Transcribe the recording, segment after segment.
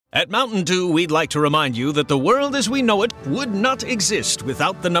At Mountain Dew, we'd like to remind you that the world as we know it would not exist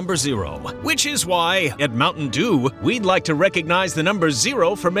without the number 0. Which is why, at Mountain Dew, we'd like to recognize the number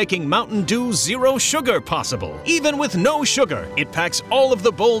 0 for making Mountain Dew Zero Sugar possible. Even with no sugar, it packs all of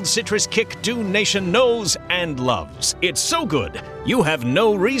the bold citrus kick Dew Nation knows and loves. It's so good, you have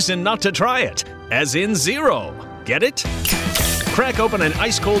no reason not to try it. As in zero. Get it? Crack open an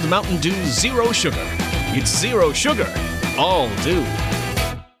ice-cold Mountain Dew Zero Sugar. It's zero sugar, all dew.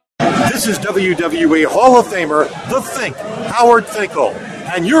 This is WWE Hall of Famer, The Think, Howard Finkel,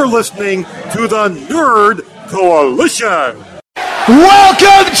 and you're listening to the Nerd Coalition.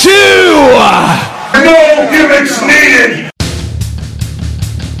 Welcome to No Gimmicks Needed.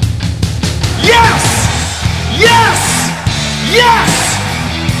 Yes! Yes! Yes!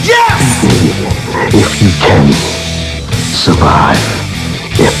 Yes! If you can survive,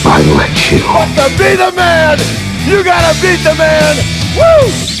 if I let you. To be the man, you gotta beat the man.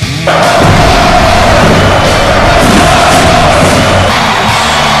 Woo! The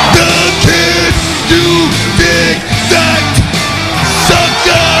kid you dig that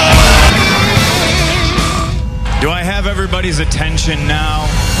sucker. Do I have everybody's attention now?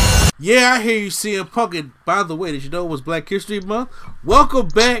 Yeah, I hear you, CM Punk. And by the way, did you know it was Black History Month? Welcome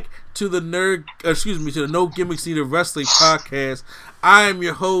back to the to the No Gimmicks Needed Wrestling Podcast. I am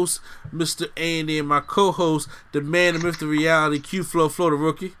your host, Mr. Andy, and my co-host, the man, the myth, the reality, Q-Flow, Flo the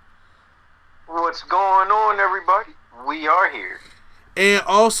Rookie. What's going on, everybody? We are here. And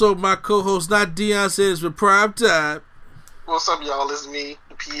also my co-host, not Deion Sanders, but Prime Time. What's up, y'all? It's me,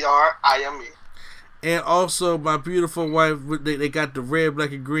 the PR. I am me. And also my beautiful wife. They got the red,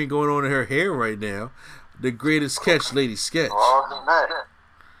 black, and green going on in her hair right now. The greatest sketch, Lady Sketch. Oh, man.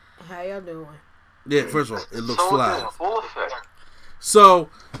 How y'all doing? Yeah, first of all, it looks So fly. good, full effect. So,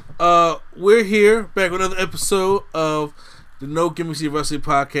 we're here back with another episode of the No Gimmicks Needed Wrestling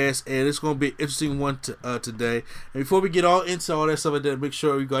Podcast, and it's going to be an interesting one today. And before we get all into all that stuff like that, make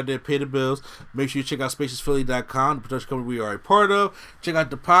sure you go out there and pay the bills. Make sure you check out spaciousphilly.com, the production company we are a part of. Check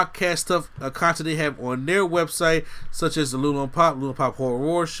out the podcast stuff, content they have on their website, such as the Lulu and Pop Horror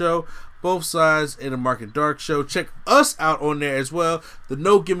War Show, Both Sides, and the Mark and Dark Show. Check us out on there as well. The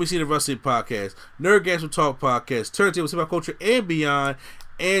No Gimmicks Needed Wrestling Podcast, Nerd Games with Talk Podcast, Turntable Hip Hop Culture and Beyond,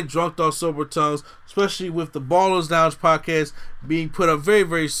 and Drunk Dog Sober Tongues, especially with the Ballers Lounge podcast being put up very,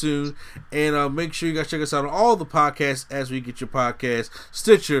 very soon. And make sure you guys check us out on all the podcasts as we get your podcasts: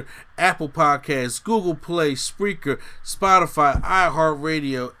 Stitcher, Apple Podcasts, Google Play, Spreaker, Spotify,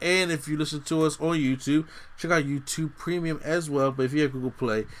 iHeartRadio, and if you listen to us on YouTube, check out YouTube Premium as well. But if you have Google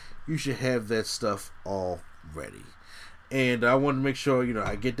Play, you should have that stuff already. And I want to make sure,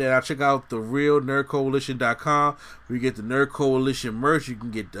 I get that out. Check out the realnerdcoalition.com where you get the Nerd Coalition merch. You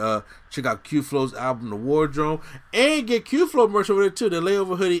can get, check out Q-Flow's album, The Wardrobe, and get Q-Flow merch over there too. The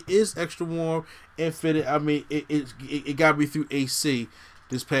layover hoodie is extra warm and fitted. I mean, it got me through AC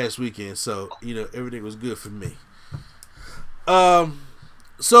this past weekend. So, everything was good for me.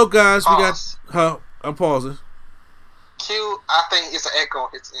 So guys, we got, I'm pausing. Q, I think it's an echo.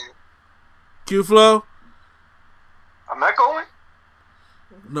 It's in. Q-Flow? I'm echoing?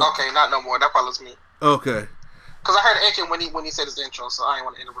 No. Okay, not no more. That probably was me. Okay. Because I heard an echo when he said his intro, so I didn't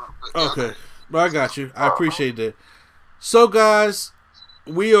want to interrupt. But, yeah, okay. Well, I got you. I appreciate that. So, guys,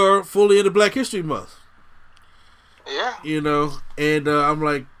 we are fully into Black History Month. Yeah. And I'm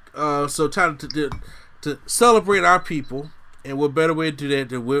like, so time to celebrate our people. And what better way to do that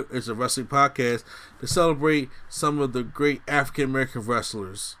than it's a wrestling podcast to celebrate some of the great African American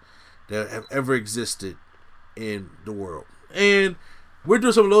wrestlers that have ever existed in the world. And we're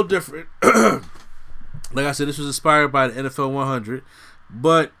doing something a little different. Like I said, this was inspired by the NFL 100.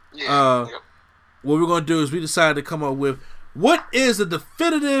 But what we're going to do is we decided to come up with what is the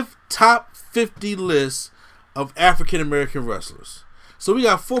definitive top 50 list of African American wrestlers. So we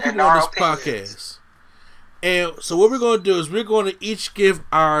got 4 people on this podcast. And so what we're going to do is we're going to each give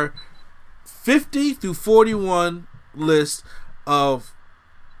our 50 through 41 list of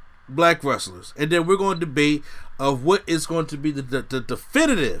black wrestlers. And then we're going to debate of what is going to be the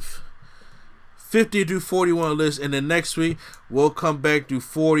definitive 50 through 41 list. And then next week, we'll come back to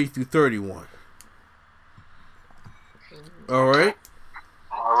 40 through 31. All right?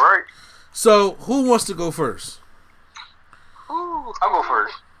 All right. So, who wants to go first? Ooh, I'll go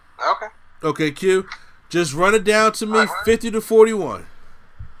first. Okay. Okay, Q. Just run it down to me, 50 to 41.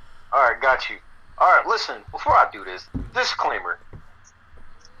 All right, got you. All right, listen, before I do this, disclaimer.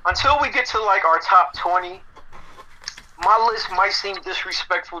 Until we get to, our top 20, my list might seem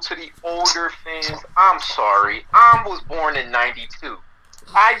disrespectful to the older fans. I'm sorry. I was born in 92.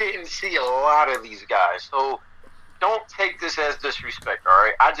 I didn't see a lot of these guys. So, don't take this as disrespect, all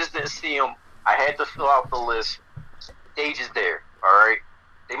right? I just didn't see him. I had to fill out the list. Gage is there, all right?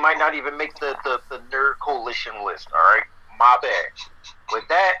 They might not even make the Nerd Coalition list, all right? My bad. With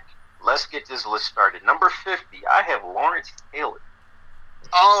that, let's get this list started. Number 50, I have Lawrence Taylor.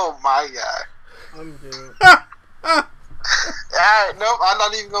 Oh, my God. I'm good. Nope, I'm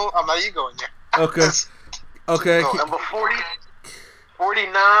not even going there. Okay. Okay. Number 40,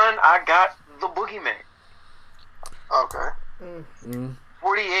 49, I got the Boogeyman. Okay.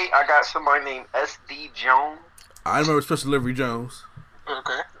 48, I got somebody named S.D. Jones. I remember Special Delivery Jones.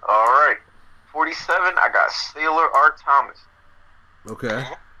 Okay. All right. 47, I got Sailor Art Thomas. Okay.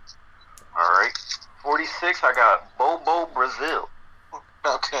 All right. 46, I got Bobo Brazil.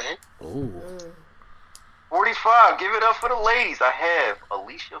 Okay. Ooh. 45, give it up for the ladies. I have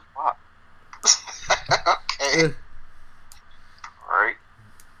Alicia Fox. Okay. All right.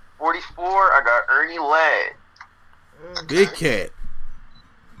 44, I got Ernie Ladd. Big Cat.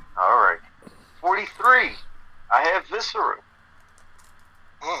 All right. 43, I have Viscera.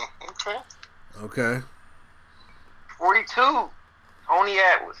 Okay. Okay. 42, Tony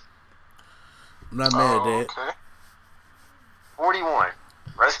Atlas. I'm not mad at that. Okay. 41,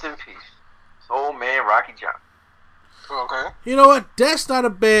 rest in peace, Soul Man Rocky Johnson. Okay. You know what? That's not a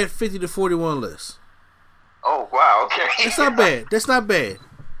bad 50 to 41 list. Oh, wow, okay. That's not bad. That's not bad.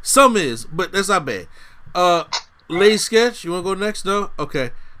 Some is, but that's not bad. Lady Sketch, you want to go next? No?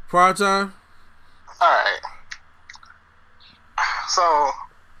 Okay. Prime Time? Alright. So,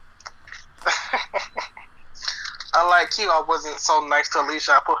 unlike you, I wasn't so nice to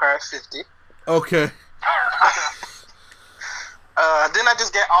Alicia. I put her at 50. Okay. Then I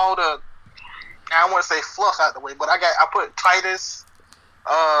just get all the, I don't want to say fluff out the way, but I put Titus.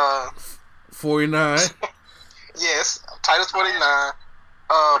 49. Yes, Titus 49.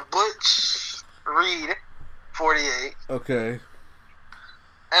 Butch Reed 48. Okay.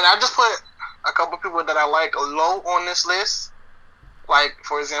 And I just put a couple people that I like low on this list. Like,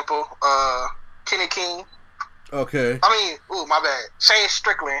 for example, Kenny King. Okay. My bad. Shane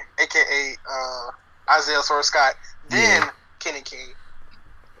Strickland, a.k.a. Isaiah Swerve Scott. Then Kenny King.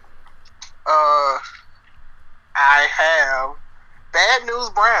 I have Bad News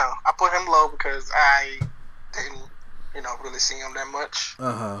Brown. I put him low because I didn't, really see him that much.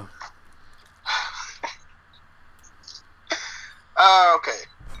 Uh-huh. Okay.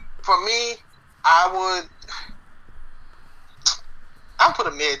 For me, I'll put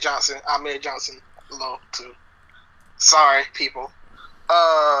Ahmed Johnson low too. Sorry, people.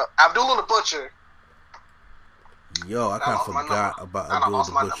 Abdullah the Butcher. Yo, I kind of forgot about Abdul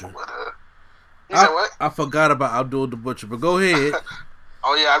the Butcher. You said what? I forgot about Abdul the Butcher, but go ahead.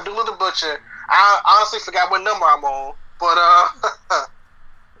 Oh yeah, Abdullah the Butcher. I honestly forgot what number I'm on, but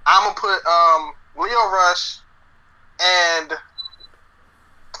I'm gonna put Leo Rush and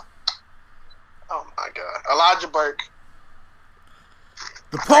oh my God, Elijah Burke.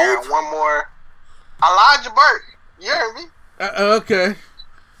 The I Pope? got one more. Elijah Burke. You heard me? Okay.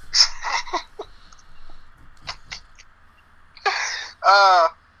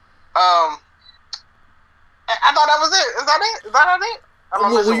 I thought that was it. Is that it? Is that not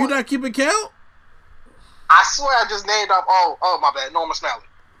it? Were you not keeping count? I swear I just named up. Oh, my bad. Norman Smalley.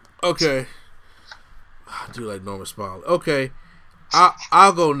 Okay. I do like Norman Smalley. Okay.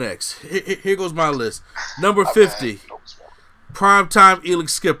 I'll go next. Here goes my list. Number 50. Primetime Elix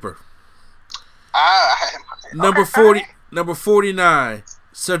Skipper. Number 40. Number 49.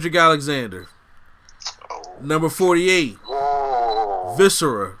 Cedric Alexander. Number 48.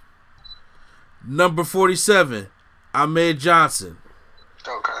 Viscera. Number 47. Ahmed Johnson.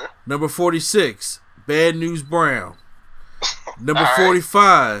 Okay. Number 46. Bad News Brown. Number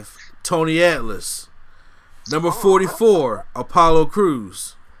 45. Tony Atlas. Number 44. Apollo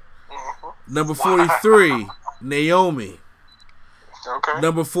Crews. Number 43. Naomi. Okay.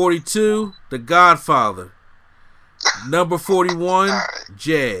 Number 42. The Godfather. Number 41.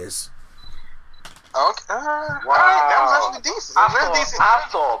 Jazz. Okay. Wow. That was actually decent. I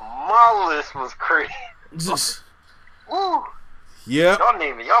thought my list was crazy. Woo. Yeah. Y'all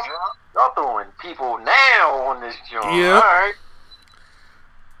naming y'all throwing people now on this joint. Yeah. All right.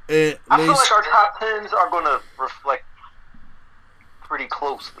 I feel Lace- like our top tens are gonna reflect pretty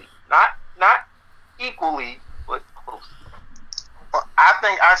closely. Not equally, but closely. Well, I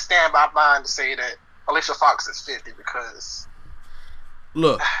think I stand by mine to say that Alicia Fox is 50 because.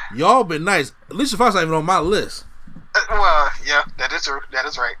 Look, y'all been nice. Alicia Fox ain't even on my list. Well, yeah, that is true. That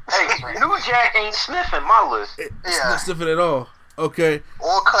is right. Hey, New Jack ain't sniffing my list. It's not sniffing at all. Okay.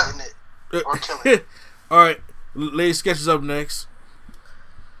 Or cutting it. Or killing it. All right. Lady Sketch is up next.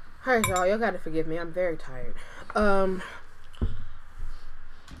 Alright, y'all gotta forgive me. I'm very tired.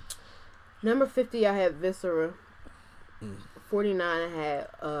 Number 50, I had Viscera. 49, I had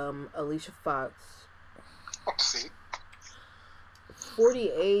Alicia Fox. Let's see.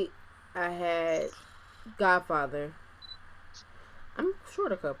 48, I had Godfather. I'm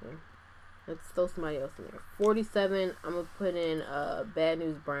short a couple. Let's throw somebody else in there. 47, I'm gonna put in Bad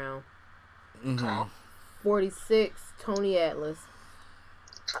News Brown. 46, Tony Atlas.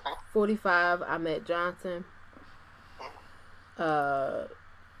 45, Ahmed Johnson. Oh,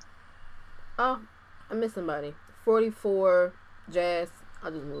 I missed somebody. 44, Jazz.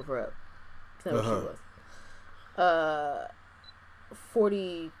 I'll just move her up. That's what she was.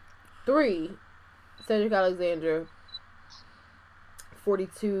 43, Cedric Alexander.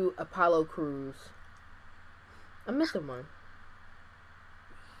 42, Apollo Crews. I'm missing one.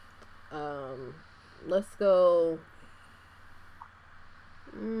 Let's go.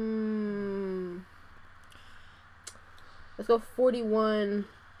 Let's go 41.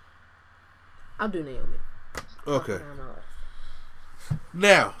 I'll do Naomi. Okay.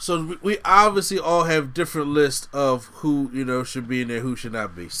 Now, so we obviously all have different lists of who, should be in there, who should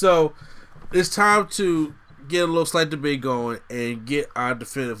not be. So it's time to get a little slight debate going and get our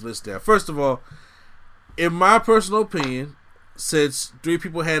definitive list down. First of all, in my personal opinion, since 3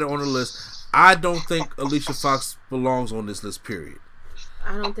 people had it on the list, I don't think Alicia Fox belongs on this list, period.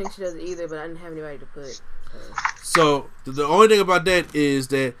 I don't think she does either, but I didn't have anybody to put. So the only thing about that is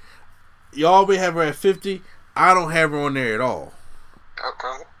that y'all may have her at 50. I don't have her on there at all.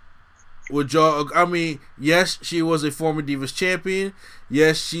 Okay. Would y'all? I mean, yes, she was a former Divas champion.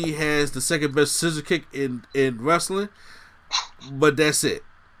 Yes, she has the second best scissor kick in wrestling. But that's it.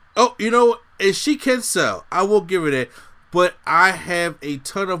 Oh, and she can sell. I will give her that. But I have a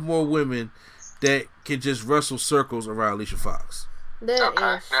ton of more women that can just wrestle circles around Alicia Fox.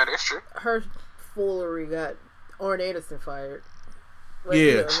 That is true. Her foolery got Arn Anderson fired.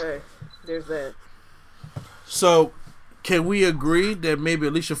 Yeah. Okay. There's that. So, can we agree that maybe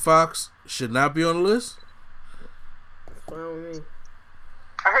Alicia Fox should not be on the list? Fine with me.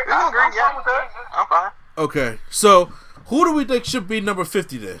 I agree. Yeah, with that. I'm fine. Okay. So, who do we think should be number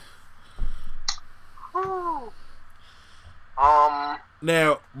 50 then?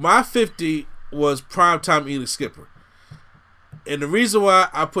 Now, my 50 was Primetime Elix Skipper. And the reason why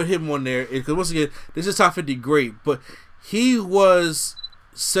I put him on there is because, once again, this is top 50 great, but he was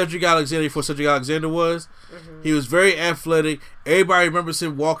Cedric Alexander before Cedric Alexander was. Mm-hmm. He was very athletic. Everybody remembers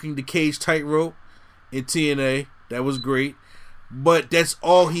him walking the cage tightrope in TNA. That was great. But that's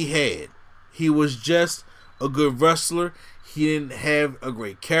all he had. He was just a good wrestler. He didn't have a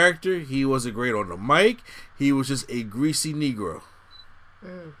great character. He wasn't great on the mic. He was just a greasy Negro.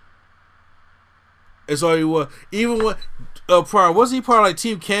 That's all he was. Even when wasn't he part of like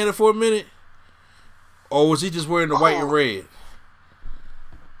Team Canada for a minute? Or was he just wearing the white and red?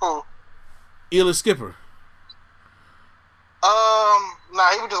 Elix Skipper.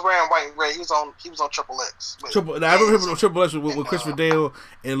 Nah, he was just wearing white and red. He was on Triple X. I remember him on Triple X with Christopher Dale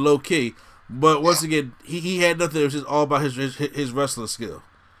and Low Key. But once again, he had nothing. It was just all about his wrestling skill.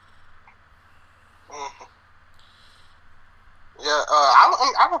 Mm-hmm. Yeah,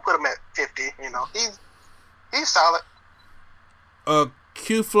 I would put him at 50. He's solid.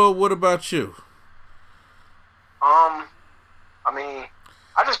 Q-Flow, what about you? I mean,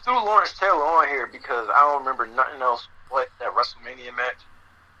 I just threw Lawrence Taylor on here because I don't remember nothing else but that WrestleMania match.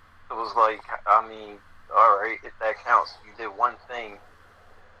 It was like, I mean, all right, if that counts, you did one thing.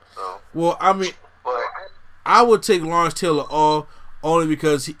 So. Well, I mean, I would take Lawrence Taylor off only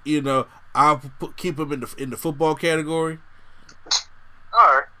because I'll keep him in the football category.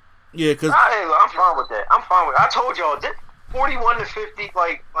 All right. Yeah, because I'm fine with that. I told y'all, 41 to 50.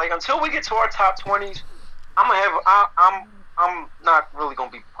 Like until we get to our top 20s, I'm not really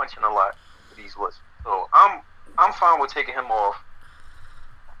gonna be punching a lot for these lists. So I'm fine with taking him off.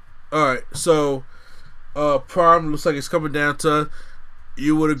 All right. So Prime looks like it's coming down to.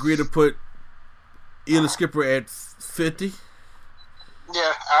 You would agree to put Elix Skipper at 50?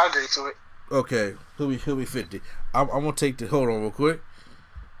 Yeah, I agree to it. Okay, he'll be 50. I'm gonna take the hold on real quick.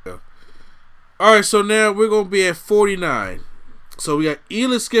 Yeah. All right, so now we're gonna be at 49. So we got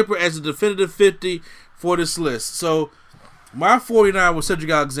Elix Skipper as the definitive 50 for this list. So my 49 was Cedric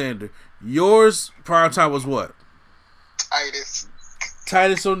Alexander. Yours primetime was what?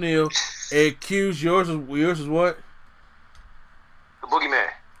 Titus O'Neil. And Q's yours was what? The Boogeyman.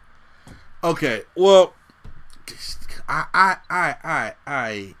 Okay, well, I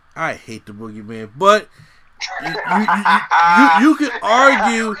hate the Boogeyman, but you could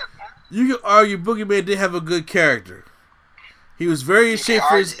argue Boogeyman did have a good character. He was very in shape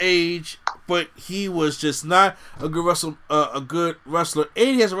for his age, but he was just not a good wrestler, and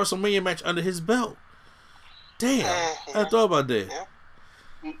he has a WrestleMania match under his belt. Damn, I thought about that. Yeah.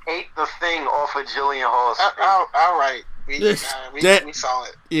 He ate the thing off of Jillian Hall's face. All right. We saw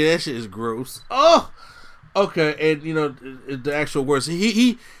it. Yeah, that shit is gross. Oh, okay, and the actual words.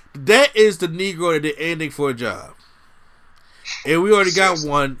 He that is the Negro that did anything for a job, and we already got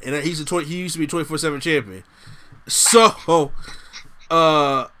one, and he used to be 24/7 champion. So,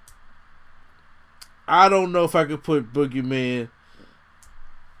 I don't know if I could put Boogeyman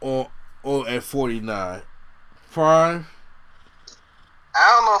on at 49. Prime.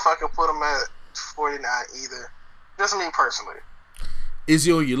 I don't know if I can put him at 49 either. Just me personally. Is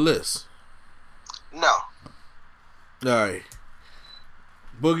he on your list? No. All right.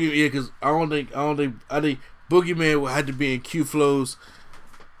 Because I think Boogeyman had to be in Q Flow's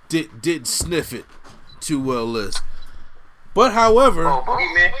didn't sniff it too well list. But however,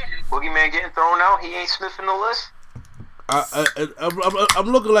 Boogeyman getting thrown out. He ain't sniffing the list. I'm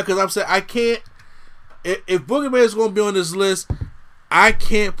looking like, because I'm saying I can't. If Boogeyman is going to be on this list, I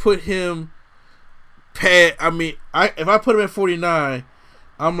can't put him if I put him at 49,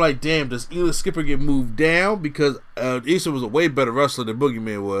 I'm like, damn, does Elix Skipper get moved down? Because Issa was a way better wrestler than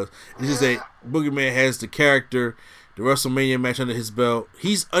Boogeyman was. It's just that Boogeyman has the character, the WrestleMania match under his belt.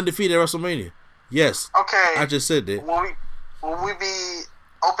 He's undefeated at WrestleMania. Yes. Okay. I just said that. Will we be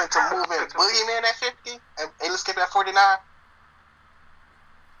open to moving Boogeyman at 50 and Elix Skipper at 49?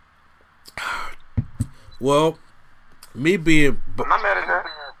 Well, me being I'm not mad at that.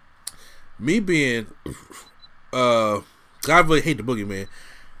 I really hate the Boogeyman.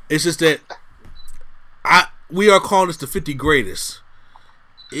 It's just that we are calling this the 50 greatest.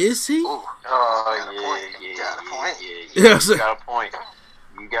 Is he? Oh yeah. You got a point.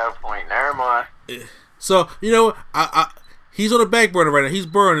 You got a point. Never mind. So he's on the back burner right now. He's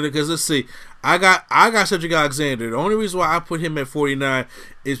burning it because let's see. I got Cedric Alexander. The only reason why I put him at 49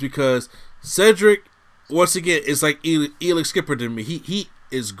 is because Cedric, once again, is like Elix Skipper to me. He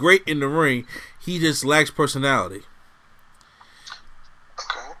is great in the ring. He just lacks personality.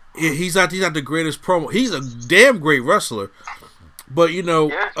 Okay. He's not the greatest promo. He's a damn great wrestler. But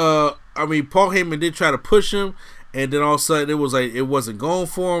Paul Heyman did try to push him, and then all of a sudden it was like it wasn't going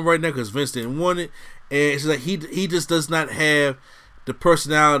for him right now because Vince didn't want it. And it's like he just does not have the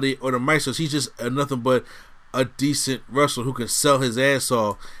personality or the mic. So he's just nothing but a decent wrestler who can sell his ass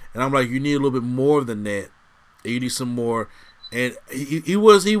off. And I'm like, you need a little bit more than that. You need some more. And he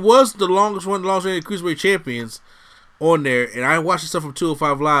was the longest reigning Cruiserweight champions on there. And I watched the stuff from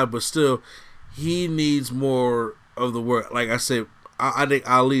 205 Live, but still, he needs more of the work. Like I said, I think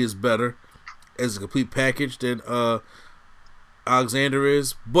Ali is better as a complete package than Alexander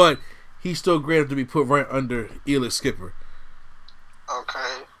is, but he's still great enough to be put right under Elix Skipper.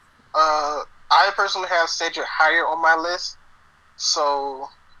 Okay. I personally have Cedric higher on my list. So,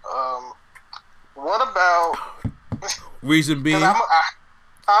 what about... Reason being?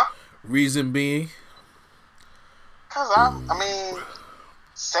 Reason being? Because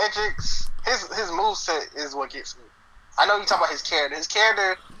Cedric's his moveset is what gets me. I know you talk about his character. His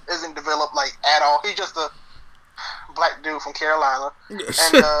character isn't developed like at all. He's just a black dude from Carolina, and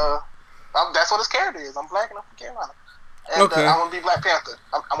that's what his character is. I'm black enough from Carolina, and okay. I want to be Black Panther.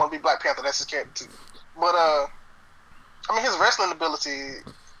 I want to be Black Panther. That's his character too. But his wrestling ability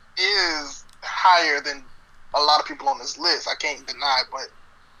is higher than a lot of people on this list. I can't deny, but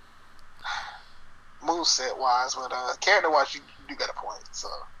moveset wise, but character wise, you do got a point. So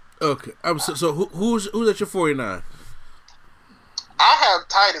okay, so who's at your 49? I have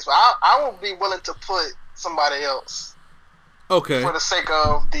Titus, but I won't be willing to put somebody else. Okay. For the sake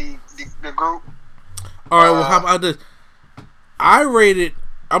of the group. All right. Well, how about this? I'm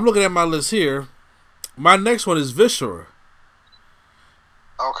looking at my list here. My next one is Viscera.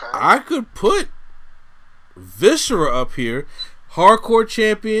 Okay. I could put Viscera up here, hardcore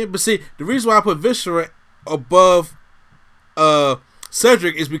champion. But see, the reason why I put Viscera above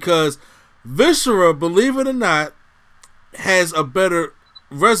Cedric is because Viscera, believe it or not, has a better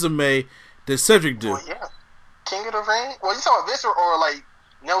resume than Cedric do. Well, yeah. King of the Ring? Well, you talking about Viscera or like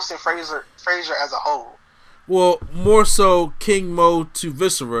Nelson Frazier as a whole? Well, more so King Mo to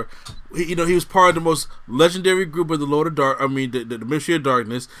Viscera. He was part of the most legendary group of the Lord of Dark. the Ministry of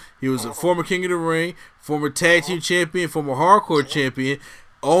Darkness. He was a former King of the Ring, former tag team champion, former hardcore champion,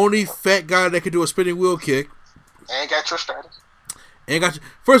 only fat guy that could do a spinning wheel kick. And got Trish Stratus.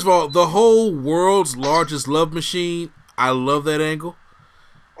 First of all, the whole world's largest love machine. I love that angle.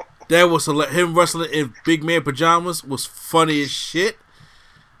 That was him wrestling in big man pajamas was funny as shit.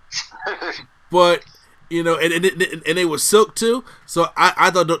 But You know, and they were Silk too. So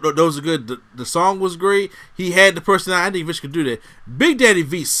I thought those were good. The song was great. He had the personality. I think Vince could do that. Big Daddy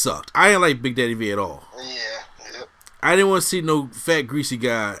V sucked. I didn't like Big Daddy V at all. Yeah. Yep. I didn't want to see no fat greasy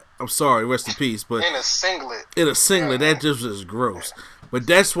guy. I'm sorry, rest in peace. But in a singlet. That just was gross. But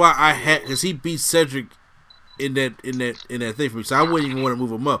that's why I had, because he beat Cedric in that thing for me. So I wouldn't even want to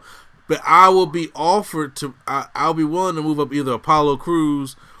move him up. But I will be offered to. I'll be willing to move up either Apollo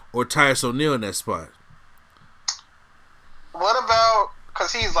Crews or Titus O'Neil in that spot. What about,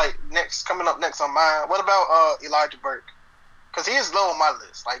 because he's like coming up next on mine. What about Elijah Burke? Because he is low on my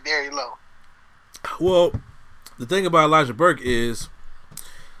list, like very low. Well, the thing about Elijah Burke is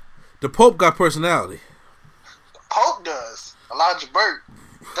the Pope got personality. The Pope does. Elijah Burke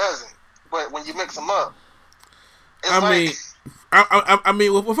doesn't. But when you mix them up, it's I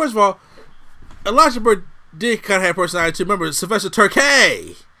mean, well, first of all, Elijah Burke did kind of have personality too. Remember Sylvester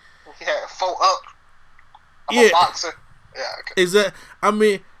Turkey? He had 4 up. I'm a boxer. Yeah, okay. Is that? I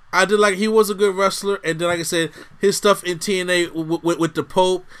mean, I did like he was a good wrestler, and then like I said, his stuff in TNA with the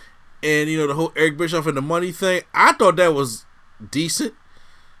Pope, and you know the whole Eric Bischoff and the money thing. I thought that was decent.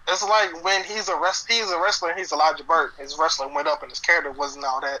 It's like when he's a wrestler and he's Elijah Burke. His wrestling went up, and his character wasn't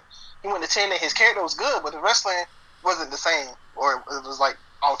all that. He went to TNA. His character was good, but the wrestling wasn't the same, or it was like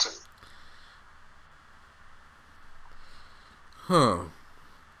altered. Huh?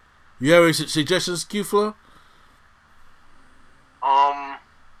 You have any suggestions, Q-Flow?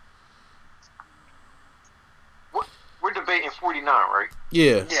 We're debating 49, right?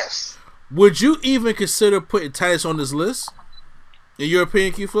 Yeah. Yes. Would you even consider putting Titus on this list? In your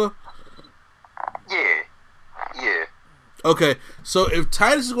opinion, Q-Flow? Yeah. Okay, so if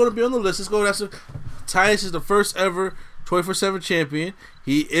Titus is going to be on the list, let's go. Titus is the first ever 24/7 champion.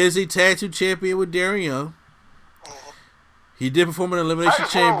 He is a tag team champion with Darren Young. He did perform in an Elimination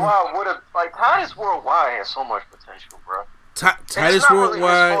Chamber. Titus Worldwide has so much potential, bro. Titus Worldwide.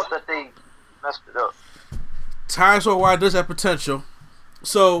 Really his fault that they messed it up. Titus Worldwide does have potential.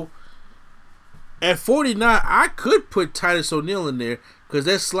 So at 49, I could put Titus O'Neil in there because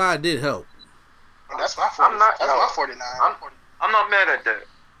that slide did help. That's my 49. That's my 49. I'm not mad at that.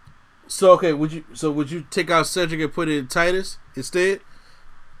 So okay, would you take out Cedric and put in Titus instead?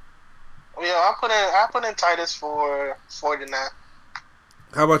 Yeah, I put in Titus for 49.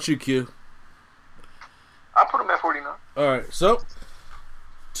 How about you, Q? I put him at 49. All right, so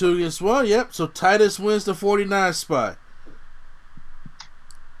 2 against 1. Yep. So Titus wins the 49 spot.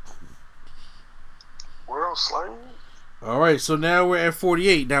 World Slave. All right, so now we're at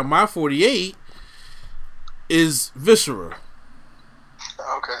 48. Now my 48 is Viscera.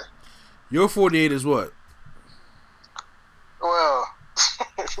 Okay. Your 48 is what? Well,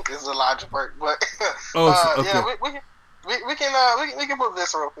 it's Elijah Burke, but okay. Yeah, we can put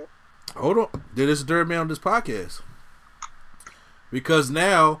Viscera here. Hold on, there is a third man on this podcast because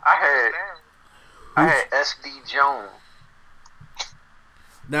now I had SD Jones.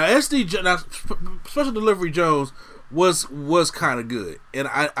 Now Special Delivery Jones was kind of good, and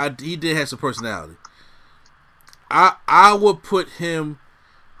he did have some personality. I would put him.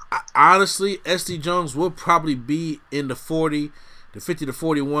 Honestly, SD Jones would probably be in the 50 to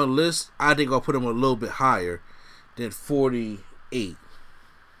 41 list. I think I'll put him a little bit higher than 48.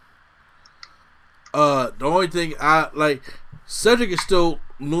 The only thing I like, Cedric is still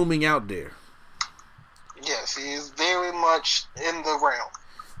looming out there. Yes, he is very much in the realm.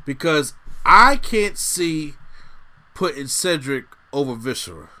 Because I can't see putting Cedric over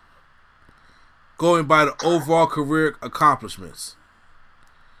Viscera. Going by the overall career accomplishments.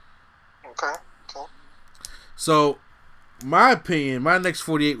 Okay. So, my opinion, my next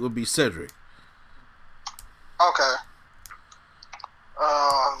 48 would be Cedric. Okay.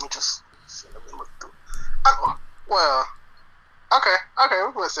 Let me just see. Let me look through. Well, okay,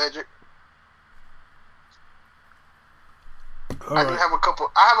 we'll put Cedric. I have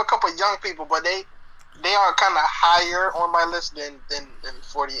a couple young people, but they are kind of higher on my list than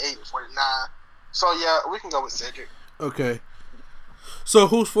 48 and 49. So yeah, we can go with Cedric. Okay. So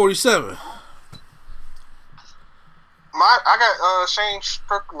who's 47? I got Shane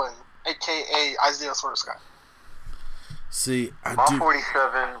Strickland, aka Isaiah Swerve Scott. See, my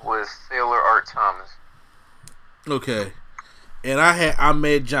 47 was Sailor Art Thomas. Okay, and I had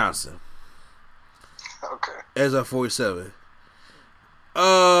Ahmed Johnson. Okay. As a 47.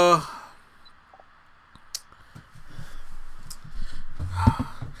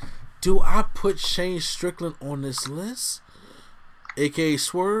 Do I put Shane Strickland on this list? AKA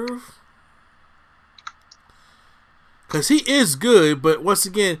Swerve? Because he is good, but once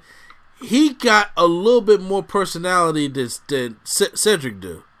again, he got a little bit more personality than Cedric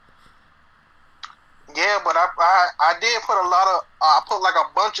do. Yeah, but I did put a lot of I put like a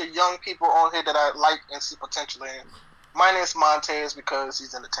bunch of young people on here that I like and see potential in. Minus Montez because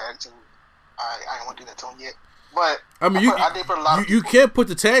he's in the tag team. I ain't want to do that to him yet. But I mean, I did put a lot of you can't put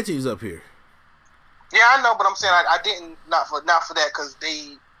the tag teams up here. Yeah, I know, but I'm saying I didn't not for that because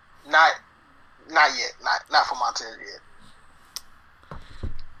they not yet, not for Montez yet.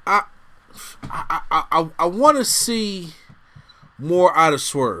 I want to see more out of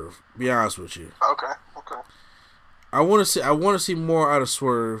Swerve. Be honest with you. Okay. I want to see more out of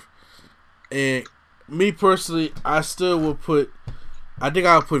Swerve, and me personally, I still will put. I think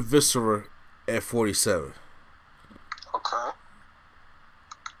I'll put Viscera at 47. Okay.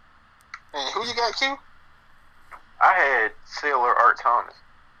 And who you got, Q? I had Sailor Art Thomas.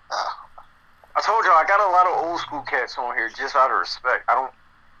 I told y'all I got a lot of old school cats on here just out of respect. I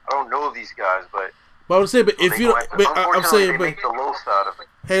don't know these guys, but I'm saying, but if you, I'm saying, but make the low side of it.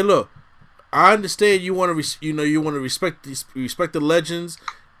 Hey, look, I understand you want to, you want to respect the legends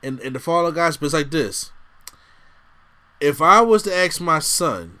and the fallen guys, but it's like this. If I was to ask my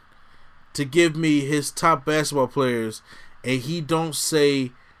son to give me his top basketball players and he don't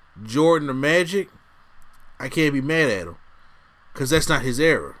say Jordan or Magic, I can't be mad at him because that's not his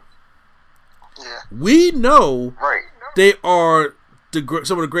era. Yeah. We know right. They are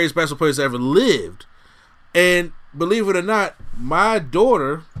some of the greatest basketball players that ever lived, and believe it or not, my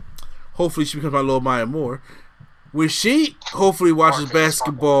daughter, hopefully she becomes my little Maya Moore, when she hopefully watches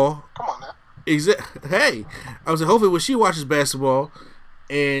basketball. Come on now. Hey, I was like, hopefully when she watches basketball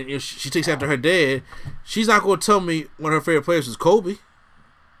and she takes after her dad, she's not going to tell me one of her favorite players was Kobe,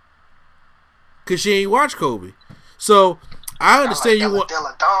 because she ain't watched Kobe. So I understand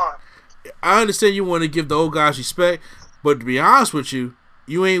I understand you want to give the old guys respect, but to be honest with you,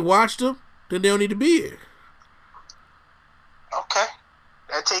 you ain't watched them, then they don't need to be here. Okay,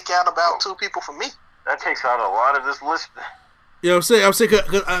 that take out about 2 people for me. That takes out a lot of this list. You know what I'm saying?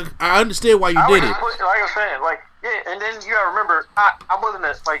 Cause I understand why you did it. Like I'm saying, yeah, and then you gotta remember, I wasn't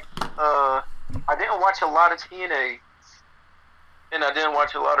I didn't watch a lot of TNA, and I didn't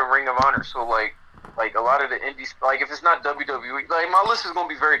watch a lot of Ring of Honor. So like a lot of the indies, like if it's not WWE, like my list is gonna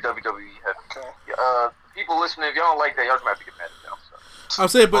be very WWE heavy. Okay. People listening, if y'all don't like that, y'all just might have to get mad at them. So. I'm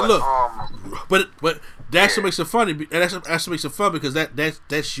saying, but look, but that's what makes it funny. That's what makes it fun because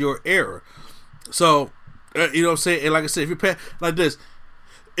that's your era. So. You know what I'm saying? And like I said, if you're like this,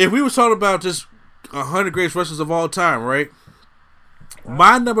 if we were talking about just 100 greatest wrestlers of all time, right?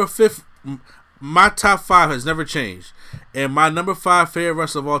 My my top 5 has never changed. And my number 5 favorite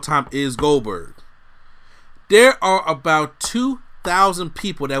wrestler of all time is Goldberg. There are about 2,000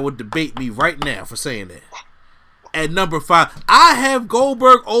 people that would debate me right now for saying that. At number 5, I have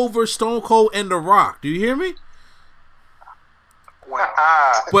Goldberg over Stone Cold and The Rock. Do you hear me?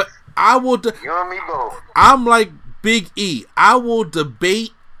 Wow. But I will. You and me both. I'm like Big E. I will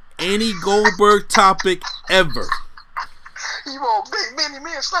debate any Goldberg topic ever. You want big many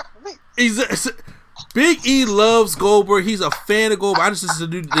men slapping me? Big E loves Goldberg. He's a fan of Goldberg. I just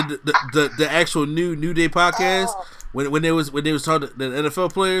listened to the actual New Day podcast when they was talking to the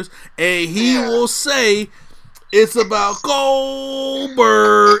NFL players, and he will say it's about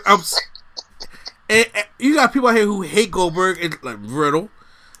Goldberg. And you got people out here who hate Goldberg, and like Riddle.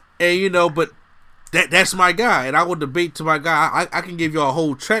 And but that's my guy, and I will debate to my guy. I can give you a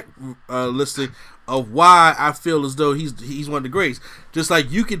whole track listing of why I feel as though he's one of the greats. Just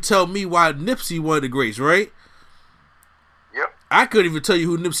like you can tell me why Nipsey one of the greats, right? Yep. I couldn't even tell you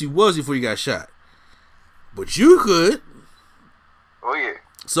who Nipsey was before he got shot, but you could. Oh yeah.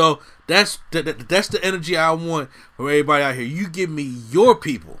 So that's the energy I want from everybody out here. You give me your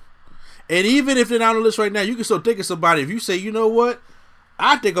people, and even if they're not on the list right now, you can still think of somebody. If you say, you know what?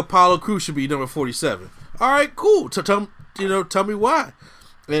 I think Apollo Crews should be number 47. All right, cool. So tell me why.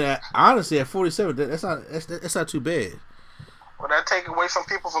 And honestly, at 47, that's not too bad. Well, that take away some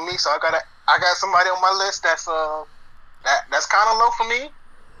people from me. So I got somebody on my list that's kind of low for me,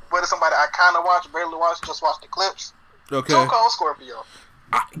 but it's somebody I kind of watch, barely watch, just watch the clips. Okay. Stone Cold Scorpio.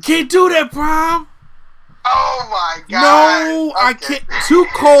 I can't do that, Prime. Oh my god. No, I can't. Too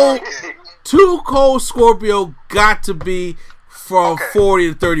cold. Scorpio got to be. From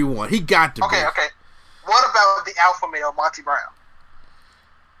 40 to 31. He got to be. Okay. What about the alpha male, Monty Brown?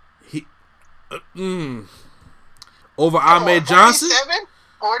 Over Ahmed Johnson?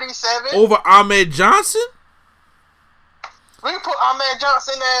 47? Over Ahmed Johnson? We can put Ahmed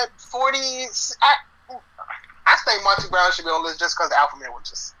Johnson at 40. I think Monty Brown should be on the list just because the alpha male was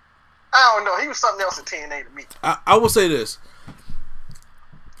just... I don't know. He was something else in TNA to me. I will say this.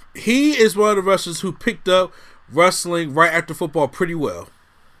 He is one of the wrestlers who picked up wrestling right after football pretty well.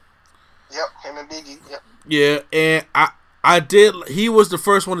 Yep, him and Biggie. Yep. Yeah, and I did. He was the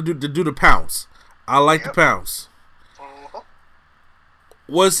first one to do the pounce. I like the pounce. Mm-hmm.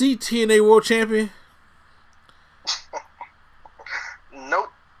 Was he TNA World Champion? Nope.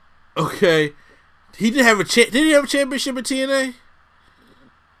 Okay. He didn't have a did he have a championship in TNA?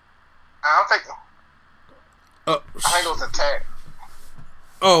 I don't think. I think it was a tag.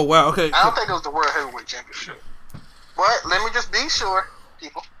 Oh wow. Okay. I don't think it was the World Heavyweight Championship. But let me just be sure,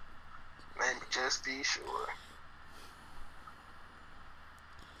 people. Let me just be sure.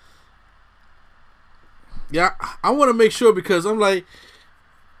 Yeah, I want to make sure because I'm like,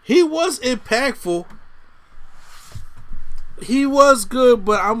 he was impactful. He was good,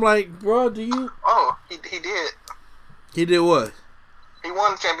 but I'm like, bro, do you? Oh, he did. He did what? He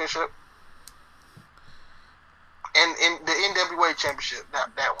won the championship. And in the NWA championship, that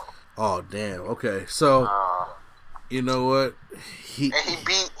one. Oh damn. Okay, so you know what? He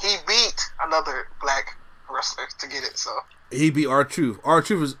beat another black wrestler to get it. So he beat R-Truth.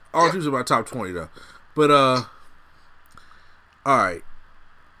 R-Truth is in my top 20 though. But all right,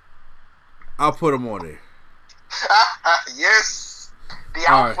 I'll put him on there. Yes, the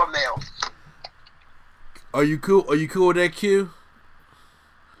alpha male. Are you cool? Are you cool with that, Q?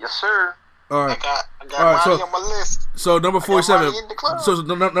 Yes, sir. All right. I got Ronnie on my list. So number 47. So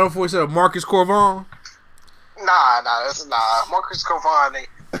number 47, Marcus Corvon. Nah. Marcus Corvon,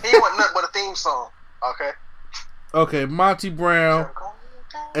 he wasn't nothing but a theme song. Okay. Okay, Monty Brown.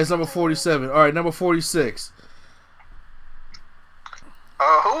 That's number 47. All right, number 46.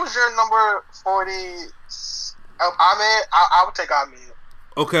 Who was your number 40? Ahmed. I would take Ahmed.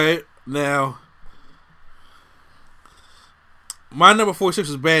 Okay, now my number 46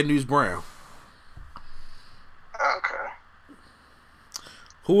 is Bad News Brown. Okay.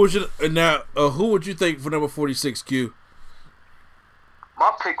 Who was your who would you think for number 46, Q?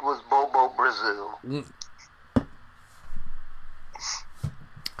 My pick was Bobo Brazil.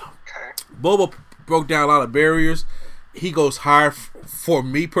 Okay. Bobo broke down a lot of barriers. He goes higher for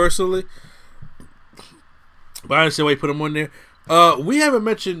me personally, but I understand why you put him on there. We haven't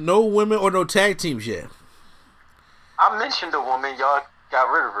mentioned no women or no tag teams yet. I mentioned a woman. Y'all got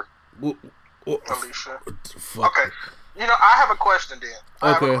rid of her. Alicia. Fuck. Okay. You know, I have a question then.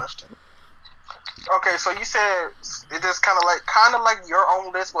 I have Okay. a question. Okay, so you said it is kind of like your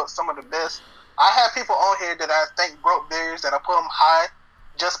own list with some of the best. I have people on here that I think broke barriers that I put them high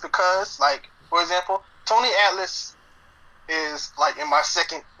just because, like, for example, Tony Atlas is like in my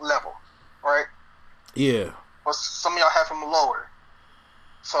second level, right? Yeah. But some of y'all have him lower.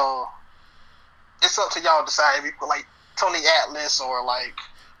 So it's up to y'all to decide if you put like Tony Atlas or like,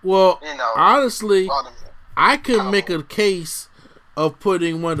 Well, you know, honestly, I could make a case of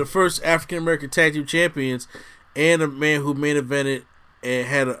putting one of the first African American tag team champions and a man who main evented and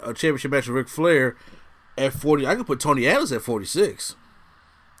had a championship match with Ric Flair at 40. I could put Tony Atlas at 46.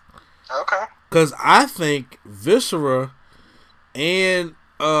 Okay. Because I think Viscera and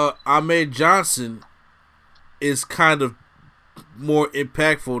Ahmed Johnson is kind of more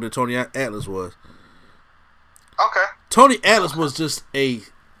impactful than Tony Atlas was. Okay. Tony Atlas was just a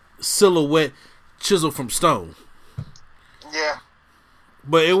silhouette chiseled from stone. Yeah.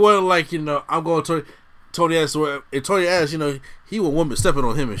 But it wasn't like, I'm going to Tony Atlas. And Tony Atlas, he was woman stepping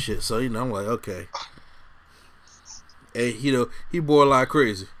on him and shit. So, I'm like, okay. And, he borderline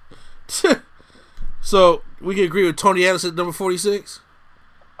crazy. So, we can agree with Tony Atlas at number 46?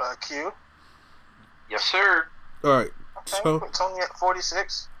 Q. Yes, sir. All right. Okay, put Tony at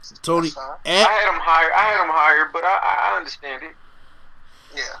 46. Tony I had him higher, but I understand it.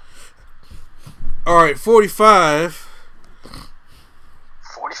 Yeah. All right, 45.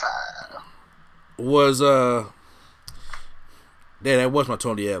 45. Was that was my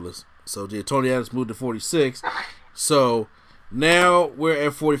Tony Atlas. So Tony Atlas moved to 46. So now we're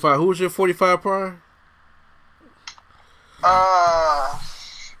at 45. Who was your 45 prior? Oh,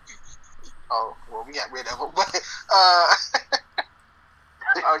 well, we got rid of it. But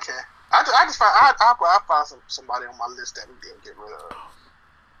okay. I just found I found somebody on my list that we didn't get rid of.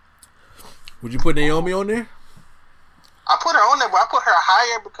 Would you put Naomi on there? I put her on there, but I put her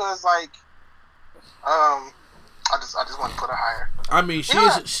higher because I just want to put her higher. I mean,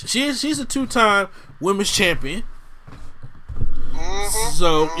 she's a 2-time women's champion. Mm-hmm.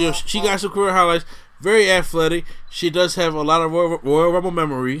 So she got some career highlights. Very athletic. She does have a lot of Royal Rumble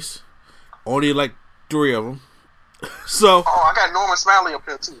memories. Only like 3 of them. So. Oh, I got Norman Smiley up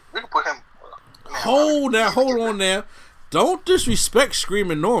here too. We can put him. Hold on now. Don't disrespect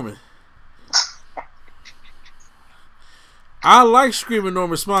Screaming Norman. I like Screaming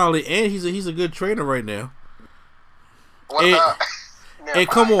Norman Smiley, and he's a good trainer right now. What about And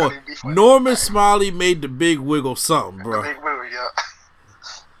come on, Norman Smiley made the Big Wiggle something, bro. The Big Wiggle, yeah.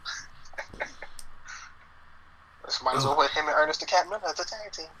 Might as well put him and Ernest the Cat Miller as a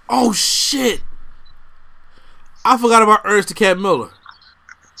tag team. Oh shit! I forgot about Ernest the Cat Miller.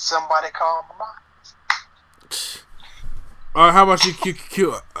 Somebody call my mom. All right, how about you,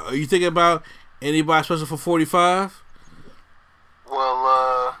 QQ? Are you thinking about anybody special for 45?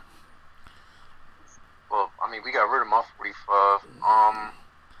 Well, I mean, we got rid of my 45.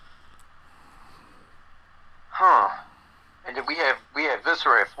 And then we have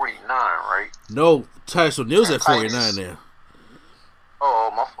Viscera at 49, right? No, Titus O'Neil's at 49 now.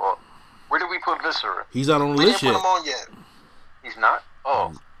 Oh, my fault. Where did we put Viscera? He's not on the We list didn't yet. put him on yet. He's not?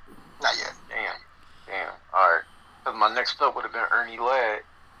 Oh. Not yet. Damn. Alright. Because my next up would have been Ernie Ladd.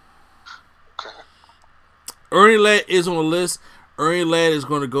 Okay. Ernie Ladd is on the list. Ernie Ladd is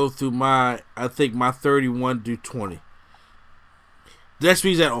going to go through my 31 through 20. That's where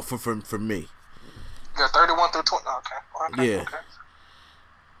he's at for me. You got 31 through 20. Okay. Yeah. Okay.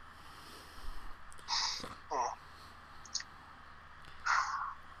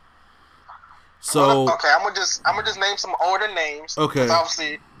 So okay, I'm gonna just name some older names. Okay. 'Cause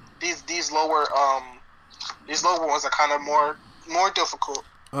obviously, these lower ones are kind of more difficult.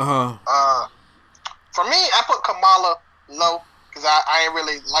 For me, I put Kamala low because I ain't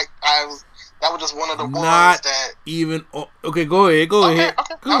really like that was just one of the ones not that even. Okay, go ahead. Go ahead.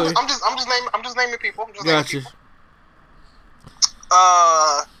 Okay. Go ahead. I'm just naming people. Gotcha.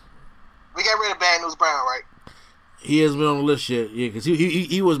 We got rid of Bad News Brown, right? He hasn't been on the list yet. Yeah, because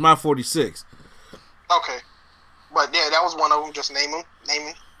he was my 46. Okay, but yeah, that was one of them. Just naming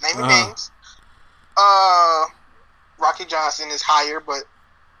names. Rocky Johnson is higher, but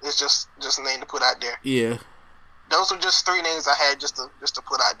it's just a name to put out there. Yeah. Those are just three names I had just to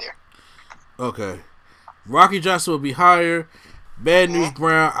put out there. Okay. Rocky Johnson will be higher. Bad News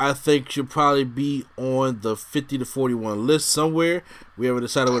Brown, I think, should probably be on the 50 to 41 list somewhere. We haven't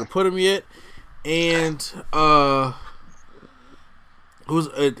decided where to put him yet. And who's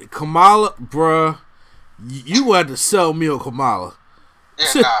Kamala, bruh? You had to sell me on Kamala.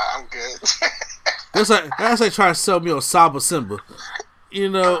 Yeah, nah, I'm good. That's like trying to sell me on Saba Simba. You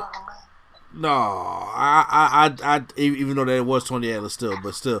know, no, I even though that it was 20 Atlas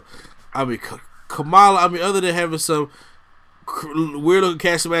but still, I mean, Kamala. I mean, other than having some weird looking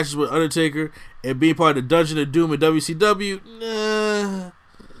casting matches with Undertaker and being part of the Dungeon of Doom and WCW, nah.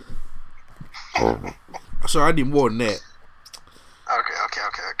 Sorry, I need more than that. Okay.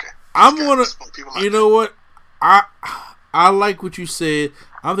 I'm gonna. You know what? I like what you said.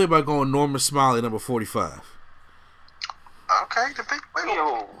 I'm thinking about going Norman Smiley, number 45. Okay, the big wiggle.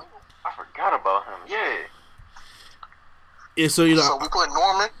 Yo, I forgot about him. Yeah. Yeah, so you know. So we put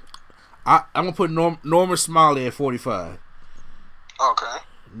Norman. I'm gonna put Norman Smiley at 45. Okay.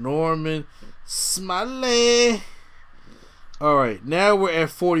 Norman Smiley. All right, now we're at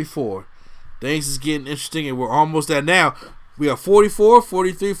 44. Things is getting interesting, and we're almost at now. We got 44,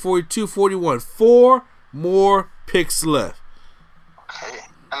 43, 42, 41. 4 more picks left. Okay.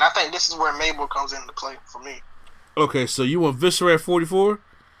 And I think this is where Mabel comes into play for me. Okay, so you want Viscera at 44?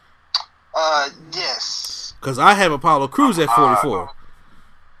 Yes. Because I have Apollo Crews at 44.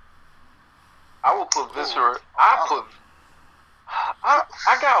 I will put Viscera. I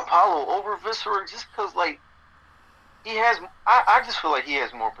got Apollo over Viscera just because, like, he has. I just feel like he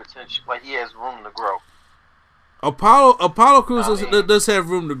has more potential. Like, he has room to grow. Apollo Crews does have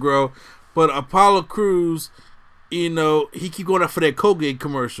room to grow, but Apollo Crews, you know, he keep going out for that Colgate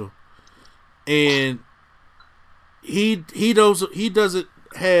commercial, and he doesn't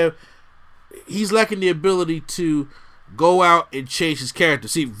have. He's lacking the ability to go out and change his character.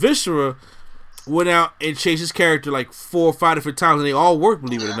 See, Viscera went out and changed his character like 4 or 5 different times, and they all worked,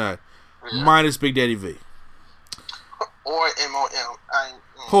 believe it or not, minus Big Daddy V. Or MOM.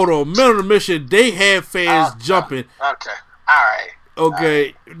 Hold on, Men on the Mission, they had fans jumping. Okay, alright.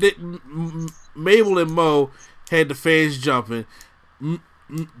 Okay, Mabel and Mo had the fans jumping.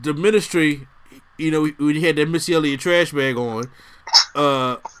 The Ministry, you know, we had that Missy Elliott trash bag on.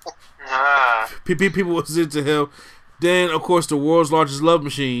 People was into him. Then, of course, the World's Largest Love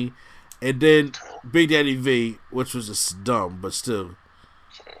Machine. And then Big Daddy V, which was just dumb, but still.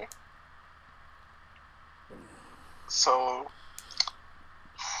 Okay. So,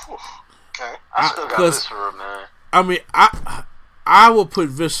 okay. I still got Viscera, man. I mean, I will put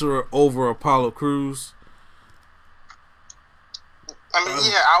Viscera over Apollo Crews. I mean,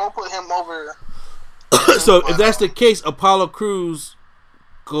 yeah, I will put him over. So, if that's the case, Apollo Crews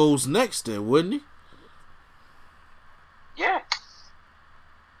goes next then, wouldn't he? Yeah.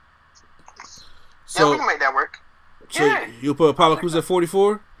 So, yeah, we can make that work. So yeah. You put Apollo Crews at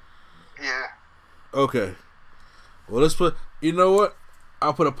 44? Yeah. Okay. Well, let's put. You know what?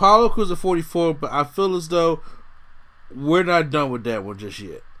 I'll put Apollo Crews at 44, but I feel as though we're not done with that one just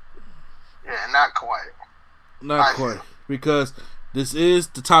yet. Yeah, not quite. Not quite. Because this is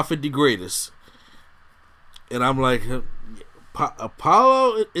the top 50 greatest. And I'm like,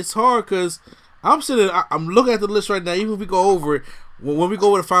 Apollo, it's hard because I'm looking at the list right now. Even if we go over it, when we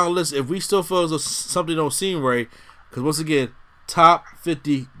go with the final list, if we still feel as though something don't seem right, because once again, top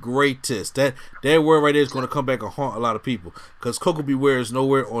 50 greatest. That word right there is going to come back and haunt a lot of people. Because Coco Beware is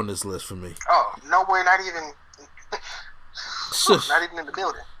nowhere on this list for me. Oh, nowhere, not even not even in the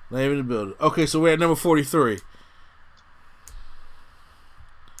building. Not even in the building. Okay, so we're at number 43.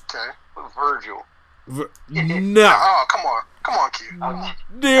 Okay. Virgil. No. Oh, come on, Q.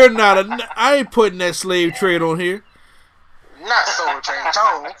 They're not. I ain't putting that slave trade on here. Not Soul Train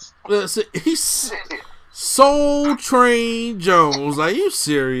Jones. Listen, he's Soul Train Jones. Are you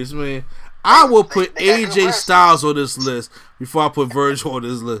serious, man? I will put AJ Styles on this list before I put Virgil on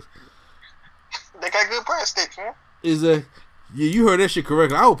this list. They got good breadsticks, man. Is that? Yeah, you heard that shit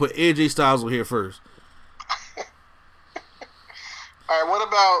correctly. I will put AJ Styles on here first. All right,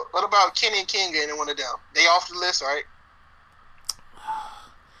 what about Kenny and King and one of them? They off the list, right?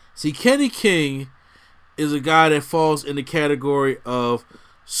 See, Kenny King is a guy that falls in the category of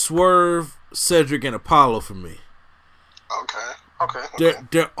Swerve, Cedric, and Apollo for me. Okay.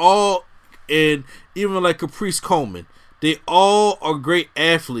 They're all, and even like Caprice Coleman, they all are great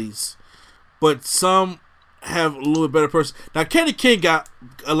athletes, but some have a little bit better person. Now, Kenny King got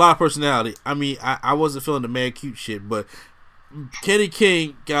a lot of personality. I mean, I wasn't feeling the mad cute shit, but Kenny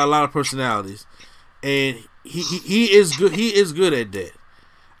King got a lot of personalities, and he is good. He is good at that.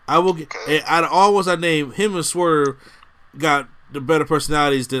 I will get out of all ones I named, him and Swerve got the better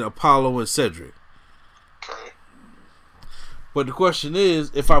personalities than Apollo and Cedric. Okay. But the question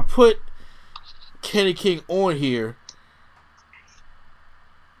is, if I put Kenny King on here,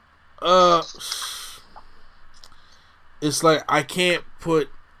 it's like I can't put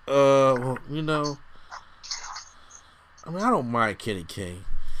you know. I mean, I don't mind Kenny King.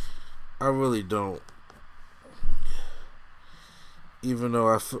 I really don't. Even though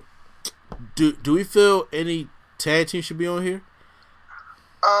I feel, do we feel any tag team should be on here?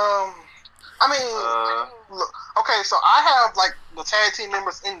 I mean, look. Okay, so I have like the tag team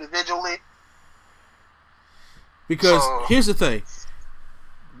members individually. Because here's the thing: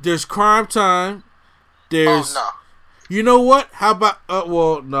 there's Crime Time. There's. Oh, no. You know what? How about?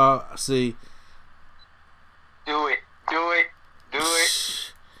 Well, no. See. Do it.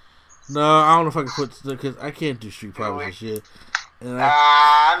 No, I don't know if I can put because I can't do Street Profits and shit. And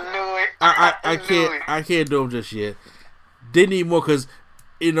I knew it. I can't do them just yet. They need more because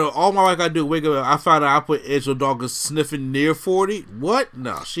all my wife gotta do wake up. I found out I put Angel Dawkins sniffing near 40. What?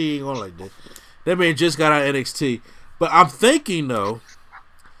 No, she ain't gonna like that. That man just got out of NXT. But I'm thinking though,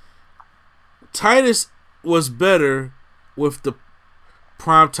 Titus was better with the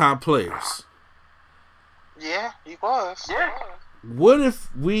primetime players. Yeah, he was. Yeah. What if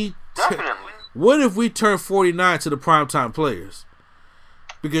we Definitely. What if we turn 49 to the primetime players?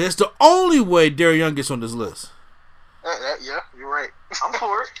 Because that's the only way Darren Young gets on this list. Yeah, you're right. I'm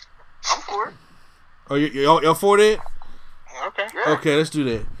for it. Oh, y'all for that? Okay. Yeah. Okay, let's do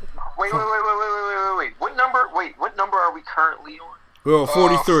that. Wait. What number are we currently on? We're on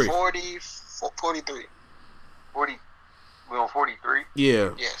 43. 43. 40. We on 43?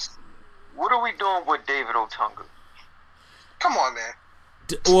 Yeah. Yes. What are we doing with David Otunga? Come on, man.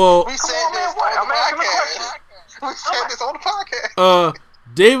 Well, we said this on the podcast. We said this on the podcast.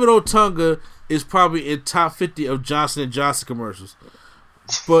 David Otunga is probably in top 50 of Johnson & Johnson commercials.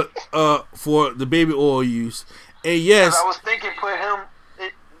 But for the baby oil use. And yes, I was thinking put him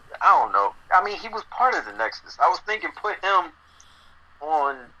I don't know. I mean, he was part of the Nexus. I was thinking put him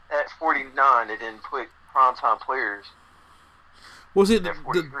on at 49 and then put primetime players. Was it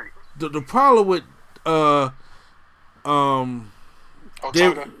the problem with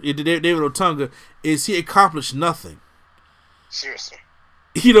David Otunga is he accomplished nothing. Seriously.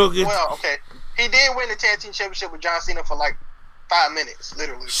 Well, okay. He did win the tag team championship with John Cena for like 5 minutes,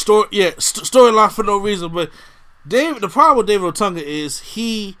 literally. Storyline for no reason. But the problem with David Otunga is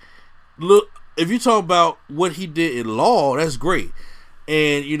if you talk about what he did in Law, that's great.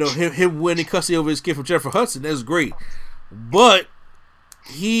 And him winning custody over his kid from Jennifer Hudson, that's great. But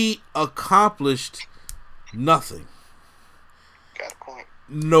he accomplished nothing. Got a point.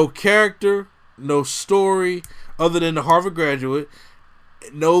 No character, no story other than the Harvard graduate.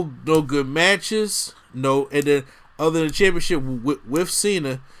 No good matches. And then other than the championship with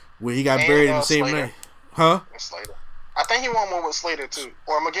Cena, where he got buried in the same night. Huh? Slater. I think he won one with Slater too,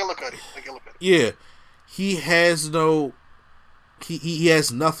 or McGillicuddy. Yeah, he has no. He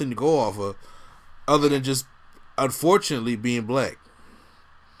has nothing to go off of, other than just, unfortunately, being black.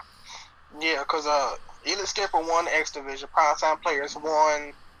 Yeah, because Elite Skipper won the X Division. Primetime Players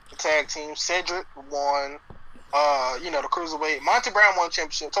won the tag team. Cedric won, the Cruiserweight. Monty Brown won the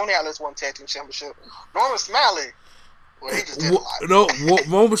championship. Tony Atlas won the tag team championship. Norman Smiley, well, he just did a lot. No,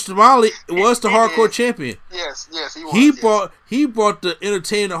 Norman Smiley was the hardcore champion. Yes, he was. He brought the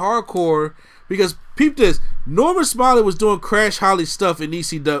entertainment hardcore, because peep this, Norman Smiley was doing Crash Holly stuff in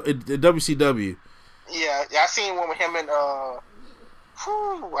WCW. Yeah, I seen one with him and I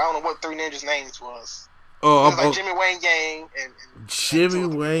don't know what Three Ninjas' names was. Oh, it was like Jimmy Wayne Yang and Jimmy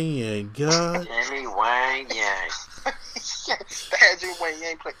Wayne Yang, God. Jimmy Wayne Yang. They had Jimmy Wayne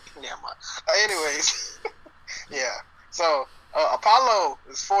Yang play. Never mind. Anyways, yeah. So Apollo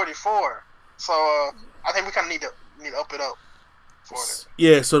is 44. So I think we kind of need to up it up for it.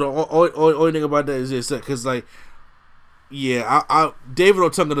 Yeah. So the only thing about that is this, because I David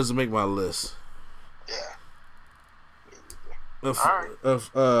Otunga doesn't make my list. Yeah. But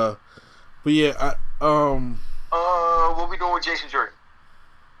yeah, what we doing with Jason Jordan?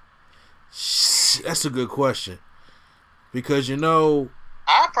 That's a good question, because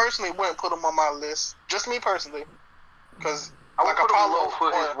I personally wouldn't put him on my list. Just me personally, because I would put him low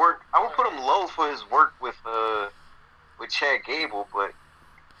for his work. I would put him low for his work with Chad Gable, but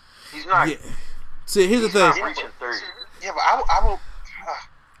he's not. Yeah. See, here's the thing. Not reaching 30. Yeah, but I will.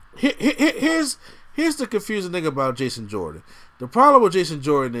 Here's the confusing thing about Jason Jordan. The problem with Jason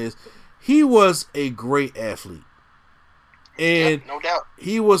Jordan is he was a great athlete, and no doubt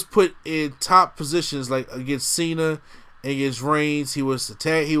he was put in top positions, like against Cena, against Reigns. He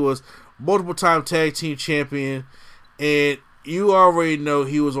was multiple time tag team champion, and you already know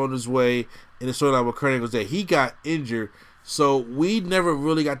he was on his way. And the storyline with Kurt Angle was that he got injured, so we never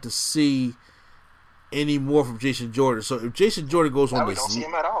really got to see any more from Jason Jordan. So if Jason Jordan goes on we don't see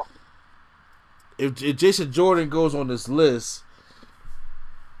him at all. If Jason Jordan goes on this list,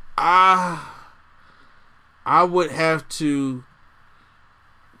 I would have to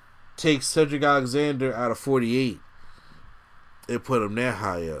take Cedric Alexander out of 48 and put him that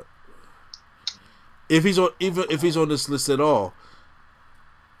high up. If he's on this list at all,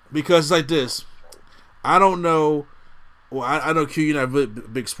 because it's like this, I don't know. Well, I know Q, you're not a really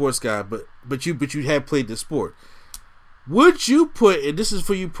big sports guy, but you have played this sport. Would you put, and this is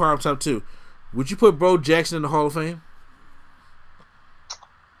for you, Primetime too, would you put Bo Jackson in the Hall of Fame?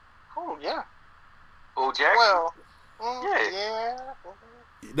 Oh yeah. Bo Jackson. Well, yeah.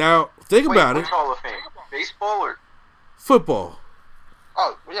 Now think about it. Which Hall of Fame? Baseball or football?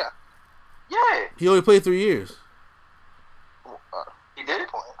 Oh yeah. Yeah. He only played 3 years. He did?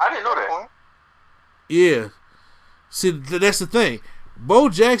 I didn't know that. Yeah. See, that's the thing. Bo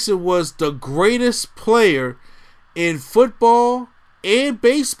Jackson was the greatest player in football and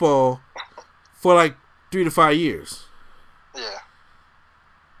baseball for like 3 to 5 years. Yeah.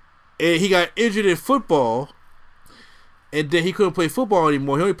 And he got injured in football, and then he couldn't play football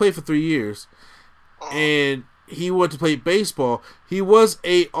anymore. He only played for 3 years. And he wanted to play baseball. He was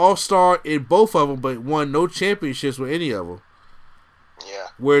a all-star in both of them, but won no championships with any of them. Yeah.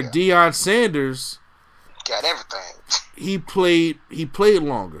 Where Deion Sanders got everything. He played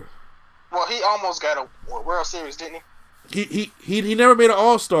longer. Well, he almost got a World Series, didn't he? He never made an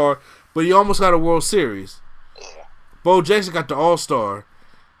All-Star, but he almost got a World Series. Yeah. Bo Jackson got the All-Star.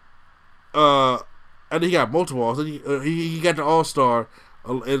 I think he got multiple All-Stars. He got the All-Star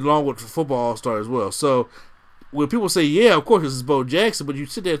along with the football All-Star as well. So when people say, yeah, of course this is Bo Jackson, but you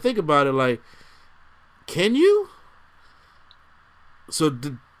sit there and think about it like, can you? So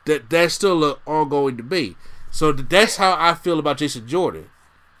that's still an ongoing debate. So that's how I feel about Jason Jordan.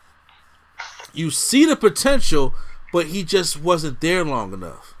 You see the potential, but he just wasn't there long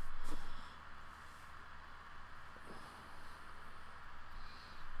enough.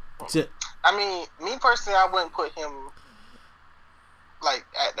 I mean, me personally, I wouldn't put him like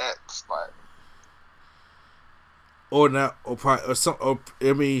at that spot. Or not,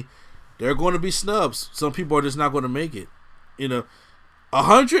 I mean, there are going to be snubs. Some people are just not going to make it.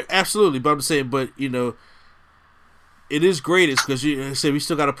 100, absolutely. But I'm saying, it is greatest because you say we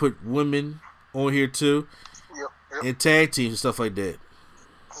still got to put women on here too, yep. And tag teams and stuff like that.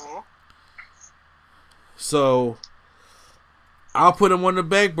 Mm-hmm. So I'll put him on the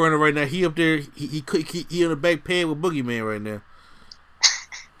back burner right now. He up there. He on the back pan with Boogeyman right now.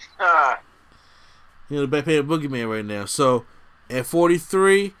 He on the back pan with Boogeyman right now. So at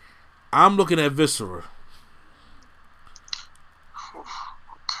 43, I'm looking at Viscera.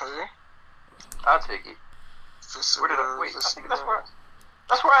 Okay. I'll take it. Where did I wait? I think that's where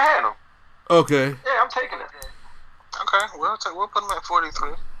I had him. Okay. Yeah, I'm taking it. Okay, we'll put him at 43.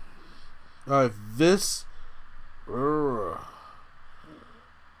 All right, this.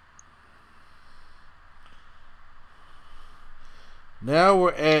 Now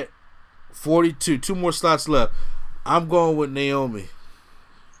we're at 42. 2 more slots left. I'm going with Naomi.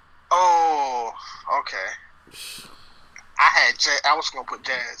 Oh, okay. I was gonna put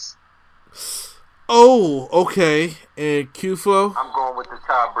Jazz. Oh, okay. And Q-Flow? I'm going with the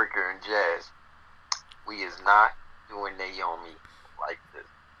tiebreaker in Jazz. We is not doing Naomi like this.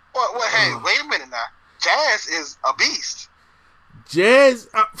 Well, hey, wait a minute now. Jazz is a beast. Jazz,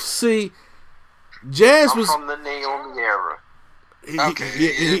 Jazz was from the Naomi era.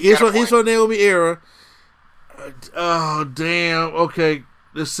 He's from the Naomi era. Oh, damn. Okay,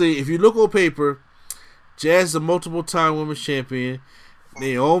 let's see. If you look on paper, Jazz is a multiple-time women's champion.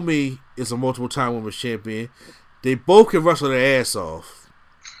 Naomi is a multiple-time women's champion. They both can wrestle their ass off.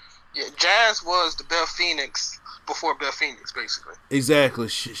 Yeah, Jazz was the Beth Phoenix before Beth Phoenix, basically. Exactly.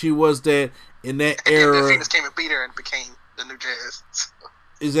 She was that in that era. Beth Phoenix came and beat her and became the new Jazz.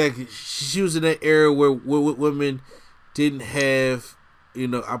 Exactly. She was in that era where women didn't have,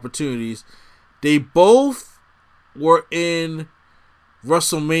 opportunities. They both were in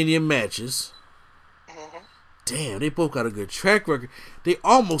WrestleMania matches. Mm-hmm. Damn, they both got a good track record. They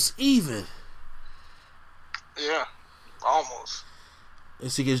almost even. Yeah, almost.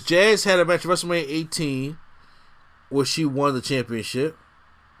 And see, because Jazz had a match at WrestleMania 18 where she won the championship.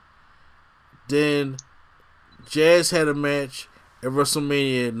 Then Jazz had a match at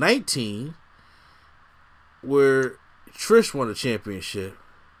WrestleMania 19 where Trish won the championship.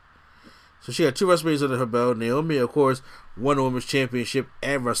 So she had 2 WrestleManias under her belt. Naomi, of course, won the Women's Championship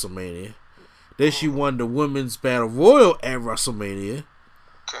at WrestleMania. Then she won the Women's Battle Royal at WrestleMania.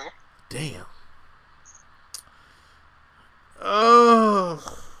 Okay. Damn.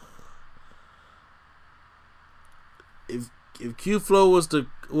 Oh. If Q-Flow was the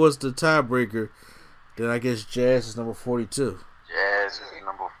tiebreaker, then I guess Jazz is number 42. Jazz is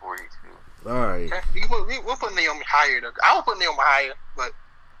number 42. All right. Okay. We'll put Naomi higher. I will put Naomi higher, but.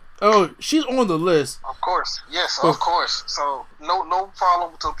 Oh, she's on the list. Of course, yes, of course. So no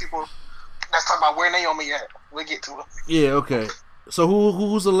problem to people. Let's talk about where Naomi at. We'll get to it. Yeah, okay. So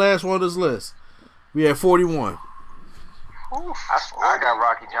who's the last one on this list? We have 41. I got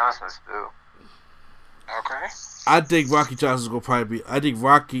Rocky Johnson still. Okay. I think Rocky Johnson's gonna probably be. I think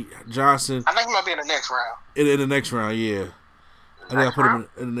Rocky Johnson. I think he might be in the next round. In the next round, yeah. I think I put him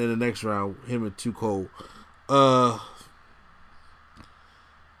in the next round. Him and Too Cold.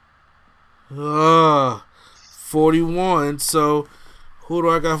 41. So who do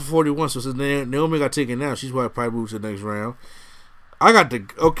I got for 41? So since Naomi got taken out, she's probably moved to the next round. I got the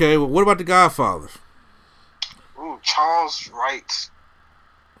well, what about the Godfather? Ooh, Charles Wright.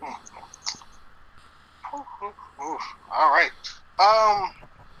 All right.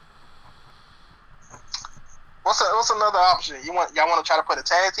 What's another option? Y'all want to try to put a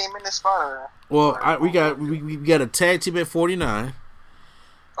tag team in this spot? Or? Well, we got a tag team at 49.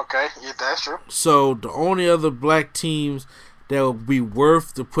 Okay, yeah, that's true. So the only other black teams that would be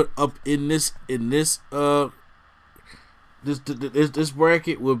worth to put up in this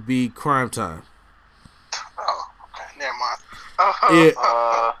bracket would be Crime Time. Oh, okay, never mind.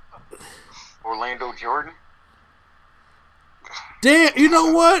 Yeah. Orlando Jordan. Damn, you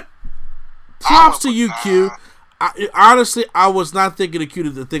know what? Props to you, Q. Honestly, I was not thinking of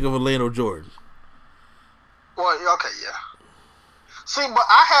Q to think of Orlando Jordan. Well, okay, yeah. See, but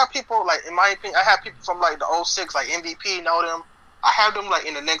I have people, like, in my opinion, I have people from, like, the 06, like, MVP, know them. I have them, like,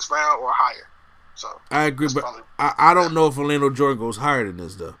 in the next round or higher. So I agree, but I don't know if Orlando Jordan goes higher than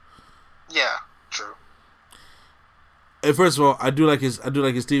this, though. Yeah, true. And first of all, I do like his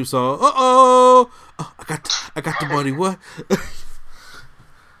theme song. Oh, I got the money. What?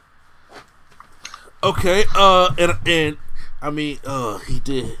 Okay. And I mean, he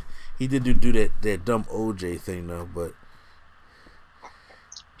did do that dumb OJ thing though, but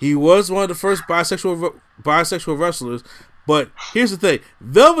he was one of the first bisexual wrestlers. But here's the thing: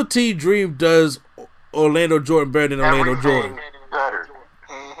 Velveteen Dream does Orlando Jordan better than Orlando Jordan. Better.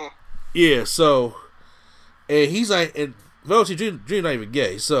 Mm-hmm. Yeah. So. And he's like, and Velveteen Dream not even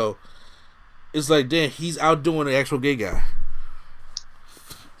gay, so it's like, damn, he's outdoing the actual gay guy.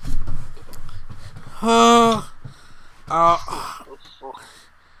 I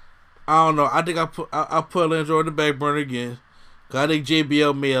don't know. I think I put Orlando Jordan in the back burner again. Cause I think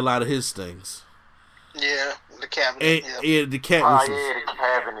JBL made a lot of his things. Yeah, the cabinet. And, yeah, the cabinet. The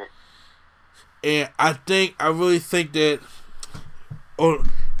cabinet. And I really think that,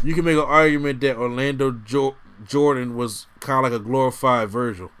 you can make an argument that Orlando Jordan was kind of like a glorified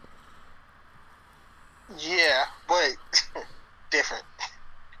Virgil. Yeah, but different.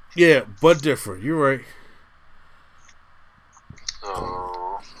 Yeah, but different. You're right.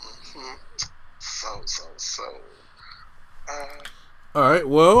 So. All right.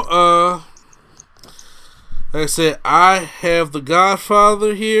 Well, like I said, I have the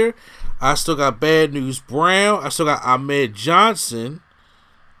Godfather here. I still got Bad News Brown. I still got Ahmed Johnson.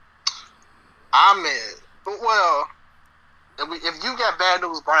 Ahmed. Well, if you got Bad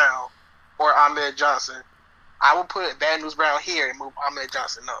News Brown or Ahmed Johnson, I will put Bad News Brown here and move Ahmed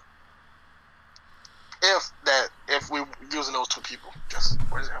Johnson up. If we're using those two people, just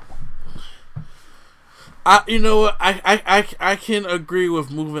for example. You know what? I can agree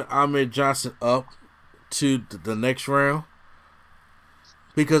with moving Ahmed Johnson up to the next round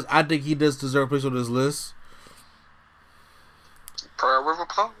because I think he does deserve a place on this list. Pearl River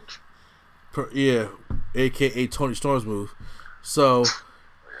Plunge. Yeah, aka Tony Storm's move. So,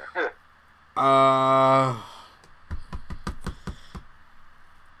 Bad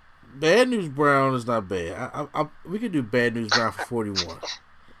News Brown is not bad. We could do Bad News Brown for 41.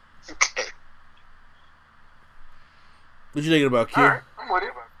 Okay. What you thinking about, Kid? Alright,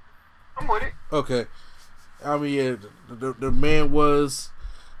 I'm with it. Okay. I mean, yeah, the man was.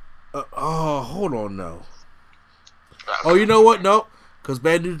 Hold on, no. Oh, you know what? Nope. Because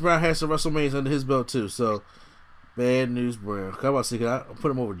Bad News Brown has some WrestleManias under his belt, too. So, Bad News Brown. Come on, see, I'll put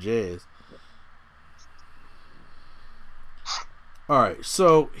him over Jazz. Alright,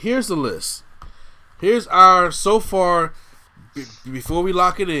 so here's the list. Here's our, so far, before we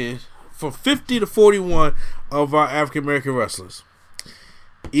lock it in, from 50 to 41 of our African American wrestlers.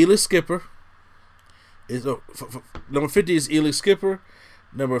 Eli Skipper is number 50 is Eli Skipper.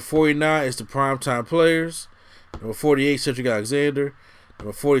 Number 49 is the Primetime Players. Number 48, Cedric Alexander.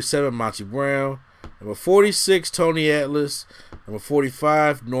 Number 47, Monty Brown. Number 46, Tony Atlas. Number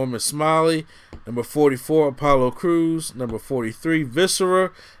 45, Norman Smiley. Number 44, Apollo Crews. Number 43,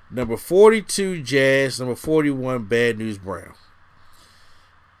 Viscera. Number 42, Jazz. Number 41, Bad News Brown.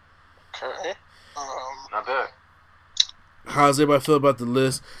 Okay. Not bad. How does everybody feel about the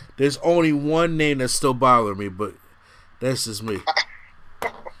list? There's only one name that's still bothering me, but that's just me.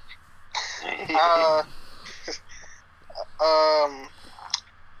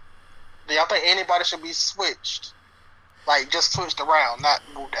 Do y'all think anybody should be switched? Like, just switched around, not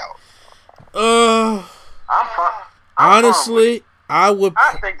moved out? I'm fine. Honestly, I would.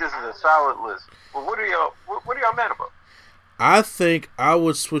 I think this is a solid list. But what are y'all mad about? I think I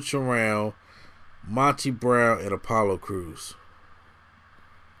would switch around Monty Brown and Apollo Crews.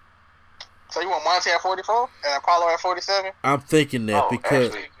 So you want Monty at 44 and Apollo at 47? I'm thinking that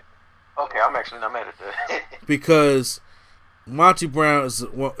because I'm actually not mad at that. because Monty Brown is an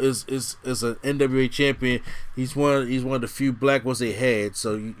NWA champion. He's one of the few black ones they had,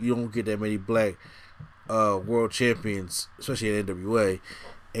 so you don't get that many black world champions, especially in NWA.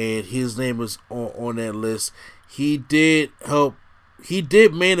 And his name was on that list. He did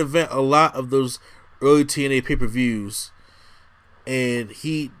main event a lot of those early TNA pay-per-views, and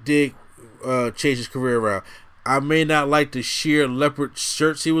he did change his career around. I may not like the sheer leopard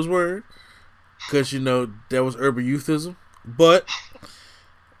shirts he was wearing, because, that was urban youthism, but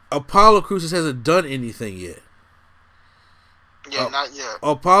Apollo Crews just hasn't done anything yet. Yeah, not yet.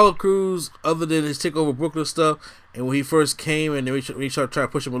 Apollo Crews, other than his takeover Brooklyn stuff, and when he first came and we tried to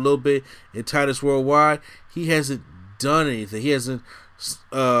push him a little bit in Titus Worldwide, he hasn't done anything. He hasn't.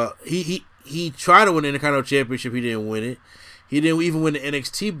 He tried to win the Intercontinental Championship. He didn't win it. He didn't even win the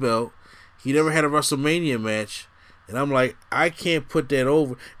NXT belt. He never had a WrestleMania match, and I'm like, I can't put that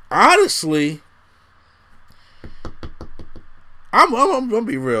over. Honestly, I'm gonna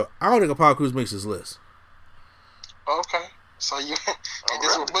be real. I don't think Apollo Crews makes this list. Okay. So you, and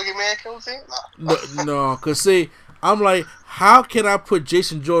this is where Boogeyman comes in? No, cause see, I'm like, how can I put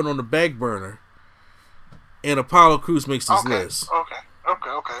Jason Jordan on the back burner, and Apollo Crews makes this list? Okay.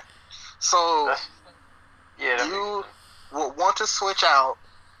 So you would want to switch out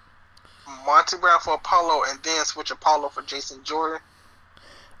Monty Brown for Apollo, and then switch Apollo for Jason Jordan?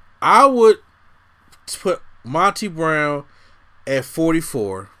 I would put Monty Brown at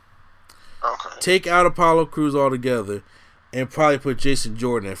 44. Okay. Take out Apollo Crews altogether, and probably put Jason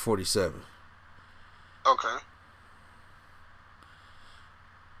Jordan at 47. Okay.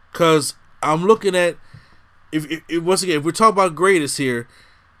 Because I'm looking at, once again, if we're talking about greatest here,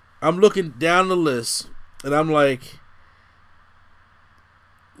 I'm looking down the list, and I'm like,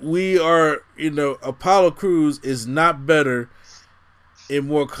 we are, Apollo Crews is not better and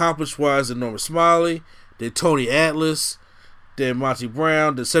more accomplished wise than Norman Smiley, than Tony Atlas, then Monty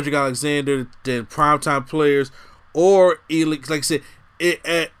Brown, then Cedric Alexander, then Primetime Players, or like I said,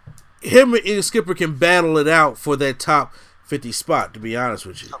 him and Elite Skipper can battle it out for that top 50 spot, to be honest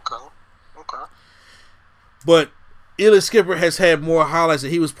with you. Okay. But Elite Skipper has had more highlights,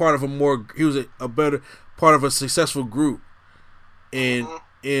 and he was part of a better part of a successful group in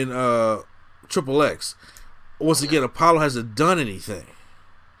Triple X. Once again, Apollo hasn't done anything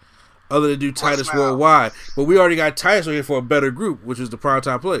other than do Titus Worldwide, but we already got Titus here for a better group, which is the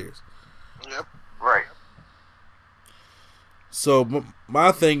Primetime Players. Yep. Right. So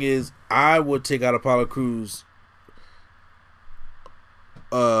my thing is, I would take out Apollo Crews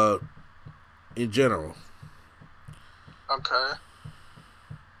in general. Okay.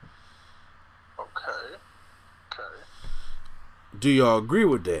 Do y'all agree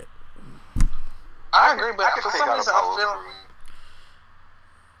with that? I agree, but for some reason I feel.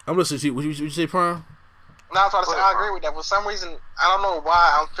 I'm listening to you. Would you say, Prime? No, I was about to say I agree with that. For some reason, I don't know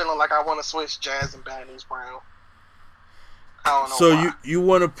why I'm feeling like I want to switch Jazz and Bad News Brown. I don't know. So why. you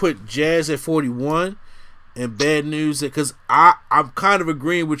want to put Jazz at 41 and Bad News because I'm kind of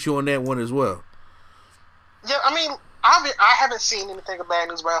agreeing with you on that one as well. Yeah, I mean, I haven't seen anything of Bad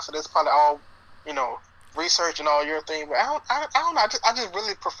News Brown, so that's probably all, research and all your thing. But I don't know. I just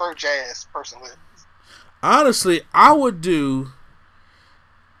really prefer Jazz personally. Honestly, I would do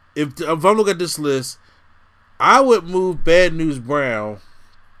if I'm looking at this list, I would move Bad News Brown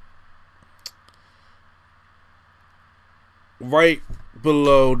right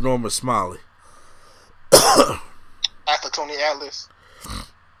below Norma Smiley. After Tony Atlas.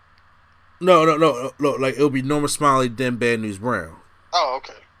 No. Like it'll be Norma Smiley then Bad News Brown. Oh,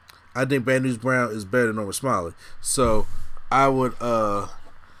 okay. I think Bad News Brown is better than Norma Smiley. So I would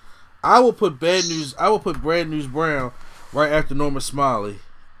put Bad News Brown right after Norma Smiley.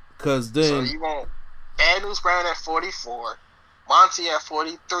 Cause then so you want Bad News Brown at 44, Monty at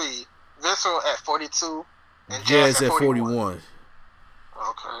 43, Visceral at 42, and Jazz at 41.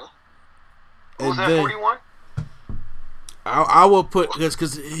 Okay. Who's at 41? I will put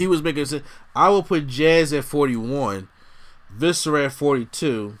because he was making sense. I will put Jazz at 41, Viscera at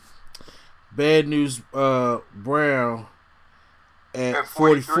 42, Bad News Brown at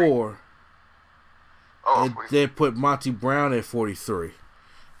 44, and 43. Then put Monty Brown at 43,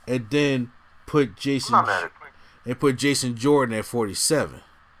 and then put Jason Jordan at 47.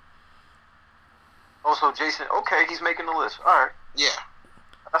 Oh, so Jason, okay, he's making the list. All right, yeah,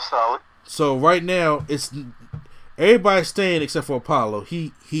 that's solid. So right now it's. Everybody's staying except for Apollo.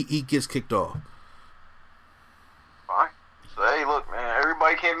 He gets kicked off. Fine. So hey, look, man,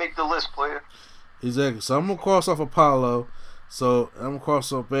 everybody can't make the list, player. Exactly. So I'm gonna cross off Apollo. So I'm gonna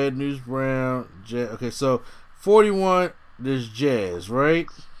cross off Bad News Brown. Okay, so 41 there's Jazz, right?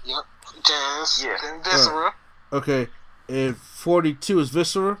 Yep. Jazz. Yeah. Then Viscera. Okay. And 42 is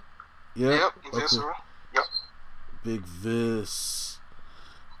Viscera. Yep. Viscera. Okay. Yep. Big Vis.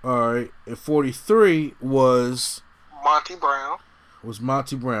 All right. And 43 was Monty Brown.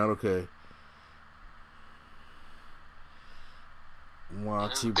 Okay.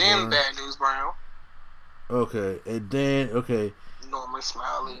 Monty Brown. Then Bad News Brown. Okay. And then Norman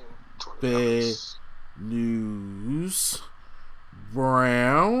Smiley. Bad News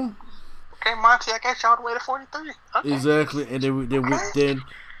Brown. Okay, Monty, I got you all the way to 43. Okay. Exactly. And then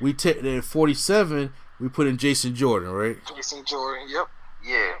we take 47. We put in Jason Jordan, right? Jason Jordan. Yep.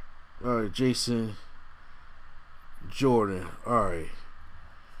 Yeah. All right, Jason Jordan. All right.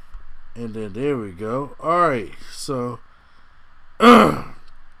 And then there we go. All right. So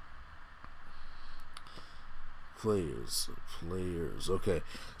players. Okay.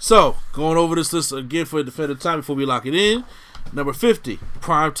 So, going over this list again for a definitive time before we lock it in. Number 50,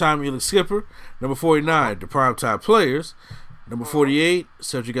 Primetime Elite Skipper. Number 49, the Primetime Players. Number 48,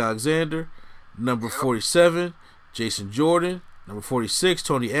 Cedric Alexander. Number 47, Jason Jordan. Number 46,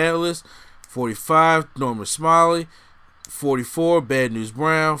 Tony Atlas. 45, Norman Smiley. 44, Bad News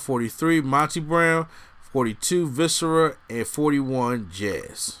Brown. 43, Monty Brown. 42, Viscera. And 41,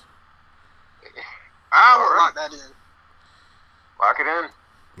 Jazz. I will lock that in. Lock it in.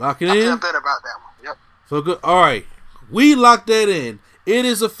 Lock it I in? feel better about that one. Yep. So good. All right. We locked that in. It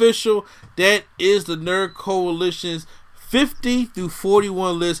is official. That is the Nerd Coalition's 50 through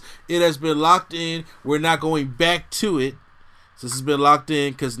 41 list. It has been locked in. We're not going back to it. So this has been locked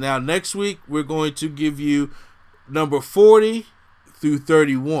in because now next week we're going to give you number 40 through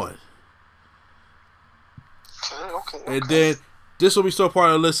 31. Okay. And then this will be still part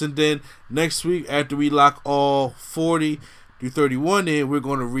of the list. And then next week, after we lock all 40 through 31 in, we're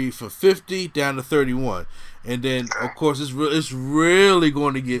going to read from 50 down to 31. And then, of course, it's really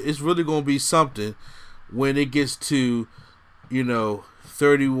going to be something when it gets to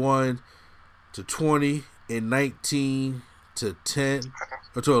 31 to 20 and 19 to 10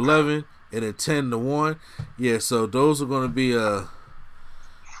 or to 11 and then 10 to 1. Yeah, so those are going to be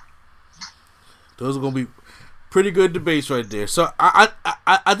pretty good debates right there. So I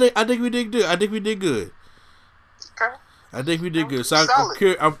think we did good. I think we did good. Okay. I think we did good. So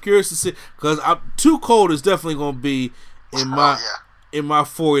I'm curious to see, because Too Cold is definitely going to be in my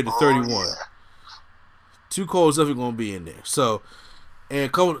 40 to 31. Yeah. Too Cold is definitely going to be in there. So, and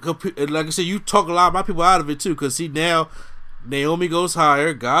like I said, you talk a lot of my people out of it too, because see now Naomi goes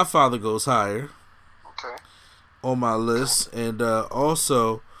higher, Godfather goes higher. Okay. On my list, and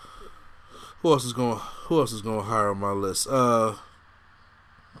also who else is going higher on my list?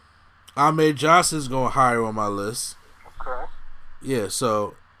 Ahmed Johnson is going higher on my list. Okay. Yeah,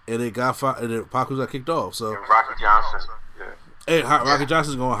 so and then Godfather, and then Pac got kicked off. So and Rocky Johnson. Yeah. And Rocky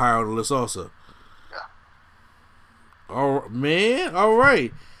Johnson's going higher on the list also. Yeah. All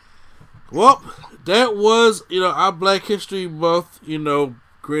right. Well, that was our Black History Month.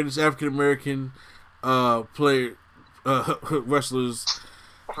 Greatest African American player wrestlers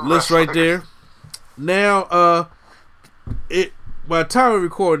list right there. Now, by the time we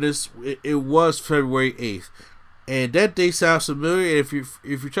recorded this, it was February 8th. And that day sounds familiar. If you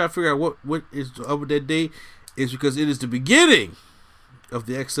try to figure out what is up with that day, it's because it is the beginning of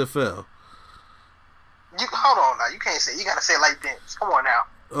the XFL. Hold on now. You can't say. You gotta say it like this. Come on now.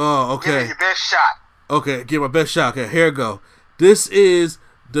 Oh, okay. Give it your best shot. Okay, give my best shot. Okay, here we go. This is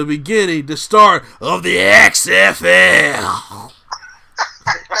the beginning, the start of the XFL.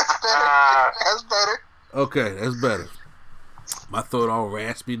 That's better. That's better. Okay, that's better. My throat all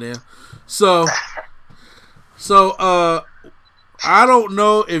raspy now. So I don't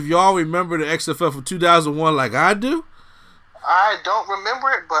know if y'all remember the XFL from 2001 like I do. I don't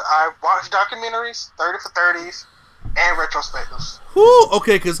remember it, but I watched documentaries, 30 for 30s, and retrospectives. Whoo,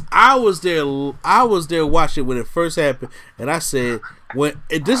 okay, because I was there watching when it first happened, and I said,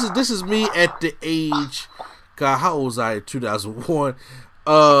 this is me at the age, God, how old was I in 2001?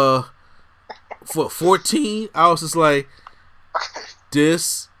 For 14, I was just like,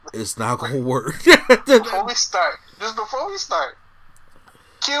 this is not gonna work. Before we start,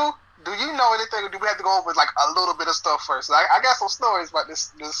 Q, do you know anything, or do we have to go over like a little bit of stuff first? I got some stories about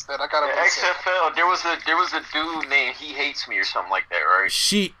this that I gotta XFL. There was a dude named He Hates Me or something like that, right?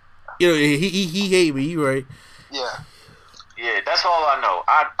 He hate me, you right? Yeah. Yeah, that's all I know.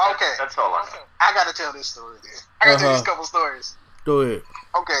 Okay. That's all I know. I gotta tell this story then. I gotta tell these couple stories. Go ahead.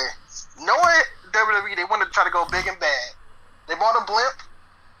 Okay. Knowing WWE, they wanted to try to go big and bad. They bought a blimp.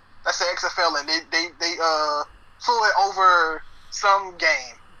 That's the XFL, and they flew it over some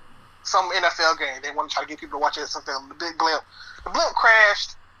game. Some NFL game. They want to try to get people to watch it. Something, the big blimp. The blimp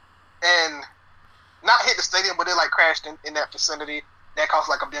crashed and not hit the stadium, but it like crashed in that vicinity. That cost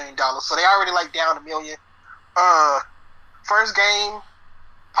like $1 billion. So they already like down $1 million. First game,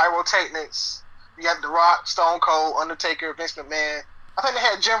 pyrotechnics. You got The Rock, Stone Cold, Undertaker, Vince McMahon. I think they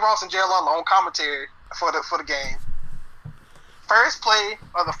had Jim Ross and Jay Leno on commentary for the game. First play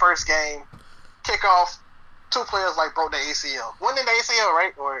of the first game, kickoff. 2 players like broke the ACL. One in the ACL,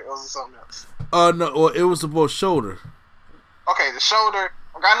 right? Or was it something else? No. Well, it was both shoulder. Okay, the shoulder.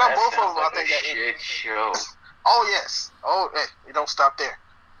 I know both of them. I think that shit show. Oh yes. Oh, hey, you don't stop there.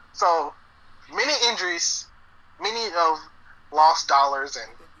 So many injuries, many of lost dollars and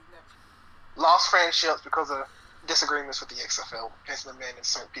lost friendships because of disagreements with the XFL, Vince McMahon and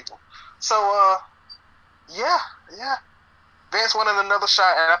certain people. So yeah. Vince wanted another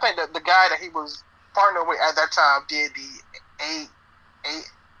shot, and I think that the guy that he was partner with at that time did the eight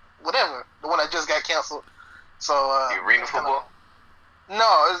whatever, the one that just got canceled. So the Arena Football?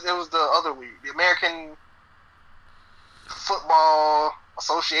 No, it was the other league, the American Football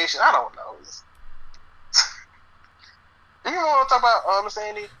Association. I don't know. Do you know what I'm talking about, Mr.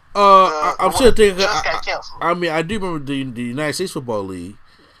 Andy? I'm sure thinking. Just got canceled. I mean, I do remember the United States Football League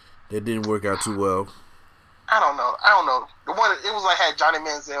that didn't work out too well. I don't know. The one it was like had Johnny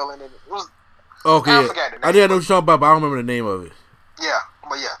Manziel in it. It was. Okay, I forgot the name. I didn't know what you're talking about, but I don't remember the name of it. Yeah,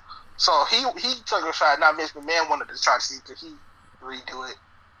 but yeah. So he took a shot. Now Vince McMahon wanted to try to see could he redo it.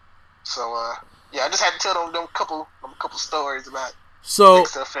 So yeah, I just had to tell them couple stories about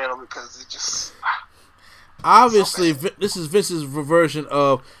XFL because it just obviously this is Vince's version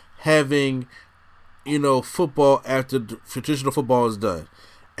of having football after traditional football is done.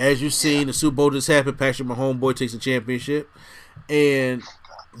 As you've seen, the Super Bowl just happened. Patrick Mahomes takes the championship, and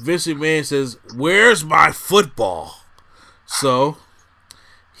Vince McMahon says, "Where's my football?" So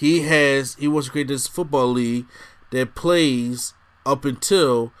he wants to create this football league that plays up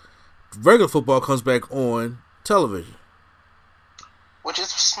until regular football comes back on television. Which is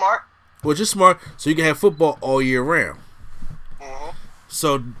smart. So you can have football all year round. Mm-hmm.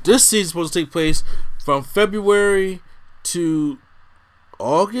 So this season is supposed to take place from February to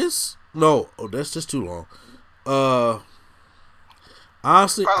August. No, that's just too long.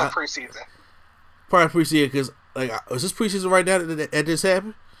 Honestly, probably preseason. Probably preseason because is this preseason right now that this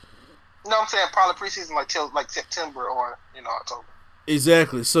happened? No, I'm saying probably preseason till September or October.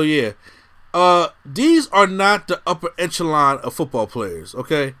 Exactly. So yeah, these are not the upper echelon of football players.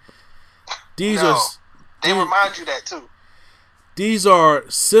 Okay, they remind you that too. These are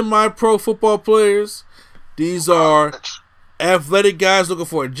semi-pro football players. These are athletic guys looking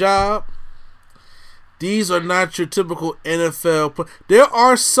for a job. These are not your typical NFL. There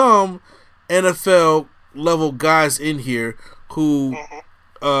are some NFL level guys in here who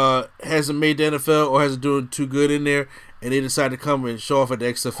hasn't made the NFL or hasn't doing too good in there, and they decide to come and show off at the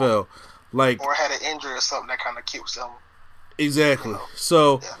XFL, or had an injury or something that kind of keeps them. Exactly.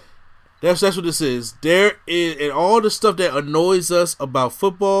 So that's what this is. There is, and all the stuff that annoys us about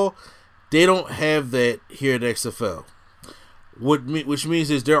football, they don't have that here at the XFL. Which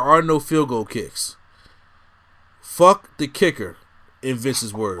means is there are no field goal kicks. Fuck the kicker, in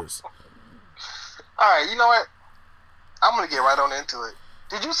Vince's words. Alright, you know what? I'm going to get right on into it.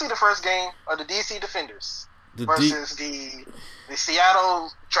 Did you see the first game of the DC Defenders versus the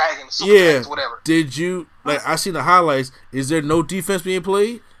Seattle Dragons, Super Dragons, whatever? Did you, I seen the highlights. Is there no defense being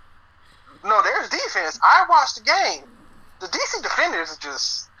played? No, there's defense. I watched the game. The DC Defenders are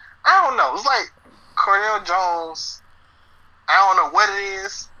just, I don't know. It's like Cordell Jones, I don't know what it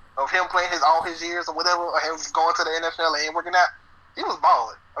is of him playing all his years or whatever, or him going to the NFL and ain't working out. He was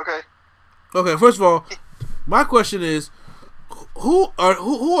balling, okay? Okay, first of all, my question is, who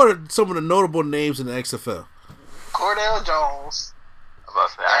are some of the notable names in the XFL? Cordell Jones.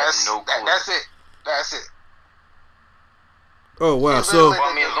 That's it. That's it. Oh wow! It's only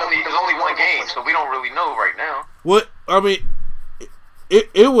one game, so we don't really know right now. What I mean,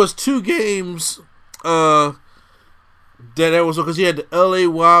 it was 2 games. That was because you had the LA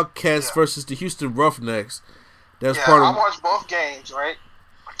Wildcats versus the Houston Roughnecks. That's part of. I watched both games, right?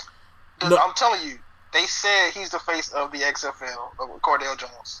 No, I'm telling you, they said he's the face of the XFL, Cordell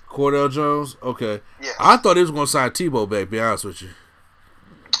Jones. Cordell Jones, okay. Yeah. I thought he was going to sign Tebow back. Be honest with you.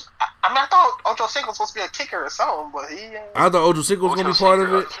 I thought Ocho Cinco was supposed to be a kicker or something, but he. I thought Ocho Cinco was going to be part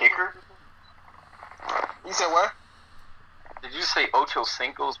of it. Kicker? You said what? Did you say Ocho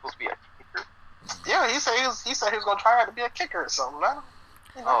Cinco was supposed to be a kicker? Yeah, he said he was going to try out to be a kicker or something.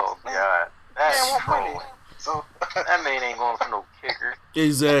 God, that's trolling. So that man ain't going for no kicker.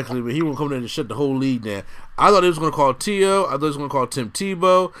 Exactly, but he won't come there to shut the whole league down. I thought he was going to call T.O. I thought he was going to call Tim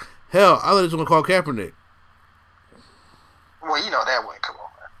Tebow. Hell, I thought he was going to call Kaepernick. Well, that wouldn't come on.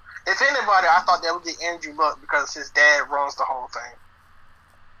 If anybody, I thought that would be Andrew Luck because his dad runs the whole thing.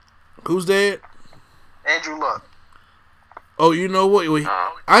 Who's dad? Andrew Luck. Oh, you know what?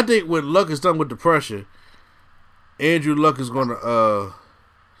 I think when Luck is done with the pressure, Andrew Luck is going to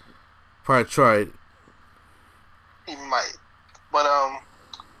probably try it. He might. But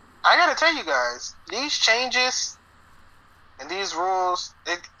I gotta tell you guys, these changes and these rules,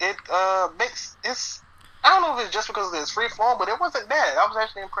 it makes it's. I don't know if it's just because it's free form, but it wasn't bad. I was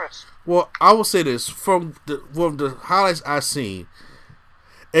actually impressed. Well, I will say this from the highlights I've seen,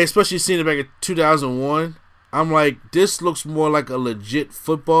 especially seeing it back in 2001. I'm like, this looks more like a legit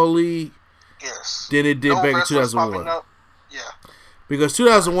football league. Yes. Than it did back in 2001. Yeah. Because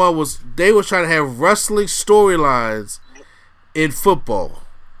 2001 they were trying to have wrestling storylines in football.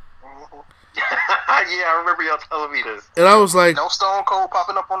 Yeah, I remember y'all telling me this. And I was like, no Stone Cold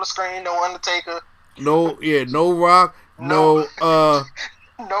popping up on the screen, no Undertaker. No Rock, no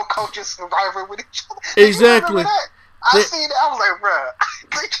coaches survivor with each other. Exactly. I seen that. I was like,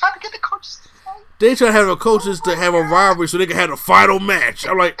 bruh, they trying to get the coaches to fight. They try to have the coaches to have a rivalry so they can have a final match.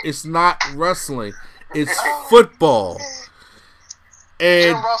 I'm like, it's not wrestling, it's football.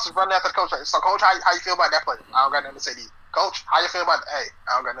 And Jim Ross is running after the coach. So, coach, how you feel about that play? I don't got nothing to say to you. Coach, how you feel about that? Hey,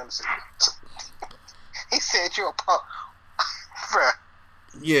 I don't got nothing to say to you. He said you're a punk. Bruh.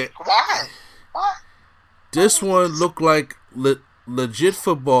 Yeah. Why? This one looked like legit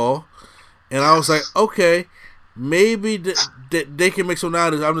football, and I was like, okay, maybe they can make some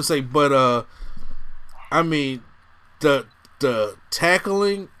out of this. I'm just saying, but I mean, the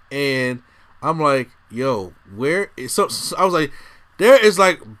tackling, and I'm like, yo, where is so I was like, there is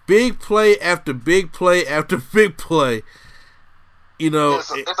like big play after big play after big play. There's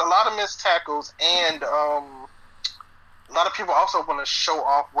a lot of missed tackles, and a lot of people also want to show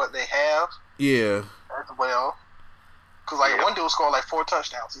off what they have. Yeah. As well. Because, one dude scored 4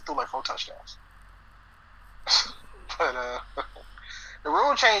 touchdowns. He threw 4 touchdowns. But, The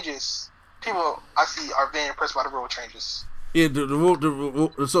rule changes. People I see are very impressed by the rule changes. Yeah, the rule.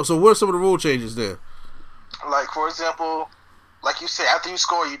 So what are some of the rule changes there? Like for example, like you said, after you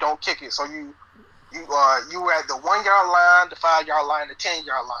score, you don't kick it. So you were at the 1 yard line, the 5 yard line, the 10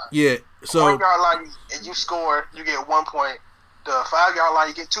 yard line. Yeah. So 1 yard line, and you score, you get 1 point. The 5 yard line,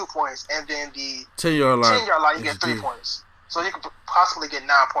 you get 2 points, and then the 10 yard line. 10 yard line, you get 3 points. So you could possibly get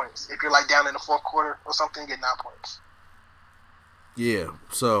 9 points if you're like down in the fourth quarter or something. You get 9 points. Yeah.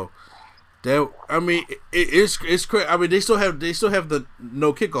 So that it's crazy. I mean, they still have the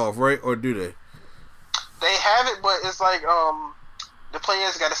no kickoff, right? Or do they? They have it, but it's like the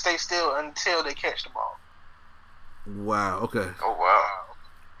players got to stay still until they catch the ball. Wow. Okay. Oh wow.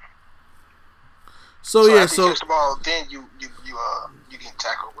 So yeah, after you catch the ball, then you get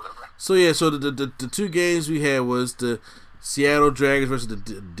tackled, whatever. So yeah, so the two games we had was the Seattle Dragons versus the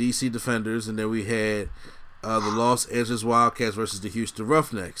DC Defenders, and then we had the Los Angeles Wildcats versus the Houston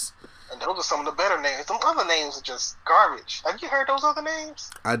Roughnecks. And those are some of the better names. Some other names are just garbage. Have you heard those other names?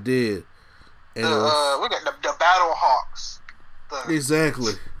 I did. And we got the Battle Hawks.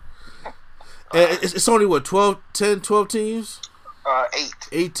 Exactly. And it's only what 12 teams? 8.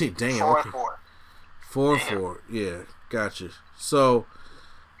 18. Damn. 4 okay. and 4. 4 and 4. Yeah, gotcha. So,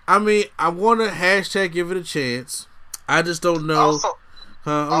 I mean, I want to hashtag give it a chance. I just don't know. Also,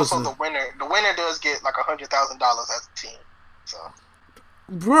 the winner does get like $100,000 as a team. So,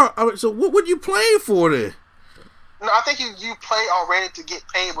 bro, I mean, so what you playing for then? No, I think you play already to get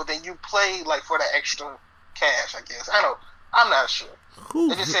paid, but then you play like for the extra cash. I guess I'm not sure.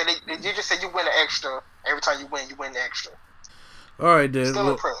 They just said you win the extra every time you win the extra. All right, then.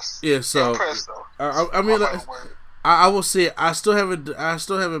 Still impressed. Yeah, so impressed though. I mean, I will say I still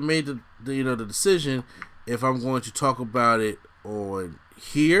haven't made the decision if I'm going to talk about it on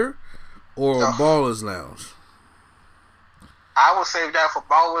here or on Ballers Lounge. I would save that for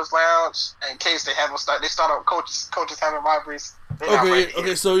Ballers Lounge in case they haven't started. They start up coaches having rivalries.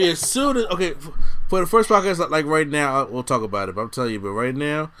 Okay. So yeah, soon as for the first podcast, like right now, we'll talk about it. But I'm telling you, but right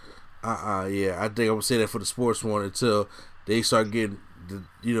now, yeah, I think I'm gonna say that for the sports one until they start getting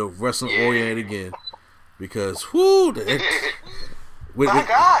wrestling oriented again, because when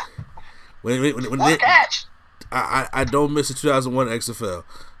I don't miss the 2001 XFL,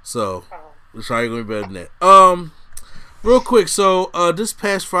 so it's probably gonna be better than that. Real quick, so this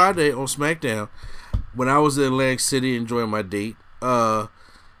past Friday on SmackDown, when I was in Atlantic City enjoying my date,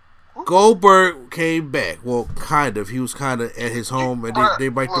 Goldberg came back. Well, kind of. He was kind of at his home, and they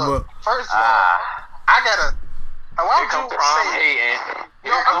biked him up. First of all, I gotta. Why would you say?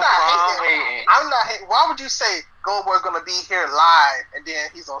 I'm not hating. Why would you say Goldberg's gonna be here live and then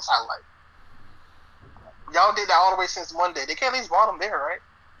he's on satellite? Y'all did that all the way since Monday. They can't at least brought him there, right?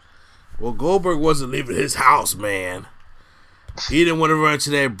 Well, Goldberg wasn't leaving his house, man. He didn't want to run to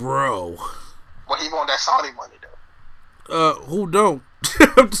that bro. Well, he want that Saudi money though. Who don't?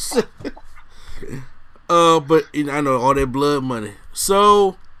 I'm just saying. But I know all that blood money.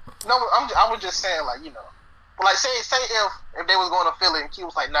 So no, I was just saying, like, like say if they was going to Philly and Q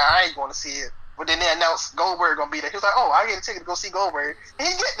was like, nah, I ain't going to see it. But then they announced Goldberg gonna be there. He was like, oh, I get a ticket to go see Goldberg. And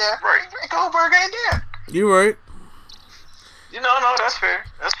he get there, right? Goldberg ain't there. You right. No, that's fair.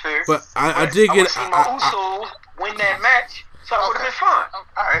 That's fair. But I did get. I want to see my Usos win that match, so it would have been fun.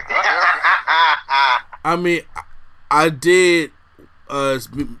 All right. I mean, I did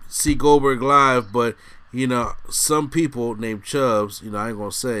see Goldberg live, but some people named Chubbs, I ain't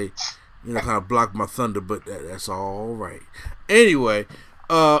gonna say, kind of blocked my thunder, but that's all right. Anyway,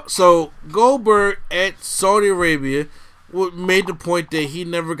 so Goldberg at Saudi Arabia made the point that he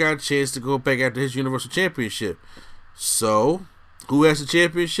never got a chance to go back after his Universal Championship. So, who has the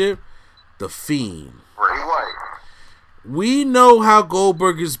championship? The Fiend. Bray Wyatt. We know how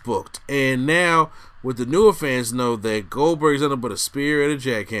Goldberg is booked, and now with the newer fans know that Goldberg is nothing but a spear and a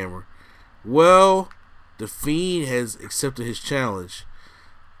jackhammer. Well, the Fiend has accepted his challenge.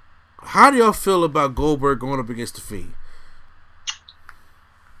 How do y'all feel about Goldberg going up against the Fiend?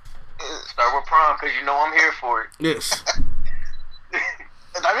 Start with Prime, because I'm here for it. Yes.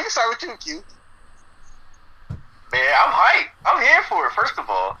 I mean, start with you, Q. Man, I'm hyped. I'm here for it. First of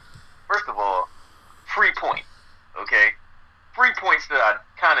all, free point. Okay? Free points that I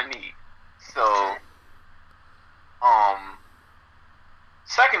kind of need. So,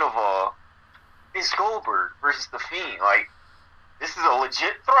 second of all, it's Goldberg versus the Fiend. Like, this is a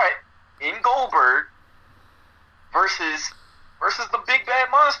legit threat in Goldberg versus the big bad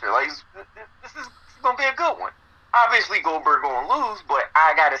monster. Like, this is gonna be a good one. Obviously, Goldberg gonna lose, but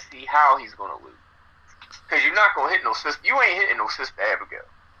I gotta see how he's gonna lose. Because you're not gonna hit no sister. You ain't hitting no Sister Abigail.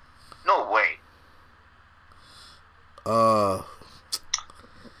 No way.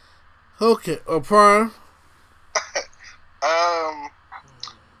 Okay, Prime. I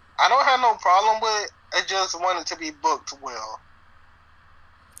don't have no problem with it. I just want it to be booked well.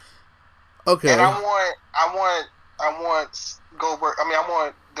 Okay. And I want Goldberg. I mean, I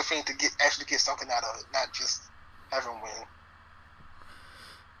want the Fiend to actually get something out of it, not just have him win.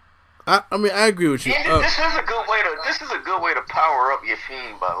 I mean, I agree with you. This is a good way to power up your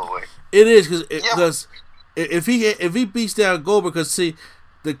Fiend, by the way. It is because if he beats down Goldberg, because see,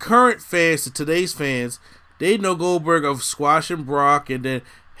 the current fans, today's fans, they know Goldberg of squashing Brock and then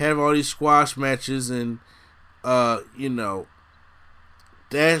have all these squash matches, and you know,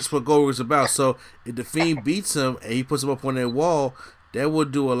 that's what Goldberg's about. So if the Fiend beats him and he puts him up on that wall, that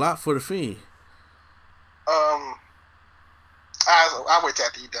would do a lot for the Fiend. I'll wait till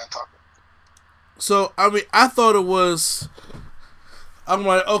after you done talking. So I mean, I thought it was. I'm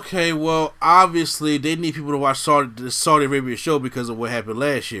like, okay, well, obviously they need people to watch the Saudi Arabia show because of what happened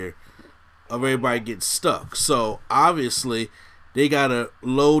last year, of everybody getting stuck. So obviously they gotta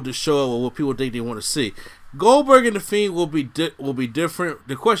load the show with what people think they want to see. Goldberg and the Fiend will be different.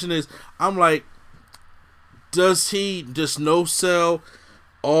 The question is, I'm like, does he just no sell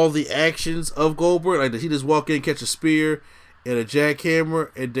all the actions of Goldberg? Like, does he just walk in, catch a spear and a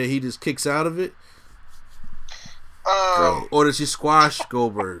jackhammer, and then he just kicks out of it? Or does he squash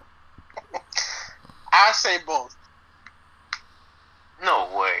Goldberg? I say both. No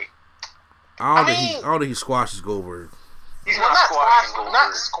way. I don't think he squashes Goldberg. He's not squashing Goldberg.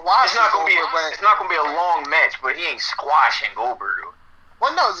 Not squashing it's not gonna be a long match, but he ain't squashing Goldberg.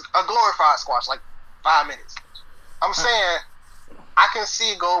 Well, no, it's a glorified squash, like 5 minutes. I'm saying I can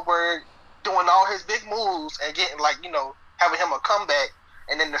see Goldberg doing all his big moves and getting, like, you know, having him a comeback,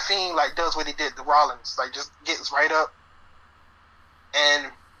 and then the Fiend, like, does what he did to Rollins, like, just gets right up,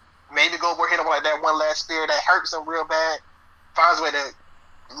 and maybe Goldberg hit him like that one last spear that hurts him real bad, finds a way to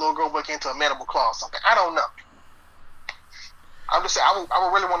lure Goldberg into a mandible claw or something. I don't know. I'm just saying, I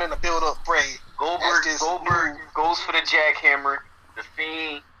would really want him to build up Bray. Goldberg goes for the jackhammer. The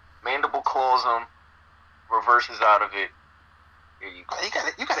Fiend mandible claws him, reverses out of it. There you go. You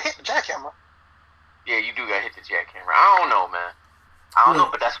gotta hit the jackhammer. Yeah, you do gotta hit the jackhammer. I don't know, man. I don't know,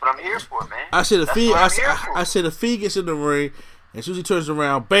 but that's what I'm here for, man. I said the Fiend gets in the ring, and as soon as he turns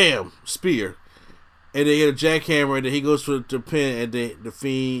around, bam, spear, and they get a jackhammer, and then he goes for the pin, and then the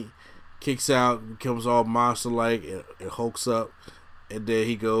Fiend kicks out, becomes all monster-like, and hulks up, and then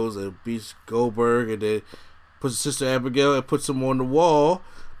he goes and beats Goldberg, and then puts his sister Abigail and puts him on the wall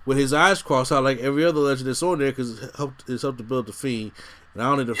with his eyes crossed out like every other legend that's on there, because it's helped to build the Fiend. And I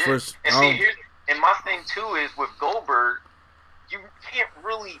don't think the first. And my thing too is with Goldberg, you can't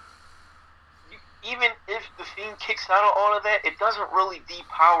really. Even if the Fiend kicks out of all of that, it doesn't really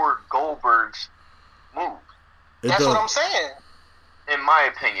depower Goldberg's move. That's what I'm saying. In my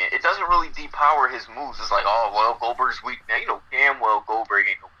opinion, it doesn't really depower his moves. It's like, oh well, Goldberg's weak now. You know damn well Goldberg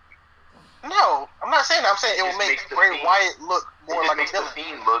ain't no weak. No, I'm not saying that. I'm saying it will make Bray Wyatt look more like a villain. The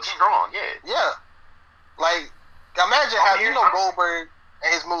Fiend look strong, yeah. Yeah. Like, imagine how Goldberg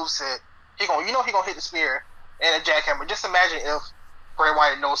and his moveset, he gonna hit the spear and a jackhammer. Just imagine if Bray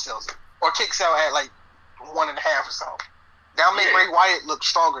Wyatt no-sells it or kicks out at like 1.5 or something. That'll make Bray Wyatt look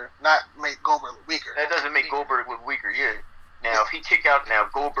stronger, not make Goldberg look weaker. That doesn't make Goldberg look weaker, yeah. Now, if he kick out,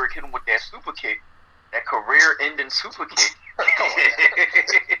 Goldberg hit him with that super kick, that career-ending super kick.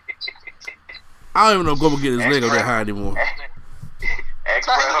 I don't even know if Goldberg get his leg up that high anymore.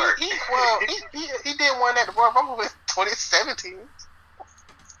 He did one at the Royal Rumble in 2017.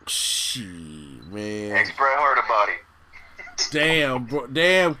 Shit, man. Ask Bret Hart about it.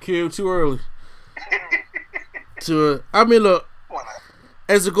 Damn, Q, too early. I mean, look,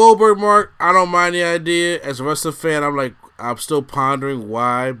 as a Goldberg mark, I don't mind the idea. As a wrestling fan, I'm still pondering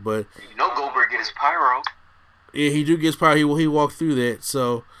why, but you know Goldberg get his pyro. Yeah, he do get his pyro. He walked through that,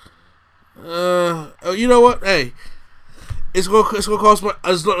 so you know what? Hey, it's gonna cost me.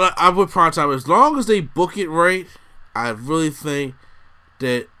 I'm with Prime Time. As long as they book it right, I really think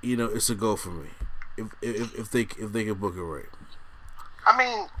that it's a go for me. If they can book it right. I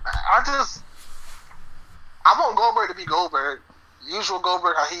mean, I want Goldberg to be Goldberg, usual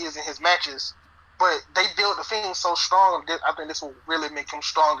Goldberg how he is in his matches, but they built the Fiend so strong. I think this will really make him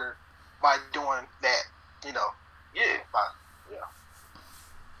stronger by doing that. Yeah.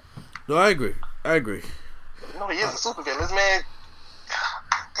 No, I agree. He is a super villain. This man,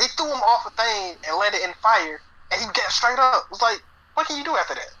 they threw him off a thing and landed in fire, and he got straight up. It was like, what can you do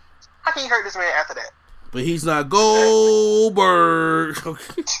after that? How can you hurt this man after that? But he's not Goldberg.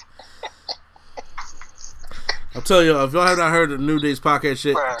 I'll tell you, if y'all have not heard the New Days podcast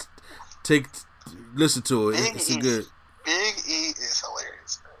shit, listen to it. It's good. Big E is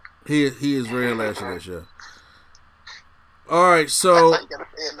hilarious. He is very hilarious in that show. All right, so you gotta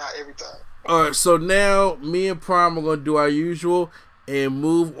say it now every time. All right, so now me and Prime are gonna do our usual and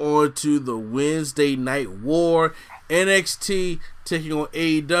move on to the Wednesday Night War. NXT taking on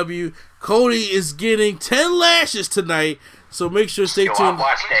AEW. Cody is getting 10 lashes tonight, so make sure to stay tuned.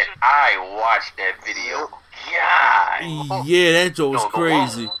 I watched that video. God. Yeah, that joke was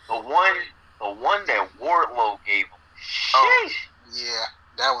crazy. The one that Wardlow gave him. Oh, yeah,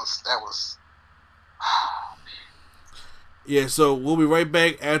 that was. Yeah, so we'll be right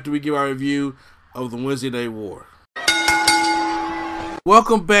back after we give our review of the Wednesday Night War.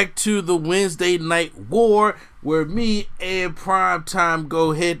 Welcome back to the Wednesday Night War, where me and Prime Time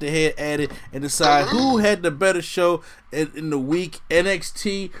go head to head at it and decide who had the better show in the week,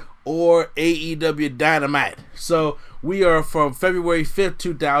 NXT or AEW Dynamite. So we are from February 5th,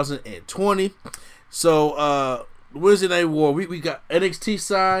 2020. So Wednesday Night War, we got NXT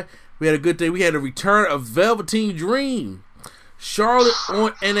side. We had a good day. We had a return of Velveteen Dream. Charlotte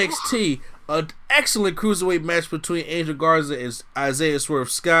on NXT. An excellent cruiserweight match between Angel Garza and Isaiah Swerve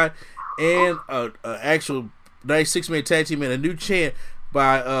Scott, and an actual nice 6-man tag team and a new chant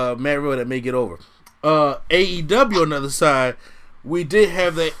by Matt Riddle that may get over. AEW on the other side, we did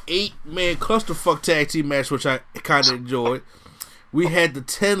have that 8-man clusterfuck tag team match, which I kind of enjoyed. We had the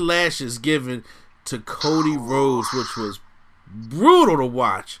 10 lashes given to Cody Rhodes, which was brutal to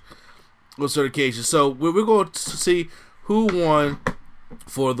watch on certain occasions. So we're going to see who won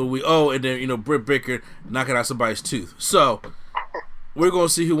for the week. Oh, and then, Britt Baker knocking out somebody's tooth. So we're going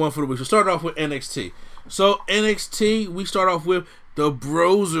to see who won for the week. So start off with NXT. So NXT, we start off with the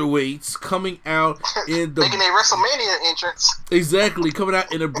Broserweights coming out in the... making a WrestleMania entrance. Exactly, coming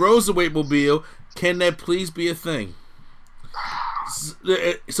out in a Broserweight mobile. Can that please be a thing?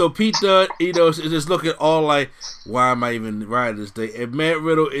 So Pete Dunne, is just looking all like, why am I even riding this day? And Matt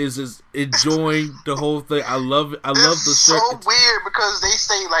Riddle is just enjoying the whole thing. I love it. I love the shirt. It's so weird because they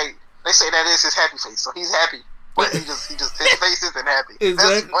say that is his happy face, so he's happy, but he just his face isn't happy.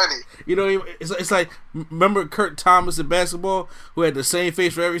 Exactly. That's funny. It's like, remember Kurt Thomas in basketball who had the same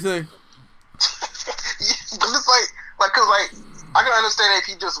face for everything? But it's like, cause I can understand if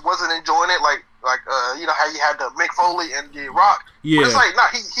he just wasn't enjoying it, like how you had the Mick Foley and the Rock. Yeah. But it's like,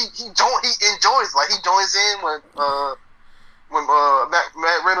 he enjoys, like, he joins in when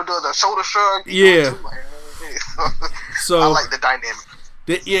Matt Riddle does the shoulder shrug. Yeah. So I like the dynamic.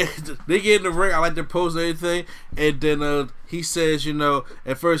 They get in the ring. I like their pose and everything. And then he says,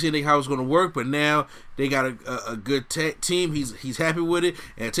 at first he didn't think how it was going to work, but now they got a good team. He's happy with it.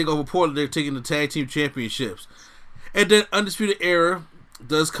 And Takeover Portland, they're taking the tag team championships. And then Undisputed Era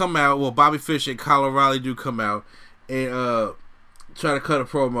does come out. Well, Bobby Fish and Kyle O'Reilly do come out and try to cut a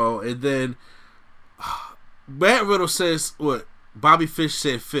promo. And then Matt Riddle says, what? Bobby Fish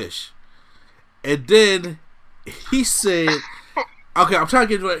said fish. And then he said, okay, I'm trying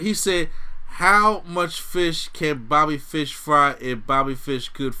to get right. He said, how much fish can Bobby Fish fry if Bobby Fish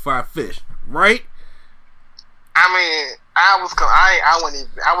could fry fish? Right? I mean, I was like, I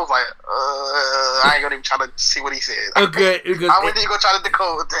ain't gonna even try to see what he said. Okay, because I wasn't even gonna try to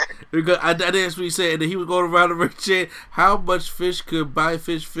decode that. Because I that's what he said, and then he was going around the ring saying, how much fish could Bobby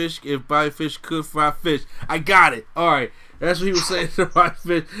Fish if Bobby Fish could fry fish? I got it. All right, that's what he was saying to Bobby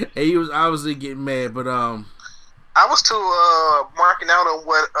Fish, and he was obviously getting mad. But I was too marking out on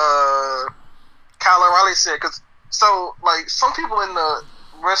what Kyle O'Reilly said, because some people in the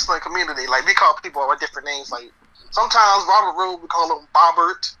wrestling community, like, we call people by different names, like. Sometimes Robert Roode, we call him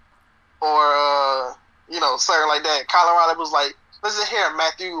Bobbert, or, something like that. Kyle O'Reilly was like, listen here,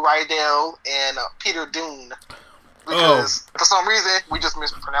 Matthew Rydell and Peter Dune. Because for some reason, we just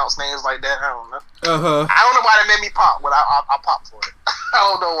mispronounce names like that. I don't know. I don't know why that made me pop, but I popped for it. I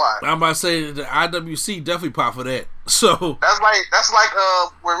don't know why. I'm about to say the IWC definitely popped for that. So that's like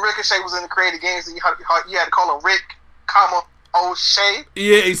when Ricochet was in the Creative Games, and you had to call him Rick, O'Shea.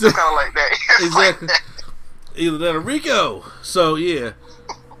 Yeah, exactly. It's kind of like that. Exactly. Like that. Either that or Rico. So yeah.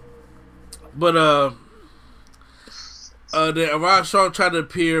 But then Rod Shaw tried to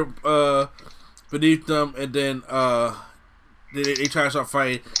appear beneath them, and then they try to start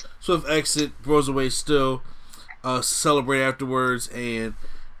fighting. Swift exit, Broserweight still celebrate afterwards, and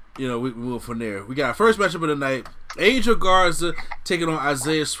we move from there. We got our first matchup of the night. Angel Garza taking on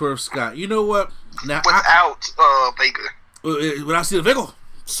Isaiah Swerve Scott. You know what? Now without Baker. Without Steven Vigil.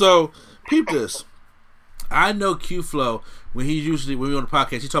 So peep this. I know Q-Flow, when we're on the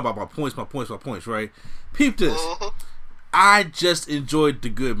podcast, he talk about my points, right? Peep this. Mm-hmm. I just enjoyed the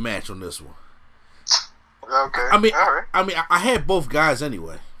good match on this one. Okay. I mean, I had both guys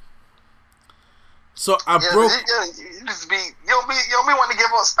anyway. So I broke. You just be you don't be wanting to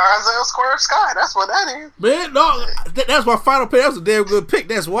give us Isaiah Square Sky. That's what that is. Man, no, that's my final pick. That was a damn good pick.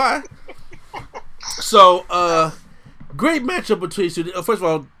 That's why. So, great matchup between two. First of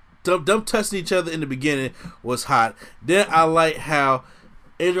all, them touching each other in the beginning was hot. Then I like how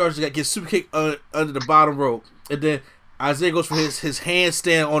Angel Garza gets super kick under the bottom rope, and then Isaiah goes for his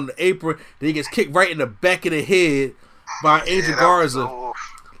handstand on the apron. Then he gets kicked right in the back of the head by Angel Garza.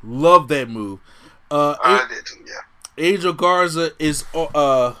 Love that move. I did too, yeah. Angel Garza is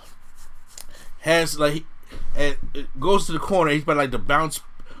has like and it goes to the corner. He's about to bounce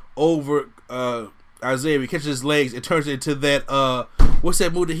over Isaiah. He catches his legs. It turns into that what's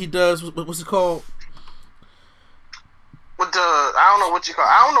that move that he does? What's it called? With the I don't know what you call.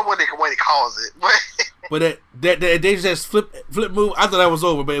 I don't know what he calls it, but that dangerous flip move. I thought that was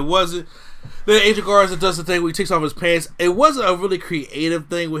over, but it wasn't. Then Angel Garza does the thing where he takes off his pants. It wasn't a really creative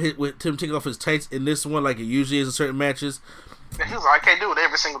thing with him taking off his tights in this one, like it usually is in certain matches. He was like, I can't do it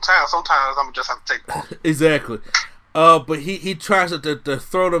every single time. Sometimes I'm just have to take them off. Exactly. But he tries to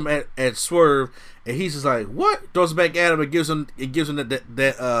throw them at Swerve, and he's just like, what? Throws it back at him and gives him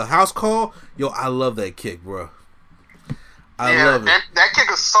that house call. Yo, I love that kick, bro. I love it. That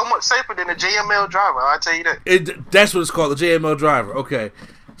kick is so much safer than the JML driver. I tell you that. That's what it's called, the JML driver. Okay.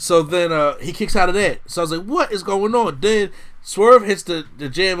 So then he kicks out of that. So I was like, what is going on? Then Swerve hits the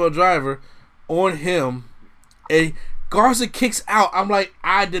JML driver on him, and Garza kicks out. I'm like,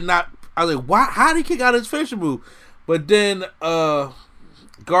 I was like, why? How did he kick out his finisher move? But then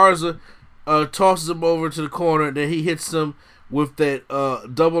Garza tosses him over to the corner, and then he hits him with that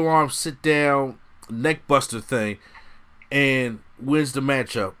double arm sit down neck buster thing, and wins the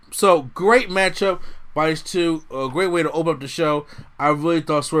matchup. So great matchup by these two. A great way to open up the show. I really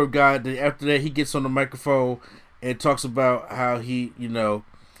thought Swerve got it. After that, he gets on the microphone and talks about how he,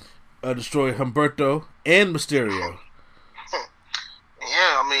 destroyed Humberto and Mysterio.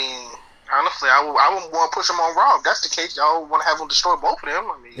 Yeah, I mean, honestly, I wouldn't want to push him on Raw. If that's the case, y'all want to have him destroy both of them.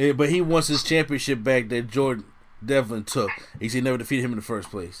 I mean, yeah, but he wants his championship back that Jordan Devlin took. He never defeated him in the first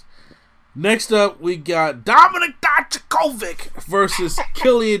place. Next up, we got Dominik Dijakovic versus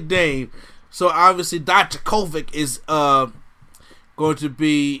Killian Dane. So obviously, Dijakovic is going to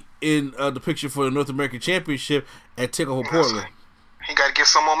be in the picture for the North American Championship at TakeOver Portland. He got to get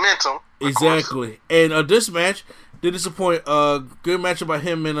some momentum. Exactly. And this match did disappoint. Good matchup by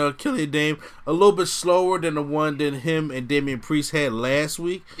him and Killian Dane. A little bit slower than the one that him and Damian Priest had last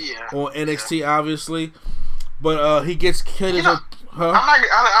week on NXT, obviously. But he gets killed.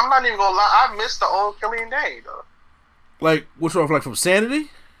 I'm not even gonna lie. I missed the old Killian Dane though. Like which one? Like from Sanity?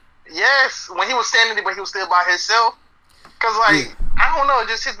 Yes, when he was Sanity, but he was still by himself. Cause I don't know,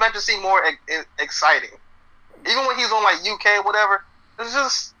 just his matches seem more exciting. Even when he's on like UK or whatever, it's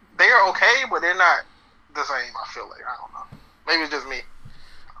just they're okay, but they're not the same. I feel like I don't know. Maybe it's just me.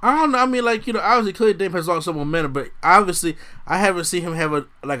 I don't know. I mean, obviously Killian Dane has lost some momentum, but obviously I haven't seen him have an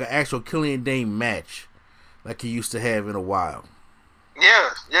actual Killian Dane match like he used to have in a while. Yeah.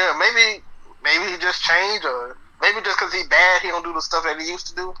 Maybe he just changed, or maybe just because he's bad, he don't do the stuff that he used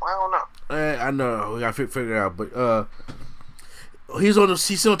to do. I don't know. I know. We got to figure it out. But he's on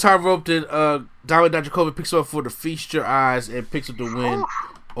the top rope. Then Dominik Dijakovic picks up for the Feast Your Eyes and picks up the win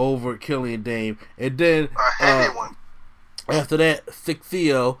over Killian Dane. And then a heavy one. After that, Thick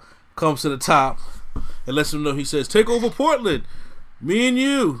Theo comes to the top and lets him know. He says, "Take over Portland, me and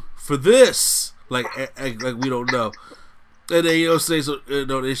you for this." Like we don't know. And then say so.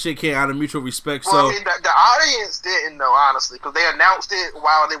 They shake hands out of mutual respect. Well, I mean, the audience didn't know, honestly, because they announced it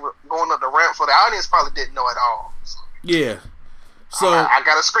while they were going up the ramp. So the audience probably didn't know at all. So. Yeah. So I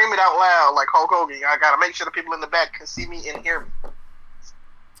gotta scream it out loud like Hulk Hogan. I gotta make sure the people in the back can see me and hear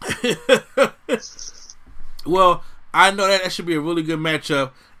me. Well, I know that should be a really good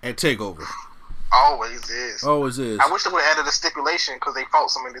matchup at TakeOver. Always is. Always is. I wish they would have added a stipulation because they fought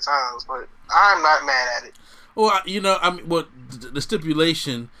so many times, but I'm not mad at it. Well, the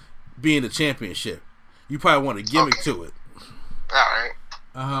stipulation being the championship, you probably want a gimmick to it. All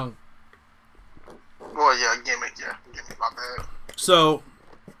right. Well, yeah, gimmick. Yeah, gimmick. My bad. So,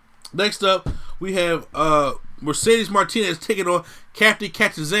 next up, we have Mercedes Martinez taking on Captain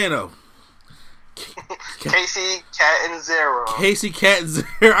Catanzaro. Casey Catanzaro. Casey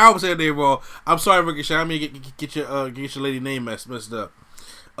Catanzaro. I was saying that name wrong. I'm sorry, Ricochet. I mean, get your lady name messed up.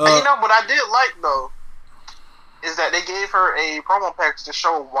 What I did like though is that they gave her a promo package to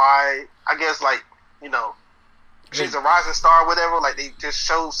show why. I guess she's a rising star, or whatever. Like they just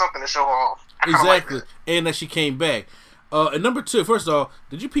showed something to show her off. Exactly, like and that she came back. And number two, first of all,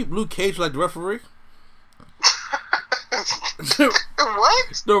 did you peep Luke Cage like the referee?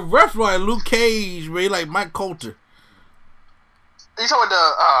 What? The ref like Luke Cage, man, like Mike Coulter. You talking the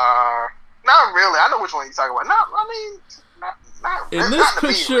not really. I know which one you talking about. Not in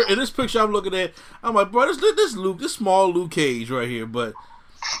this picture I'm looking at, I'm like, bro, this small Luke Cage right here, but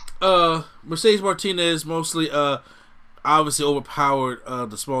Mercedes Martinez mostly obviously overpowered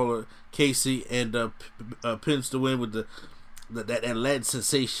the smaller Casey and pins the win with that Latin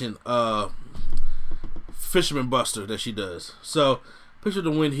sensation Fisherman Buster that she does. So picture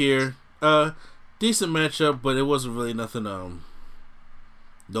the win here. Decent matchup, but it wasn't really nothing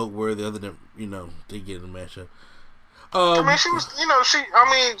noteworthy other than they get in the matchup. I mean, she was,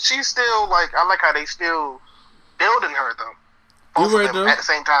 she's still like, I like how they still building her though. Both of them at the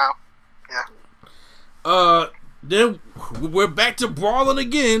same time. Yeah. Then we're back to brawling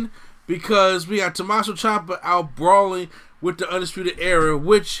again because we got Tommaso Ciampa out brawling with the Undisputed Era,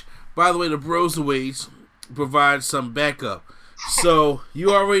 which, by the way, the Broserweights provide some backup. So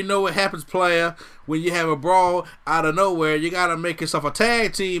you already know what happens, player. When you have a brawl out of nowhere, you gotta make yourself a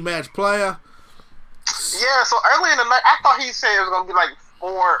tag team match, player. Yeah, so early in the night, I thought he said it was gonna be like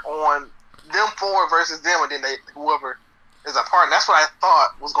 4 on them 4 versus them, and then whoever is a partner. That's what I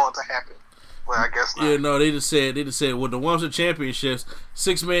thought was going to happen. Well, I guess not. Yeah, no, they just said with the ones with championships,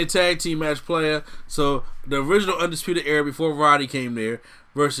 6-man tag team match, player. So the original Undisputed Era before Roddy came there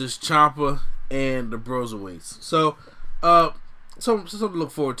versus Ciampa and the Broserweights. So something to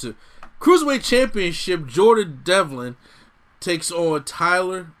look forward to. Cruiserweight Championship, Jordan Devlin takes on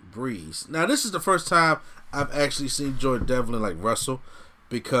Tyler Breeze. Now, this is the first time I've actually seen Jordan Devlin like wrestle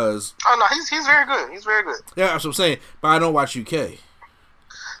because... Oh, no, he's very good. He's very good. Yeah, that's what I'm saying, but I don't watch UK.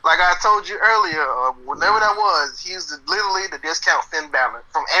 Like I told you earlier, whenever that was, he's literally the discount Finn Balor.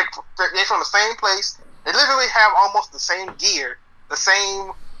 They're from the same place. They literally have almost the same gear, the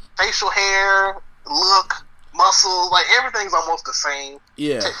same facial hair, look, muscles, like everything's almost the same.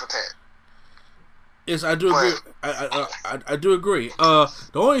 Yeah. Tit for tat. Yes, I do agree. I do agree. The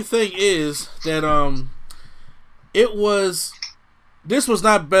only thing is that this was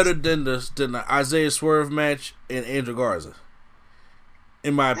not better than the Isaiah Swerve match and Angel Garza,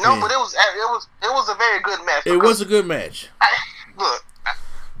 in my opinion. No, but it was a very good match. It was a good match.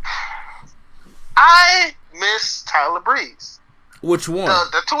 I miss Tyler Breeze. Which one?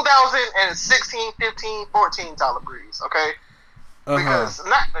 The 2016, 15, 14 Tyler Breeze. Okay. Because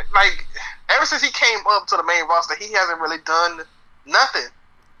ever since he came up to the main roster, he hasn't really done nothing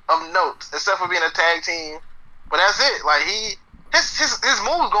of note except for being a tag team. But that's it. Like his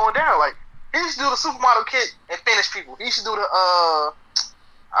moves going down. Like he used to do the supermodel kick and finish people. He used to do the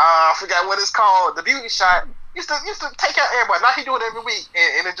I forgot what it's called, the beauty shot. He used to take out everybody. Now he do it every week,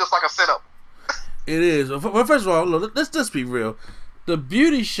 and it's just like a setup. It is. Well, first of all, look, let's be real. The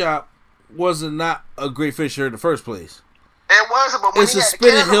beauty shot was not a great finisher in the first place. It wasn't, but when it's he a had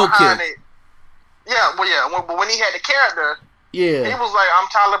spinning the heel behind kick. it, but when he had the character, he was like, "I'm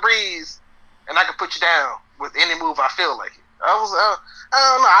Tyler Breeze, and I can put you down with any move I feel like it." I don't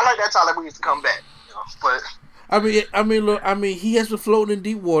know. I like that Tyler Breeze to come back, but. I mean, he has been floating in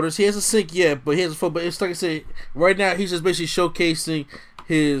deep waters. He hasn't sink yet, but he hasn't floated. But it's like I said, right now he's just basically showcasing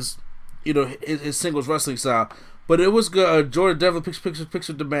his singles wrestling style. But it was good. Jordan Devlin picks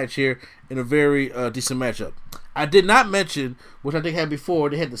up the match here in a very decent matchup. I did not mention, which I think had before,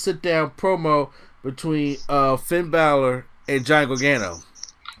 they had the sit down promo between Finn Balor and Johnny Gargano.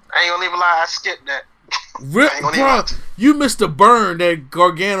 I ain't gonna even lie, I skipped that. Bro, you missed the burn that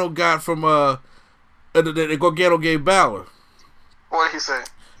Gargano got from that Gargano gave Balor. What did he say?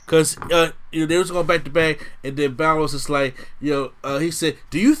 Because they was going back to back, and then Balor was just like, he said,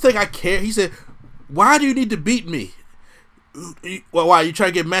 "Do you think I care?" He said, "Why do you need to beat me? Well, why, you trying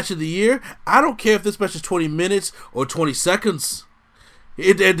to get match of the year? I don't care if this match is 20 minutes or 20 seconds."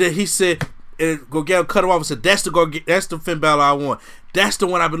 And then he said, Gargano cut him off and said, "That's the Finn Balor I want. That's the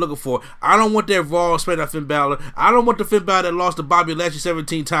one I've been looking for. I don't want that Raw SmackDown Finn Balor. I don't want the Finn Balor that lost to Bobby Lashley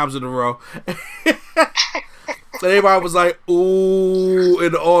 17 times in a row." And everybody was like, "Ooh,"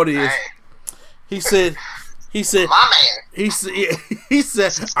 in the audience. He said, "My man." He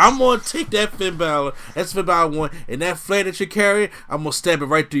said, "I'm gonna take that Finn Balor. That's Finn Balor one, and that flame that you're carrying, I'm gonna stab it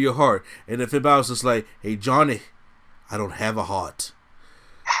right through your heart." And then Finn Balor's just like, "Hey Johnny, I don't have a heart."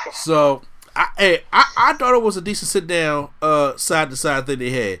 So I thought it was a decent sit down, side to side thing they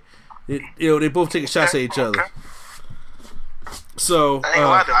had. They both taking shots at each other. So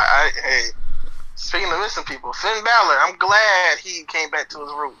speaking of missing people, Finn Balor, I'm glad he came back to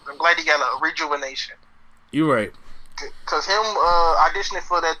his roots. I'm glad he got a rejuvenation. You're right. Because him auditioning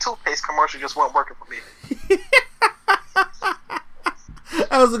for that toothpaste commercial just wasn't working for me.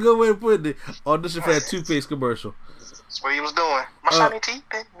 That was a good way of putting it. Audition for that toothpaste commercial. That's what he was doing. My shiny teeth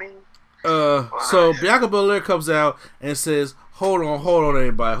and me. So Bianca Belair comes out and says, hold on,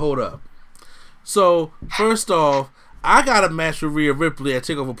 everybody, hold up. So, first off, I got a match with Rhea Ripley at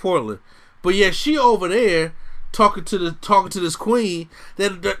TakeOver Portland. But yet she over there talking to this queen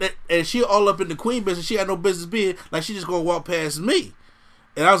that and she all up in the queen business. She had no business being like she just gonna walk past me.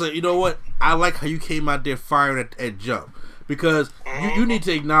 And I was like, you know what? I like how you came out there firing at Jump. Because you need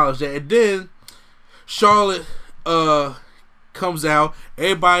to acknowledge that. And then Charlotte comes out.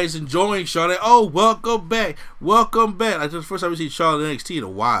 Everybody's enjoying Charlotte. Oh, welcome back. Welcome back. Like, this is the first time we see Charlotte in NXT in a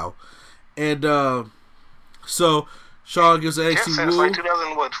while. And so Charlotte gives the NXT since like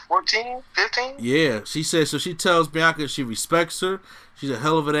 2014, 15? Yeah, she says, so she tells Bianca she respects her. She's a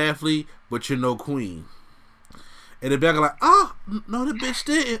hell of an athlete, but you're no queen. And then Bianca like, oh, no, the bitch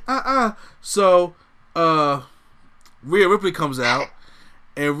didn't. So Rhea Ripley comes out,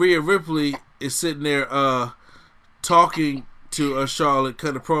 and Rhea Ripley is sitting there talking to Charlotte,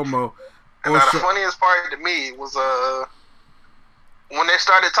 cut a promo. And the funniest part to me was when they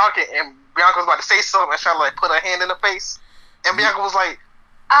started talking and Bianca was about to say something and Charlotte like put her hand in her face, and Bianca was like,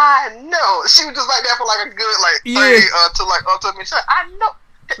 I know. She was just like that for like a good like 30 to like up to me. She said, I know.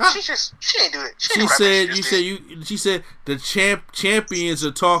 She ain't do it. She said the champions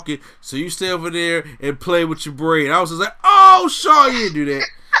are talking, so you stay over there and play with your brain. I was just like, oh, Charlotte, you ain't do that.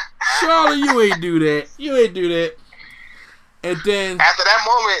 Charlotte, you ain't do that. You ain't do that. And then after that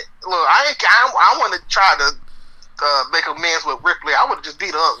moment, look, I want to try to make amends with Ripley. I would have just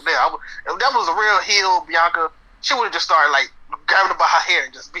beat her up there. If that was a real heel, Bianca, she would have just started like grabbing her by her hair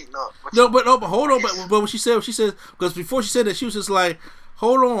and just beating her up. But hold on. But what she said, because before she said that, she was just like,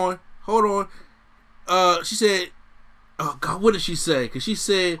 hold on. She said, oh God, what did she say? Because she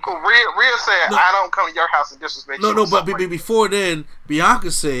said, Rhea said, I don't come to your house and disrespect you. But before then, Bianca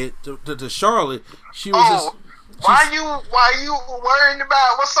said to Charlotte, she was why you worrying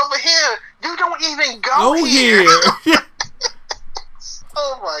about what's over here? You don't even go here.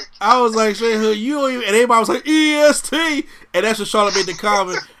 Oh my God. I was like, straight hood, you don't even, and everybody was like, EST, and that's when Charlotte made the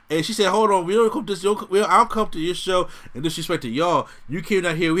comment, and she said, hold on, I'll come to your show and disrespect to y'all. You came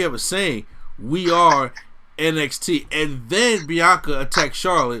down here, we have a saying, we are NXT, and then Bianca attacked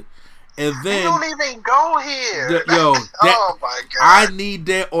Charlotte, and then you don't even go here. Oh my God, I need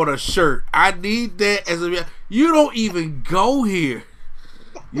that on a shirt. I need that as a. You don't even go here.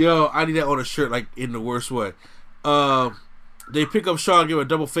 I need that on a shirt, like in the worst way. They pick up Charlotte, give her a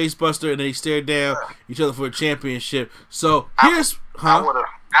double face buster, and they stare down each other for a championship. So here's I would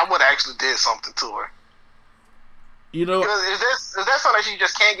have actually did something to her. Is that something that she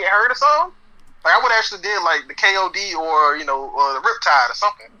just can't get hurt or something? Like I would actually did like the KOD or the Riptide or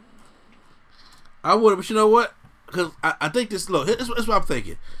something. I would, but you know what? Because I think this. Look, this is what I'm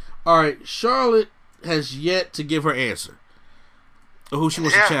thinking. All right, Charlotte has yet to give her answer of who she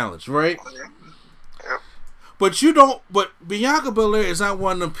wants to challenge, right? Yeah. But Bianca Belair is not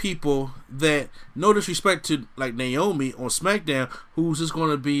one of them people that, no disrespect to like Naomi on SmackDown, who's just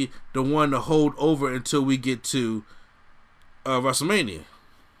going to be the one to hold over until we get to WrestleMania.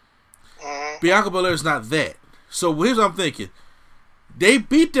 Bianca Belair is not that. So here's what I'm thinking. They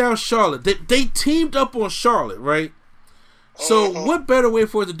beat down Charlotte. They teamed up on Charlotte, right? So what better way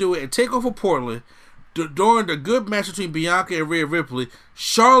for it to do it and take over Portland during the good match between Bianca and Rhea Ripley?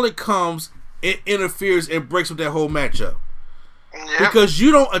 Charlotte comes and interferes and breaks up that whole matchup. Yep. Because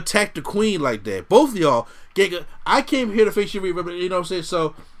you don't attack the queen like that. Both of y'all. I came here to face you, Rhea Ripley. You know what I'm saying?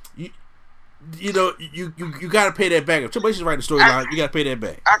 So you got to pay that back. If Triple H is writing the storyline, you got to pay that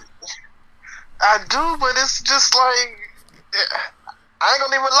back. I do, but it's just like. I ain't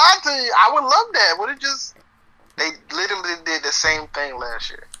gonna even lie to you. I would love that. Would it just? They literally did the same thing last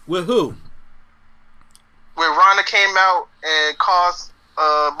year. With who? Where Ronda came out and cost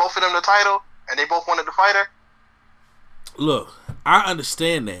both of them the title, and they both wanted to fight her. Look, I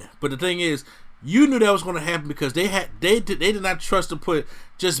understand that, but the thing is, you knew that was going to happen because they did not trust to put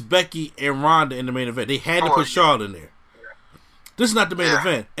just Becky and Ronda in the main event. They had to put Charlotte in there. This is not the main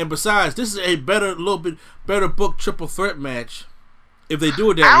event, and besides, this is a little bit better booked triple threat match. If they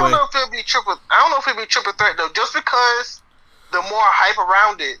do it that way, I don't know if it'll be triple threat though. Just because the more hype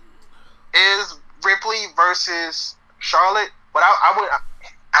around it is Ripley versus Charlotte, but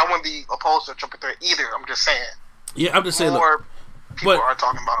I wouldn't be opposed to a triple threat either. I'm just saying. Yeah, I'm just saying. More people are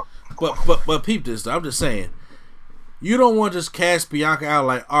talking about. But peep this. I'm just saying. You don't want to just cast Bianca out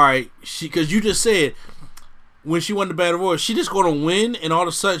like, all right, because you just said when she won the Battle Royal, she just going to win, and all of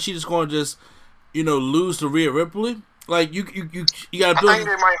a sudden she just going to just lose to Rhea Ripley. Like you got to build. I think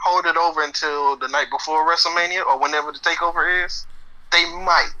they might hold it over until the night before WrestleMania or whenever the takeover is. They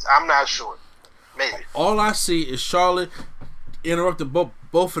might. I'm not sure. Maybe. All I see is Charlotte interrupting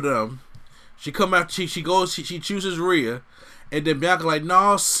both of them. She come out. She chooses Rhea, and then Bianca like,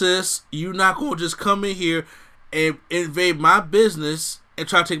 "No, sis, you not gonna just come in here and invade my business and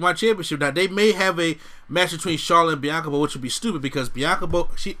try to take my championship." Now they may have a match between Charlotte and Bianca, but which would be stupid because Bianca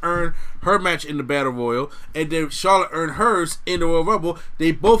she earned her match in the Battle Royal, and then Charlotte earned hers in the Royal Rumble.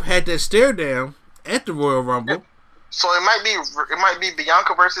 They both had that stare down at the Royal Rumble. So it might be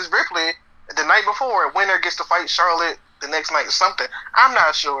Bianca versus Ripley the night before. A winner gets to fight Charlotte the next night or something. I'm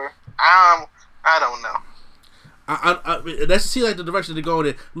not sure. I don't know. That's see like the direction they're going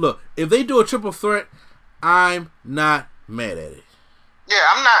in. Look, if they do a triple threat, I'm not mad at it. Yeah,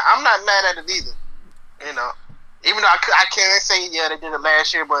 I'm not mad at it either. You know, even though I can't say they did it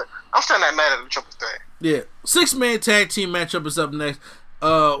last year, but I'm still not mad at the triple threat. Yeah, 6-man tag team matchup is up next.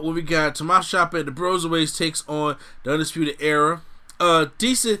 What we got? Tommaso Ciampa and the Broserweights takes on the Undisputed Era.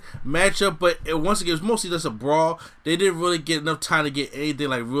 Decent matchup, but once again, it was mostly just a brawl. They didn't really get enough time to get anything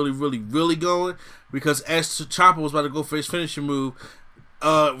like really going because as Ciampa was about to go for his finishing move,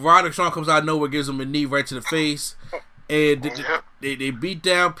 Roderick Strong comes out of nowhere, gives him a knee right to the face, and they beat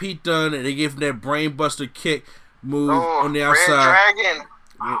down Pete Dunne and they gave him that brainbuster kick move on the outside.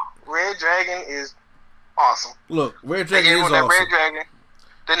 Red Dragon is awesome. Look, Red Dragon is awesome. Red Dragon.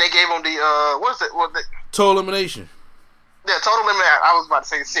 Then they gave him the Total Elimination. Yeah, Total Elimination. I was about to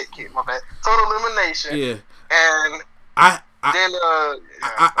say sick kid, my bad. Total Elimination. Yeah. And I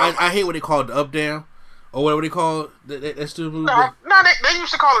hate what they call it, the up down or whatever they call it. That stupid move. No, they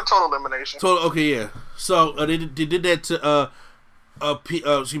used to call it Total Elimination. Okay, yeah. So they did that to not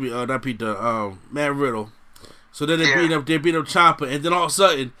Pete Dunne, Matt Riddle. So then they beat up Ciampa, and then all of a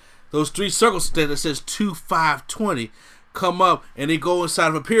sudden those 3 circles that says 2-5-20 come up and they go inside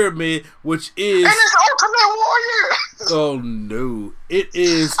of a pyramid, which is and it's Ultimate Warrior. Oh no, it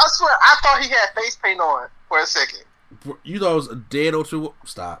is. I swear, I thought he had face paint on for a second. You thought it was a dead Ultimate?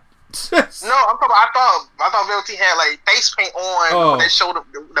 Stop. No, I'm talking. I thought Velveteen had like face paint on when they showed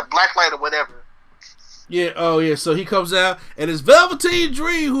the black light or whatever. Yeah. Oh yeah. So he comes out and it's Velveteen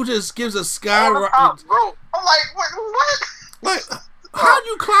Dream who just gives a skyrocket. Bro, I'm like, what? Like, how'd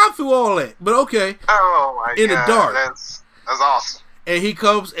you climb through all that? But okay. Oh my god. In the dark. That's awesome. And he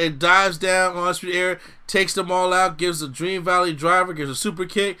comes and dives down on Undisputed Era, takes them all out, gives a Dream Valley driver, gives a super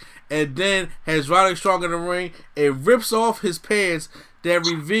kick, and then has Roderick Strong in the ring and rips off his pants that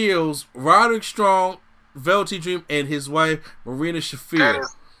reveals Roderick Strong, Velveteen Dream, and his wife, Marina Shafir. That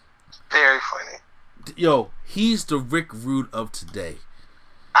is very funny. Yo, he's the Rick Rude of today.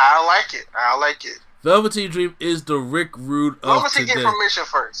 I like it. Velveteen Dream is the Rick Rude of today. He get permission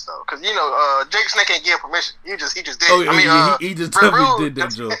first, though, because Jake Snake ain't give permission. He just did it. He just definitely did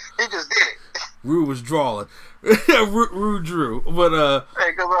that joke. He just did it. Rude was drawing. Rude drew, but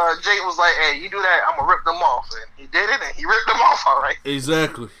because Jake was like, "Hey, you do that, I'm gonna rip them off," and he did it, and he ripped them off, all right.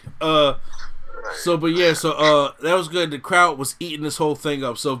 Exactly. So that was good. The crowd was eating this whole thing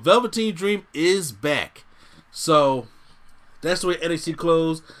up. So Velveteen Dream is back. So that's the way NXT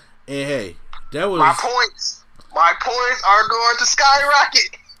closed. And hey, that was my points. My points are going to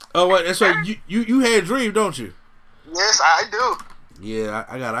skyrocket. Oh, wait, that's right. You had Dream, don't you? Yes, I do. Yeah,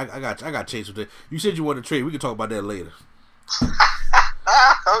 I got chased with that. You said you wanted to trade. We can talk about that later.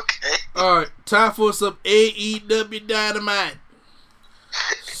 Okay. All right, time for some AEW Dynamite.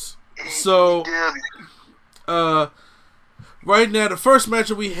 So, right now the first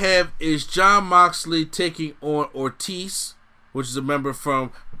matchup we have is Jon Moxley taking on Ortiz, which is a member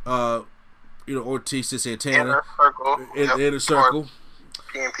from Ortiz to Santana. Inner Circle.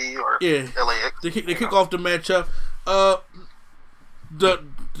 PNP or LAX. They kick off the matchup. The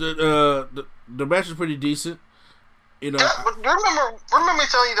match is pretty decent. But remember me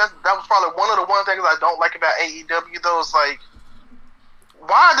telling you that was probably one of the things I don't like about AEW. Though, is like,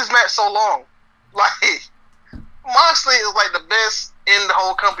 why is this match so long? Like, Moxley is like the best in the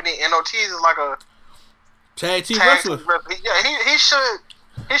whole company, and Ortiz is like a tag team wrestler. Yeah, he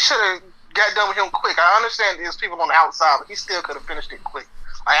should have got done with him quick. I understand there's people on the outside, but he still could have finished it quick.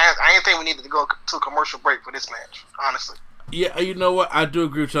 I didn't think we needed to go to a commercial break for this match, honestly. Yeah, you know what? I do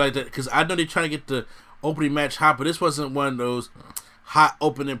agree with you like that, because I know they're trying to get the opening match hot, but this wasn't one of those hot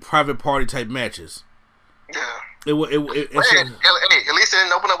opening private party type matches. Yeah. At least it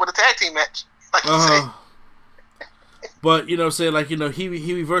didn't open up with a tag team match, like you say. But he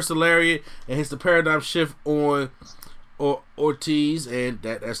reversed the lariat and hits the paradigm shift on Ortiz, and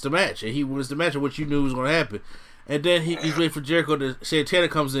that's the match, and he wins the match, which you knew was going to happen. And then he's waiting for Jericho. Santana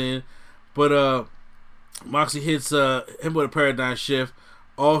comes in, but Moxley hits him with a paradigm shift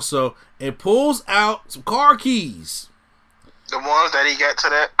also, and pulls out some car keys. The ones that he got to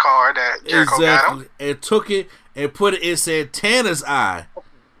that car that Jericho got him. And took it and put it in Santana's eye.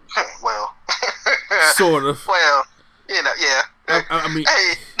 Well, sort of. Well, you know, yeah. I mean,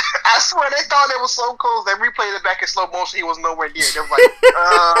 hey, I swear they thought it was so cool. They replayed it back in slow motion. He was nowhere near. They were like,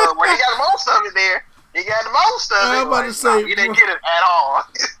 well, he got most of it there. He got the most of it. I'm about to say, he didn't get it at all.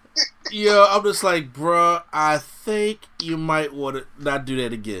 Yeah, I'm just like, bruh, I think you might want to not do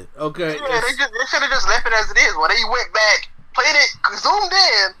that again. Okay. Yeah, they should have just left it as it is. Well, they went back, played it, zoomed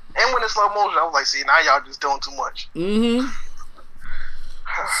in, and went in slow motion. I was like, see, now y'all just doing too much. Mm-hmm.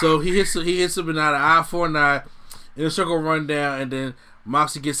 So he hits him in an I-49 in a circle rundown, and then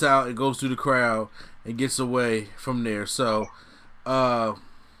Moxley gets out and goes through the crowd and gets away from there. So,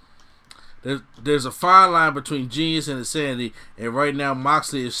 there's a fine line between genius and insanity, and right now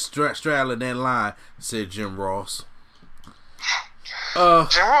Moxley is straddling that line, said Jim Ross. Jim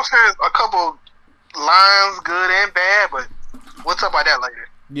Ross has a couple lines, good and bad, but we'll talk about that later.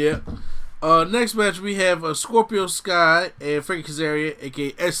 Yeah. Next match we have Scorpio Sky and Frankie Kazarian,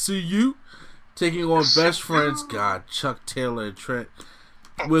 aka SCU, taking on Best Friends. God, Chuck Taylor and Trent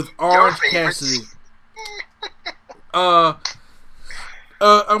with Orange Cassidy. I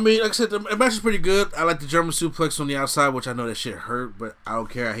mean, like I said, the match is pretty good. I like the German suplex on the outside, which I know that shit hurt, but I don't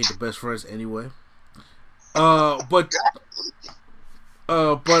care. I hate the Best Friends anyway. What was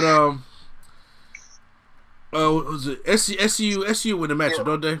it? SCU win the match,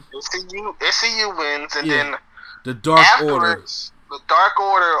 don't they? SCU wins, and then the Dark Order. The Dark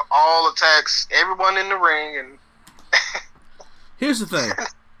Order all attacks everyone in the ring, and here's the thing.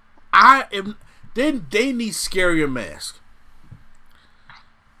 They need scarier mask.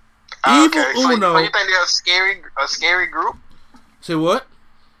 Evil Uno. So you think they're a scary group? Say what?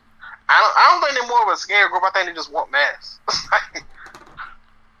 I don't think they're more of a scary group. I think they just want masks.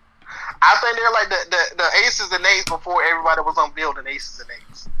 I think they're like the aces and eights before everybody was unveiled in aces and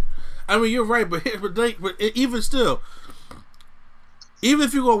eights. I mean, you're right, but even still, even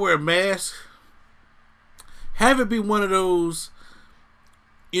if you're gonna wear a mask, have it be one of those,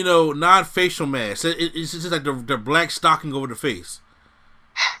 non-facial masks. It's just like the black stocking over the face.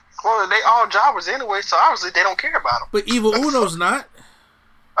 Well, they all jobbers anyway, so obviously they don't care about them. But Evil Uno's not.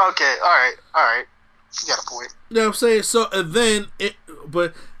 Okay, all right. You got a point. You know what I'm saying? So, and then,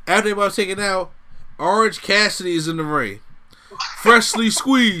 but after they was taken out, Orange Cassidy is in the ring. Freshly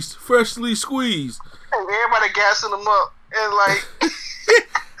squeezed. Everybody gassing him up. And like,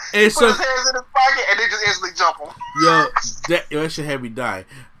 and put his hands in his pocket and they just instantly jump him. That should have me die.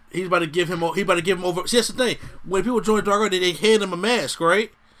 He's about to give him over. See, that's the thing. When people join Dark Order, they hand him a mask,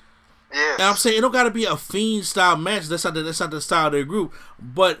 right? Yeah. And I'm saying it don't gotta be a Fiend style match. That's not the style of their group.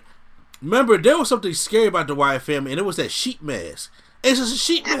 But remember, there was something scary about the Wyatt family, and it was that sheet mask. It's just a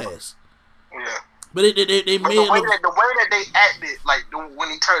sheet mask. Yeah. But they made the way that they acted, like when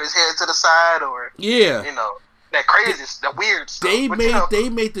he turned his head to the side, or that crazy, the weird stuff. They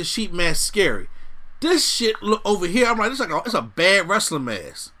made the sheet mask scary. This shit look over here. I'm like, it's a bad wrestling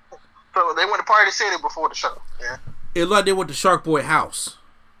mask. So they went to Party City before the show. Yeah. It looked like they went to Shark Boy house.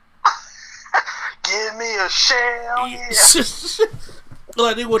 Give me a shell, yeah.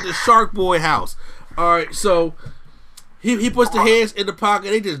 Like they went to Shark Boy house. Alright, so he puts the hands in the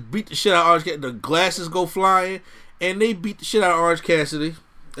pocket. They just beat the shit out of Orange Cassidy. The glasses go flying, and they beat the shit out of Orange Cassidy.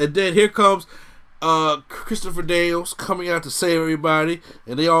 And then here comes Christopher Daniels coming out to save everybody,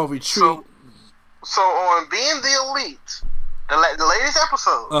 and they all retreat. So on Being the Elite, the latest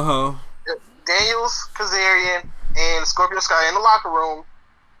episode, Daniels, Kazarian, and Scorpio Sky in the locker room,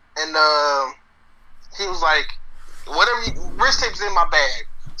 and he was like, wrist tape's in my bag.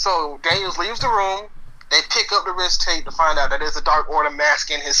 So Daniels leaves the room. They pick up the wrist tape to find out that there's a Dark Order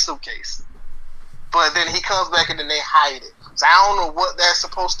mask in his suitcase. But then he comes back and then they hide it. So I don't know what that's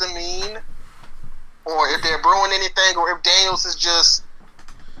supposed to mean, or if they're brewing anything, or if Daniels is just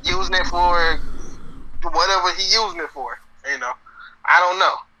using it for whatever he's using it for. I don't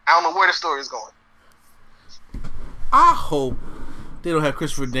know. I don't know where the story is going. I hope they don't have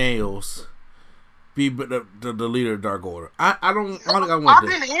Christopher Daniels be the leader of Dark Order. I think I want that. I've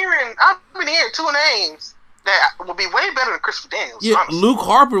been hearing two names that will be way better than Christopher Daniels. Yeah, honestly. Luke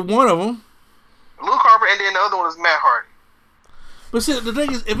Harper, one of them. Luke Harper, and then the other one is Matt Hardy. But see, the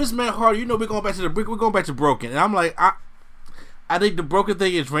thing is, if it's Matt Hardy, we're going back to Broken, and I'm like, I think the Broken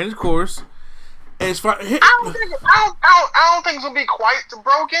thing is ran its course. And as far, I don't think it's gonna be quite the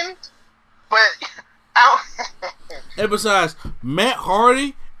Broken, but and besides, Matt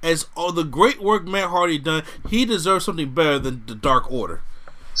Hardy, as all the great work Matt Hardy done, he deserves something better than the Dark Order.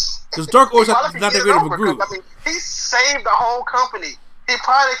 Because Dark Order's not that great of a group. He saved the whole company he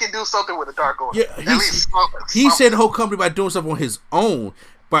probably can do something with the Dark Order. Yeah, he said the whole company by doing stuff on his own,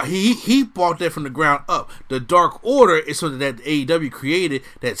 but he bought that from the ground up. The Dark Order is something that AEW created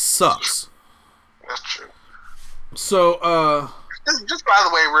that sucks. That's true. So, just by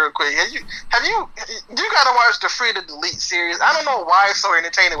the way, real quick, you gotta watch the Free to Delete series. I don't know why it's so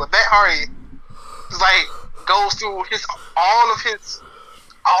entertaining. With Matt Hardy, like goes through all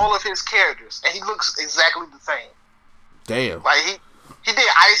of his characters, and he looks exactly the same. Damn. Like he did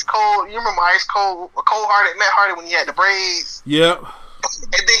Ice Cold. You remember Ice Cold, Cold Hearted Matt Hardy when he had the braids? Yep.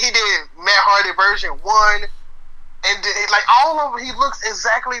 And then he did Matt Hardy version 1, and then, like all of them, he looks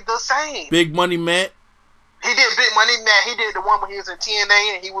exactly the same. Big Money Matt. He did Big Money Matt. He did the one when he was in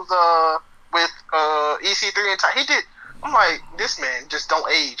TNA and he was with EC3 and he did. I'm like, this man just don't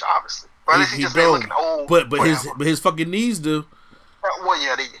age, obviously. Or unless he just been looking old. But his fucking knees do. Well,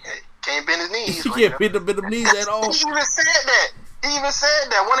 yeah, they can't bend his knees. He can't bend them knees at all. He even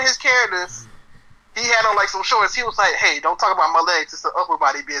said that. One of his characters, he had on like some shorts. He was like, "Hey, don't talk about my legs. It's an upper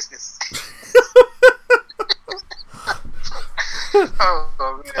body business."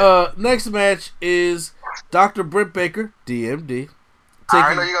 Next match is Dr. Britt Baker, DMD.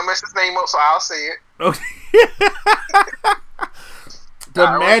 I know you're gonna mess his name up, so I'll say it. Okay.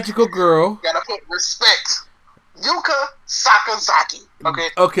 The magical girl. You gotta put respect. Yuka Sakazaki. Okay.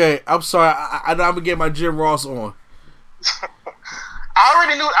 Okay, I'm sorry. I'm gonna get my Jim Ross on. I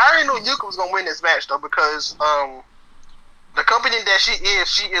already knew Yuka was gonna win this match though, because the company that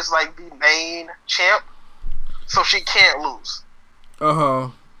she is like the main champ, so she can't lose.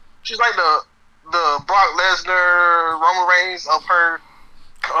 She's like the Brock Lesnar, Roman Reigns of her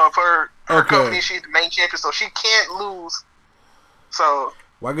company. She's the main champion, so she can't lose. So,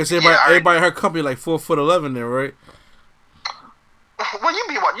 well, I guess everybody in her company like 4'11" there, right? Well,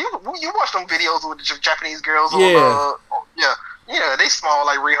 you watch them videos with the Japanese girls. Yeah. Yeah, they small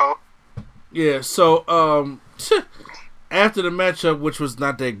like Riho. Yeah. So, after the matchup, which was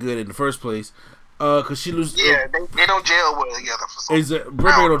not that good in the first place, because she loses. Yeah, they don't gel well together for some reason.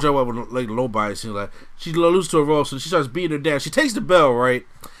 Britt Baker don't gel well with like low bias. She loses to a roll, so she starts beating her down. She takes the bell, right,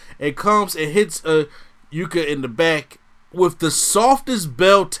 and comes and hits Yuka in the back with the softest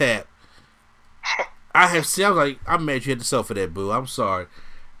bell tap I have seen. I was like, I'm mad you had to sell for that, boo. I'm sorry.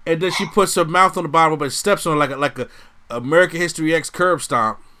 And then she puts her mouth on the bottom, but steps on it like a American History X curb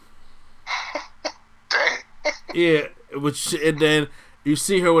stomp. Dang. Yeah, and then you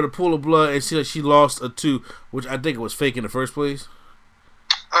see her with a pool of blood, and she lost a 2, which I think it was fake in the first place.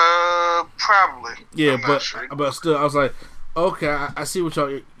 Probably. Yeah, but still, I was like, okay, I see what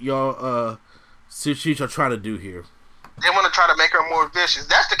y'all trying to do here. They want to try to make her more vicious.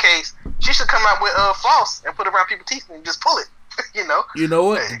 That's the case. She should come out with floss and put it around people's teeth and just pull it. You know. You know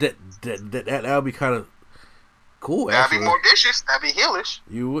what? Hey. That would be kind of cool. That'd be more vicious. That'd be heelish.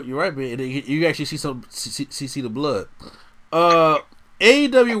 You're right, man. You actually see the blood.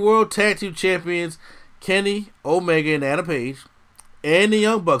 AEW World Tag Team Champions Kenny Omega and Adam Page, and the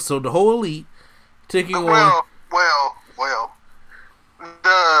Young Bucks. So the whole elite taking on. Well.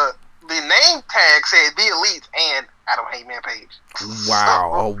 The name tag said the Elite and Adam Heyman Page.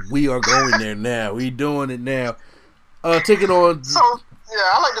 Wow, we are going there now. We doing it now. Taking on. So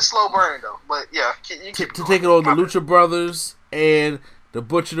yeah, I like the slow burn though, but yeah, taking on the Lucha Brothers and the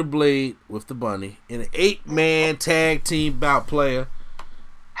Butcher the Blade with the Bunny in an 8-man tag team bout player.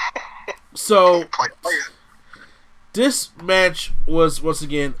 So this match was once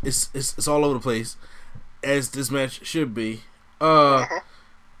again it's all over the place, as this match should be.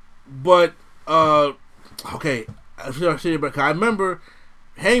 But okay, I remember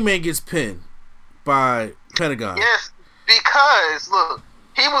Hangman gets pinned by Pentagon. Yes, because look,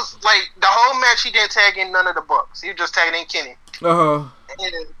 he was like the whole match. He didn't tag in none of the Bucks. He was just tagging in Kenny. And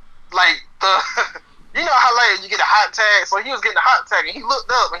like you know how like you get a hot tag. So he was getting a hot tag, and he looked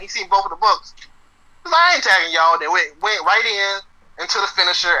up and he seen both of the Bucks. He's like, I ain't tagging y'all. They went right into the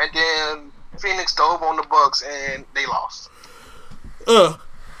finisher, and then Phoenix dove on the Bucks, and they lost.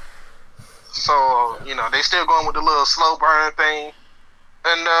 So, you know, they still going with the little slow burn thing.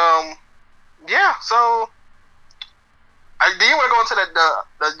 And, yeah, so do you want to go into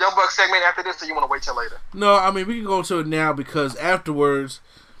the Young Bucks segment after this, or you want to wait till later? No, I mean, we can go into it now, because afterwards,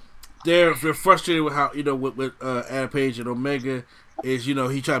 they're frustrated with how, you know, with Adam Page and Omega is, you know,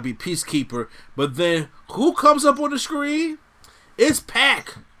 he tried to be Peacekeeper, but then who comes up on the screen? It's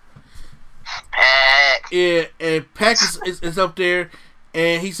Pac. Yeah, and Pac is up there.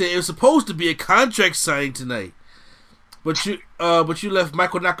 And he said it was supposed to be a contract signing tonight, but you left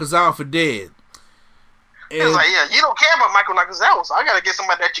Michael Nakazawa for dead. He was like, yeah, you don't care about Michael Nakazawa, so I gotta get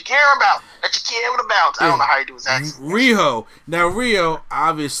somebody that you care about, that you care about. I don't know how he do his accent. Riho. Now, Riho,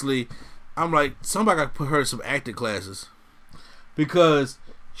 obviously, I'm like, somebody got to put her in some acting classes. Because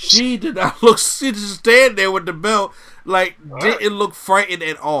she did not look, she just stand there with the belt, like, didn't look frightened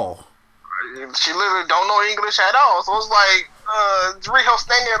at all. She literally don't know English at all, so it's like, Riho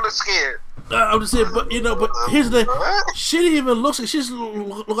standing there look scared. I'm just saying, but here's the thing. She didn't even look. She just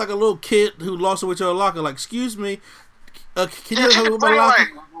look like a little kid who lost her with her locker. Like, excuse me, can you help me with my locker? Like,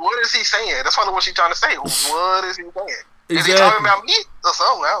 what is he saying? That's probably what she's trying to say. What is he saying? Exactly. Is he talking about me or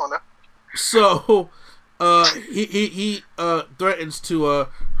something? I don't know. So, he threatens to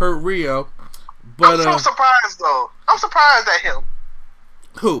hurt Riho, but I'm so surprised though. I'm surprised at him.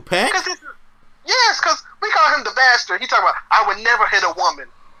 Who, Pac? Yes, because we call him the bastard. He talking about I would never hit a woman.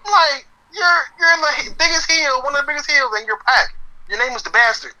 Like. You're the biggest heel, one of the biggest heels in your pack. Your name is the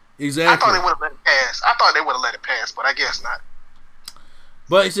bastard. Exactly. I thought they would have let it pass. But I guess not.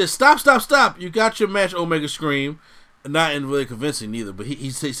 But he said, stop. You got your match, Omega Scream. Not in really convincing neither, but he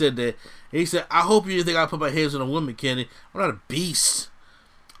said that. He said, I hope you think I put my hands on a woman, Kenny. I'm not a beast.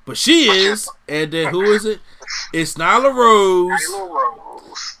 But she is. And then who is it? It's Nyla Rose.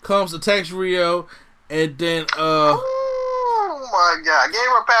 Comes to attacks Riho. And then, oh my God! Gave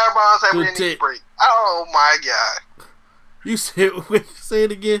her a power bomb, said we didn't need to break. Oh my God! You said, say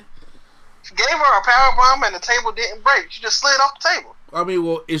it again. She gave her a power bomb and the table didn't break. She just slid off the table. I mean,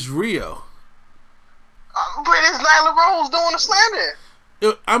 well, it's Riho. But it's Nyla Rose doing the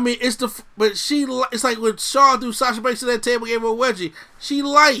slamming. I mean, it's like when Shaw threw Sasha Banks to that table, gave her a wedgie. She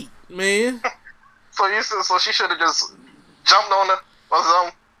light, man. So she should have just jumped on her or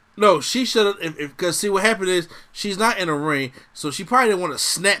something. No, she should have, because see what happened is she's not in a ring, so she probably didn't want to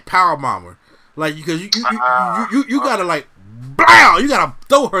snap powerbomb her, like because you gotta like, blow, you gotta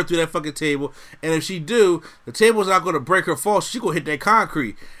throw her through that fucking table, and if she do, the table's not gonna break her fall, so she gonna hit that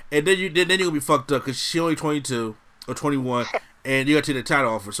concrete, and then you're gonna be fucked up because she only 22 or 21, and you gotta take the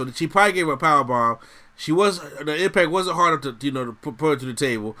title off her. So she probably gave her a powerbomb. The impact wasn't hard enough to put her through the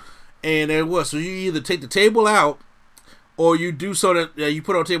table, and it was. So you either take the table out. Or you do so that you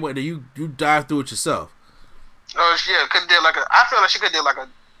put it on the table and then you dive through it yourself. Oh yeah, could do like I feel like she could do like a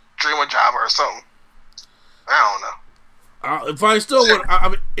Dreamer Java or something. I don't know. If I still would, I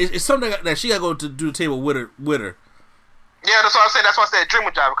mean, it's something that she got to go to do the table with her. Yeah, that's what I said. That's why I said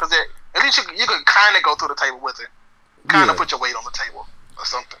Dreamer Java, because at least you could kind of go through the table with her, kind of put your weight on the table or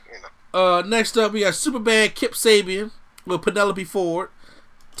something, you know. Next up we got Superbad Kip Sabian with Penelope Ford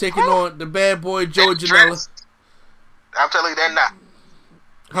taking on the bad boy Joey Janela. I'm telling you that now.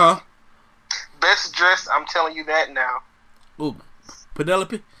 Huh? Best dressed, I'm telling you that now. Ooh,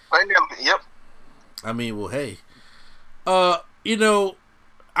 Penelope? Yep. I mean, well, hey. You know,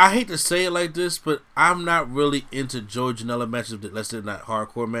 I hate to say it like this, but I'm not really into Joey Janela matches unless they're not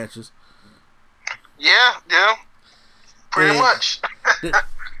hardcore matches. Yeah. Pretty much.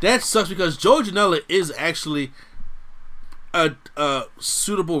 That sucks because Joey Janela is actually a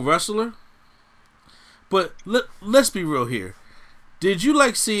suitable wrestler. But let's be real here. Did you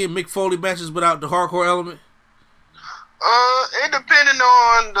like seeing Mick Foley matches without the hardcore element? It depended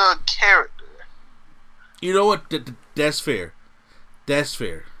on the character. You know what? That's fair. That's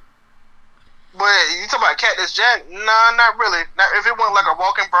fair. But you talking about Cactus Jack? Nah, not really. Not if it wasn't like a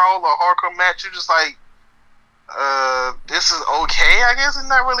walking brawl or a hardcore match. You just like, this is okay. I guess it's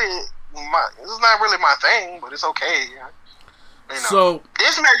not really my thing, but it's okay. You know? So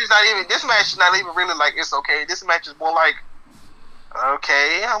this match is not even really like it's okay. This match is more like,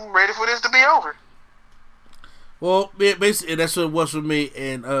 okay, I'm ready for this to be over. Well, basically that's what it was for me.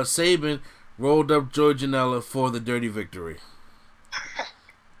 And Sabin rolled up Joey Janela for the dirty victory.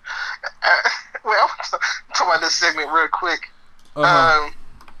 Well, I'm talking about this segment real quick. We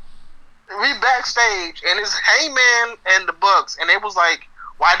backstage and it's Heyman and the Bucks, and it was like,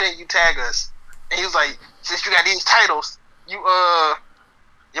 why didn't you tag us? And he was like, since you got these titles, you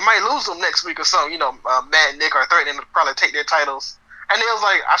might lose them next week or something. You know, Matt and Nick are threatening to probably take their titles. And it was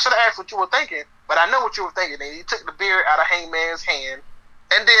like, I should have asked what you were thinking, but I know what you were thinking. And he took the beer out of Hangman's hand,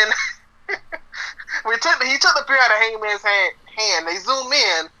 and then he took the beer out of Hangman's hand. They zoom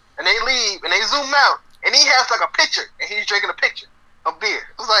in and they leave and they zoom out, and he has like a picture, and he's drinking a picture of beer.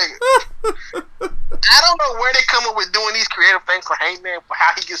 It was like, I don't know where they come up with doing these creative things for Hangman for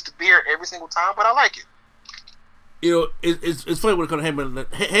how he gets the beer every single time, but I like it. You know, it's funny when it comes to Hangman.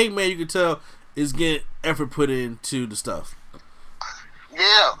 Hangman, you can tell, is getting effort put into the stuff.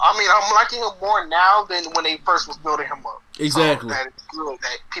 Yeah, I mean, I'm liking him more now than when they first was building him up. Exactly. So that it's good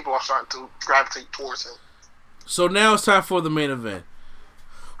that people are starting to gravitate towards him. So now it's time for the main event.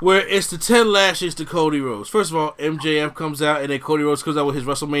 where it's the 10 lashes to Cody Rhodes. First of all, MJF comes out, and then Cody Rhodes comes out with his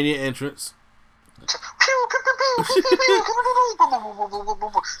WrestleMania entrance.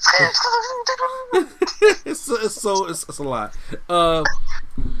 it's a lot.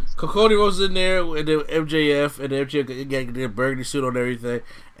 Cody Rhodes is in there, and then MJF, and then MJF got their burgundy suit on and everything,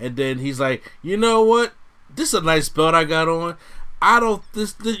 and then he's like, you know what? This is a nice belt I got on.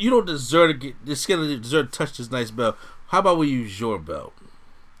 You don't deserve to get this. Deserve to touch this nice belt. How about we use your belt?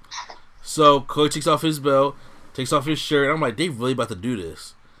 So Cody takes off his belt, takes off his shirt. And I'm like, they really about to do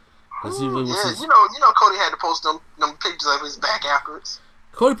this. You know, Cody had to post them pictures of his back afterwards.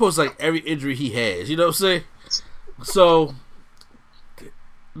 Cody posts like every injury he has. You know what I'm saying? So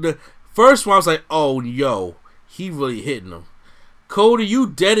the first one I was like, oh yo, he really hitting him. Cody, you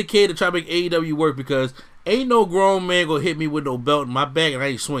dedicated to try to make AEW work because ain't no grown man gonna hit me with no belt in my back and I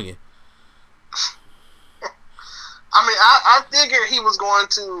ain't swinging. I mean, I figured he was going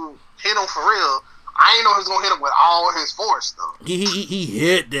to hit him for real. I ain't know he was gonna hit him with all his force though. He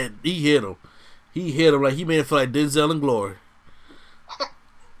hit that. He hit him. He hit him like he made it feel like Denzel in Glory.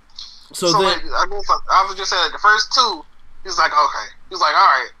 So then, like, I was just saying, like, the first two, he was like, okay. He was like, all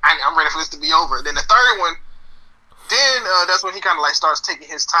right, I'm ready for this to be over. Then the third one, then that's when he kind of like starts taking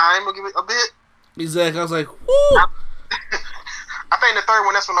his time a bit. Exactly. I was like, woo. I think the third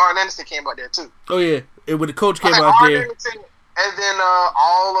one, that's when Arn Anderson came out there too. Oh yeah, and when the coach came out there. And then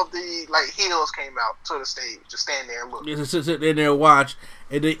all of the like heels came out to the stage to stand there and look. Yeah, to sit there and watch.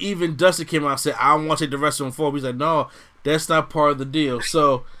 And then even Dustin came out and said, I want to take the rest of them forward. He's like, no, that's not part of the deal.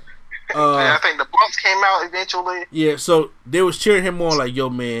 So I think the bumps came out eventually. Yeah, so they was cheering him on like, yo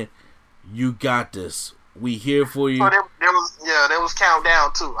man, you got this. We here for you. So there was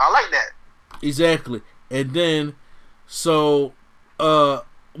countdown too. I like that. Exactly. And then so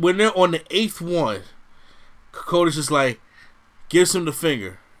when they're on the 8th one, Cody's just like gives him the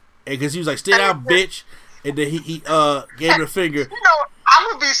finger, and because he was like, "Stay down, bitch," and then he gave him the finger. You know, I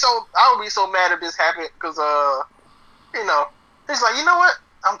would be so mad if this happened because you know, he's like, you know what?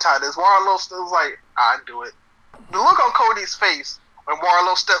 I'm tired of this. Warlow still was like, I do it. The look on Cody's face when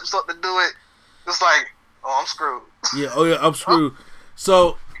Warlow steps up to do it, it's like, oh, I'm screwed. Yeah, I'm screwed.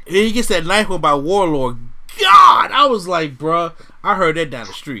 So he gets that knife one by Warlord. God, I was like, bruh, I heard that down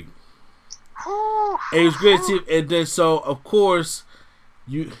the street. And it was great to see. And then so of course,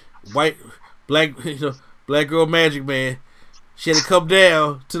 black girl Magic Man, she had to come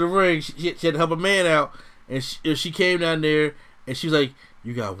down to the ring. She had to help a man out, and she came down there and she was like,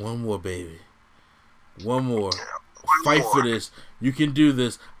 "You got one more, baby, one more. Fight for this. You can do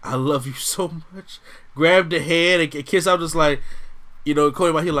this. I love you so much." Grabbed the hand and kiss. I was just like, you know,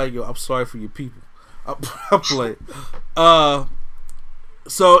 Cody my heel like, yo, I'm sorry for your people. I'm like,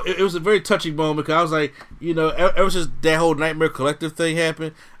 so it was a very touching moment because I was like, you know, ever since that whole Nightmare Collective thing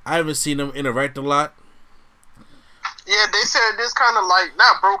happened, I haven't seen them interact a lot. Yeah, they said this kind of like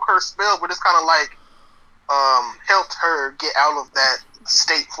not broke her spell, but it's kind of like helped her get out of that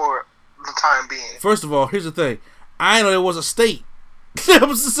state for the time being. First of all, here's the thing: I didn't know there was a state. I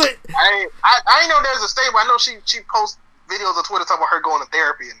was just saying. I didn't know there's a state, but I know she posts videos on Twitter talking about her going to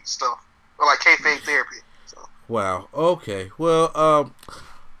therapy and stuff, or like kayfabe therapy. Wow. Okay. Well,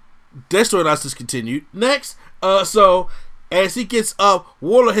 that story line discontinued. Next, so as he gets up,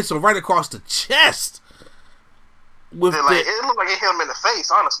 Warlord hits him right across the chest. It looked like it hit him in the face.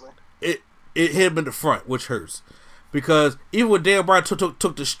 Honestly, it hit him in the front, which hurts because even when Daniel Bryan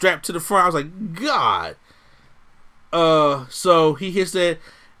took the strap to the front, I was like, God. So he hits that,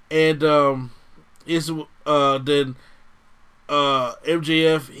 and then.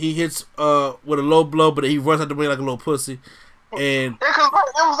 MJF, he hits with a low blow, but he runs out the way like a little pussy. And yeah, because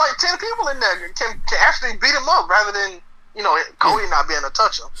there was like 10 people in there can actually beat him up rather than, you know, Cody not being able to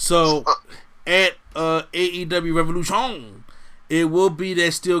touch him. So at AEW Revolution, it will be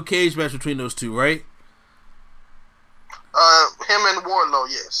that steel cage match between those two, right? Him and Wardlow,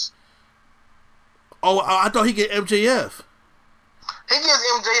 yes. Oh, I thought he get MJF. He gets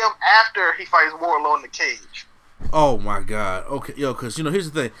MJF after he fights Wardlow in the cage. Oh my God. Okay, yo, because, you know, here's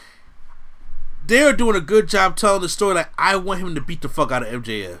the thing. They're doing a good job telling the story like, I want him to beat the fuck out of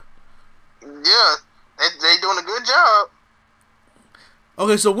MJF. Yeah, they doing a good job.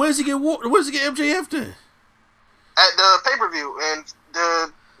 Okay, so when does he get MJF then? At the pay-per-view and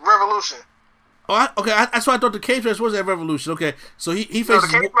the Revolution. Oh, that's why I thought the cage match was at Revolution. Okay, so he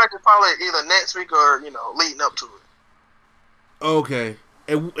faces... the cage match is probably either next week or, you know, leading up to it. Okay.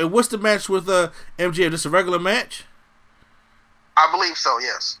 And what's the match with MJF? Just a regular match? I believe so,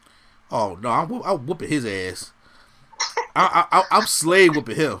 yes. Oh, no, I'm whooping his ass. I'm slave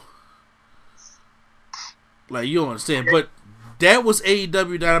whooping him. Like, you don't understand. But that was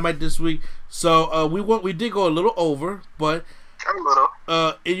AEW Dynamite this week. So we did go a little over, but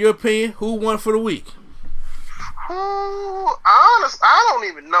in your opinion, who won for the week? I don't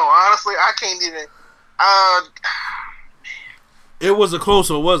even know. Honestly, I can't even. It was a close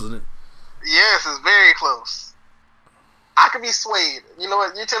one, wasn't it? Yes, it's very close. I could be swayed. You know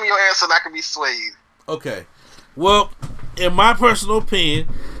what? You tell me your answer, and I could be swayed. Okay. Well, in my personal opinion,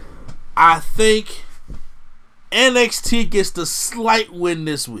 I think NXT gets the slight win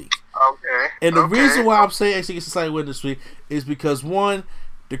this week. Okay. And the reason why I'm saying NXT gets the slight win this week is because, one,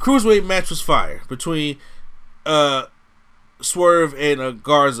 the Cruiserweight match was fire between Swerve and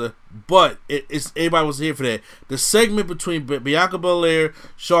Garza, but it's everybody was here for that. The segment between Bianca Belair,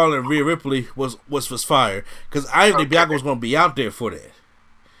 Charlotte, and Rhea Ripley was fire, because I didn't think Bianca was going to be out there for that.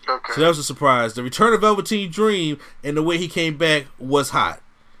 Okay. So that was a surprise. The return of Velveteen Dream and the way he came back was hot.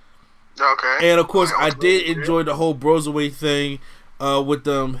 Okay. And of course, I did enjoy the whole Broserweight thing with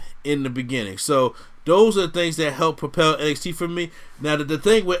them in the beginning. So those are the things that helped propel NXT for me. Now, the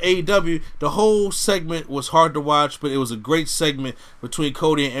thing with AEW, the whole segment was hard to watch, but it was a great segment between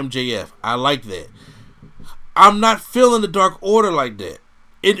Cody and MJF. I like that. I'm not feeling the Dark Order like that.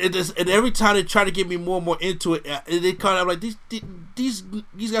 And every time they try to get me more and more into it, they kind of like these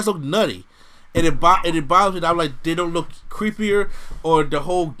guys look nutty, and it bothers me. I'm like, they don't look creepier, or the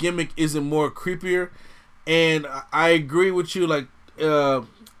whole gimmick isn't more creepier. And I agree with you, like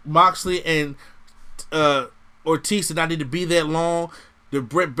Moxley and Ortiz did not need to be that long. The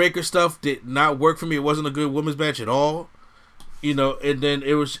Britt Baker stuff did not work for me. It wasn't a good women's match at all, you know. And then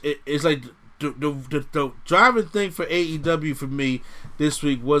it's like the driving thing for AEW for me this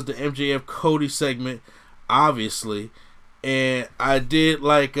week was the MJF Cody segment, obviously, and I did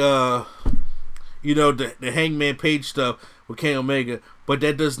like the Hangman Page stuff with Kenny Omega, but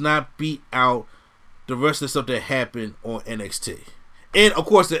that does not beat out the rest of the stuff that happened on NXT. And of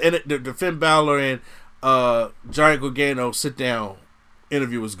course, the Finn Balor and Giant Gargano sit down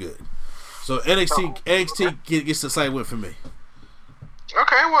interview was good. So NXT gets the slight win for me.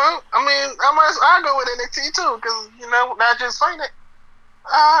 Okay, well, I mean, I go with NXT too, because not just saying it.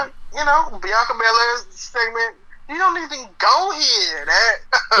 Bianca Belair's segment, you don't even go here.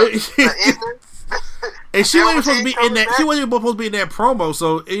 And she wasn't supposed to be in that. She wasn't even supposed to be in that promo,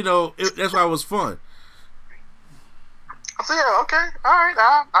 so that's why it was fun. So yeah, okay, all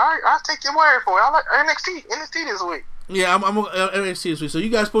right, I'll take your word for it. I like NXT this week. Yeah, I'm on NXT this week. So you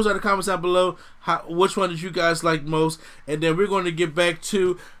guys post out in the comments down below which one did you guys like most, and then we're going to get back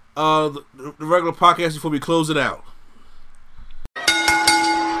to the regular podcast before we close it out.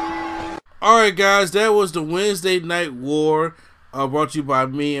 All right, guys, that was the Wednesday Night War brought to you by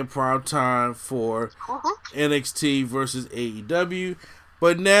me in prime time for NXT versus AEW.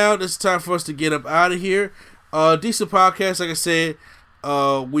 But now it's time for us to get up out of here. Decent podcast, like I said.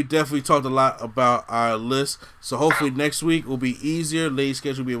 We definitely talked a lot about our list, so hopefully next week will be easier. Lady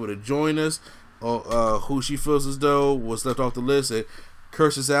Sketch will be able to join us, who she feels as though was left off the list and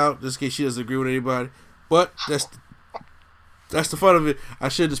curses out just in case she doesn't agree with anybody. But that's the fun of it. I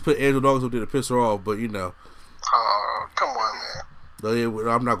should just put Angel Dogs up there to piss her off, but Oh, come on, man. No, yeah,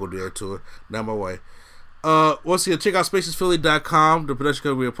 I'm not gonna do that to her. Not my way. Once again, check out spacesphilly.com, the production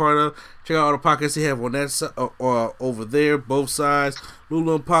company we're a part of. Check out all the podcasts they have on that side, over there, both sides.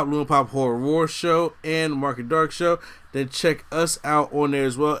 Lulu and Pop Horror Roar Show, and Mark and Dark Show. Then check us out on there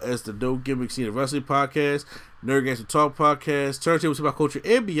as well as the No Gimmick Scene of Wrestling Podcast, Nerd Games and Talk Podcast, Turntables About Culture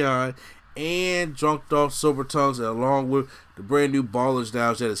and Beyond, and Drunk Thoughts, Sober Tongues, and along with the brand new Ballers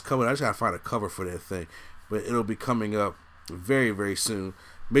Lounge that is coming. I just gotta find a cover for that thing, but it'll be coming up very, very soon.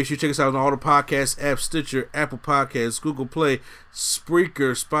 Make sure you check us out on all the podcast apps: Stitcher, Apple Podcasts, Google Play,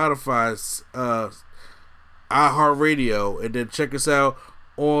 Spreaker, Spotify, iHeartRadio, and then check us out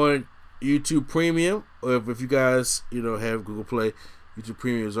on YouTube Premium. Or if you guys have Google Play, YouTube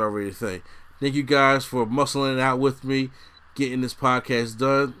Premium is already a thing. Thank you guys for muscling it out with me, getting this podcast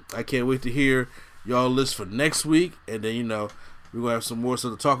done. I can't wait to hear y'all list for next week, and then we're gonna have some more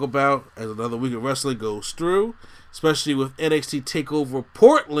stuff to talk about as another week of wrestling goes through. Especially with NXT TakeOver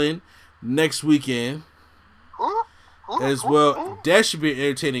Portland next weekend as well. That should be an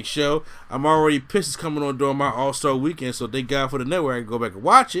entertaining show. I'm already pissed it's coming on during my All-Star weekend, so thank God for the network. I can go back and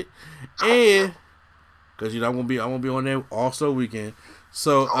watch it. And because I'm gonna be on there All-Star weekend.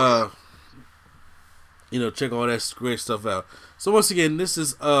 So check all that great stuff out. So once again, this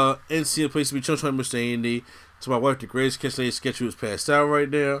is NC, the place to be, Mr. A&D. To my wife, the greatest catch lady sketch, who is passed out right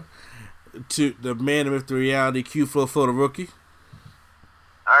now. To the man of the reality, Q-Flow the rookie.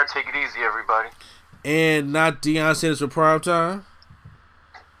 Alright, take it easy, everybody. And not Deion Sanders for prime time.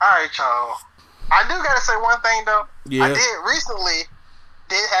 Alright, y'all. I do gotta say one thing though. Yeah. I did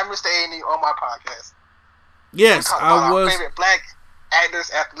have Mr. A&E on my podcast. Yes, I was. Our favorite black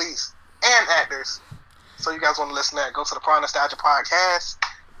actors, athletes, and actors. So you guys want to listen to that? Go to the Prime Nostalgia Podcast,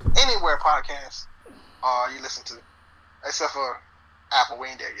 anywhere podcast you listen to, except for Apple. We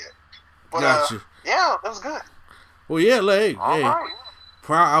ain't there yet. But Gotcha. Yeah, that was good. Well, yeah, like, All hey, right.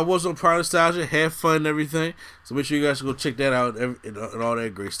 I was on Prime Nostalgia, had fun and everything. So make sure you guys go check that out and all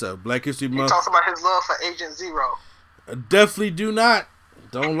that great stuff. Black History He Month. talks about his love for Agent Zero. I definitely do not.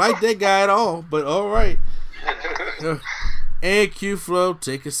 Don't like that guy at all. But all right. And Q Flow,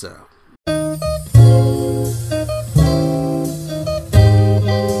 take us out.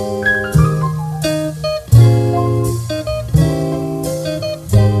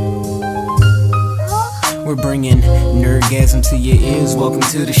 We're bringing nerdgasm to your ears. Welcome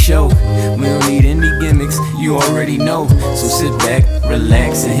to the show. We don't need any gimmicks, you already know. So sit back,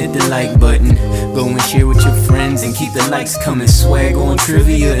 relax, and hit the like button. Go and share with your friends and keep the likes coming. Swag on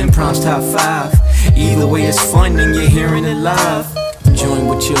trivia and prompts top 5. Either way, it's fun and you're hearing it live. Join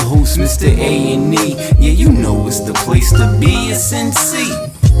with your host, Mr. A&E. Yeah, you know it's the place to be. It's NC.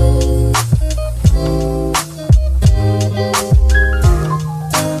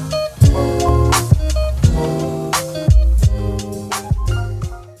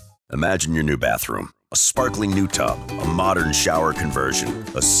 Imagine your new bathroom. A sparkling new tub, a modern shower conversion,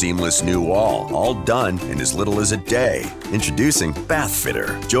 a seamless new wall, all done in as little as a day. Introducing Bath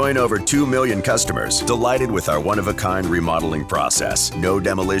Fitter. Join over 2 million customers delighted with our one-of-a-kind remodeling process. No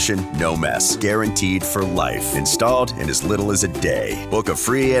demolition, no mess. Guaranteed for life. Installed in as little as a day. Book a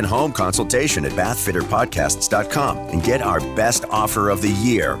free in-home consultation at bathfitterpodcasts.com and get our best offer of the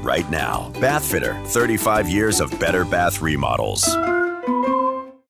year right now. Bath Fitter, 35 years of better bath remodels.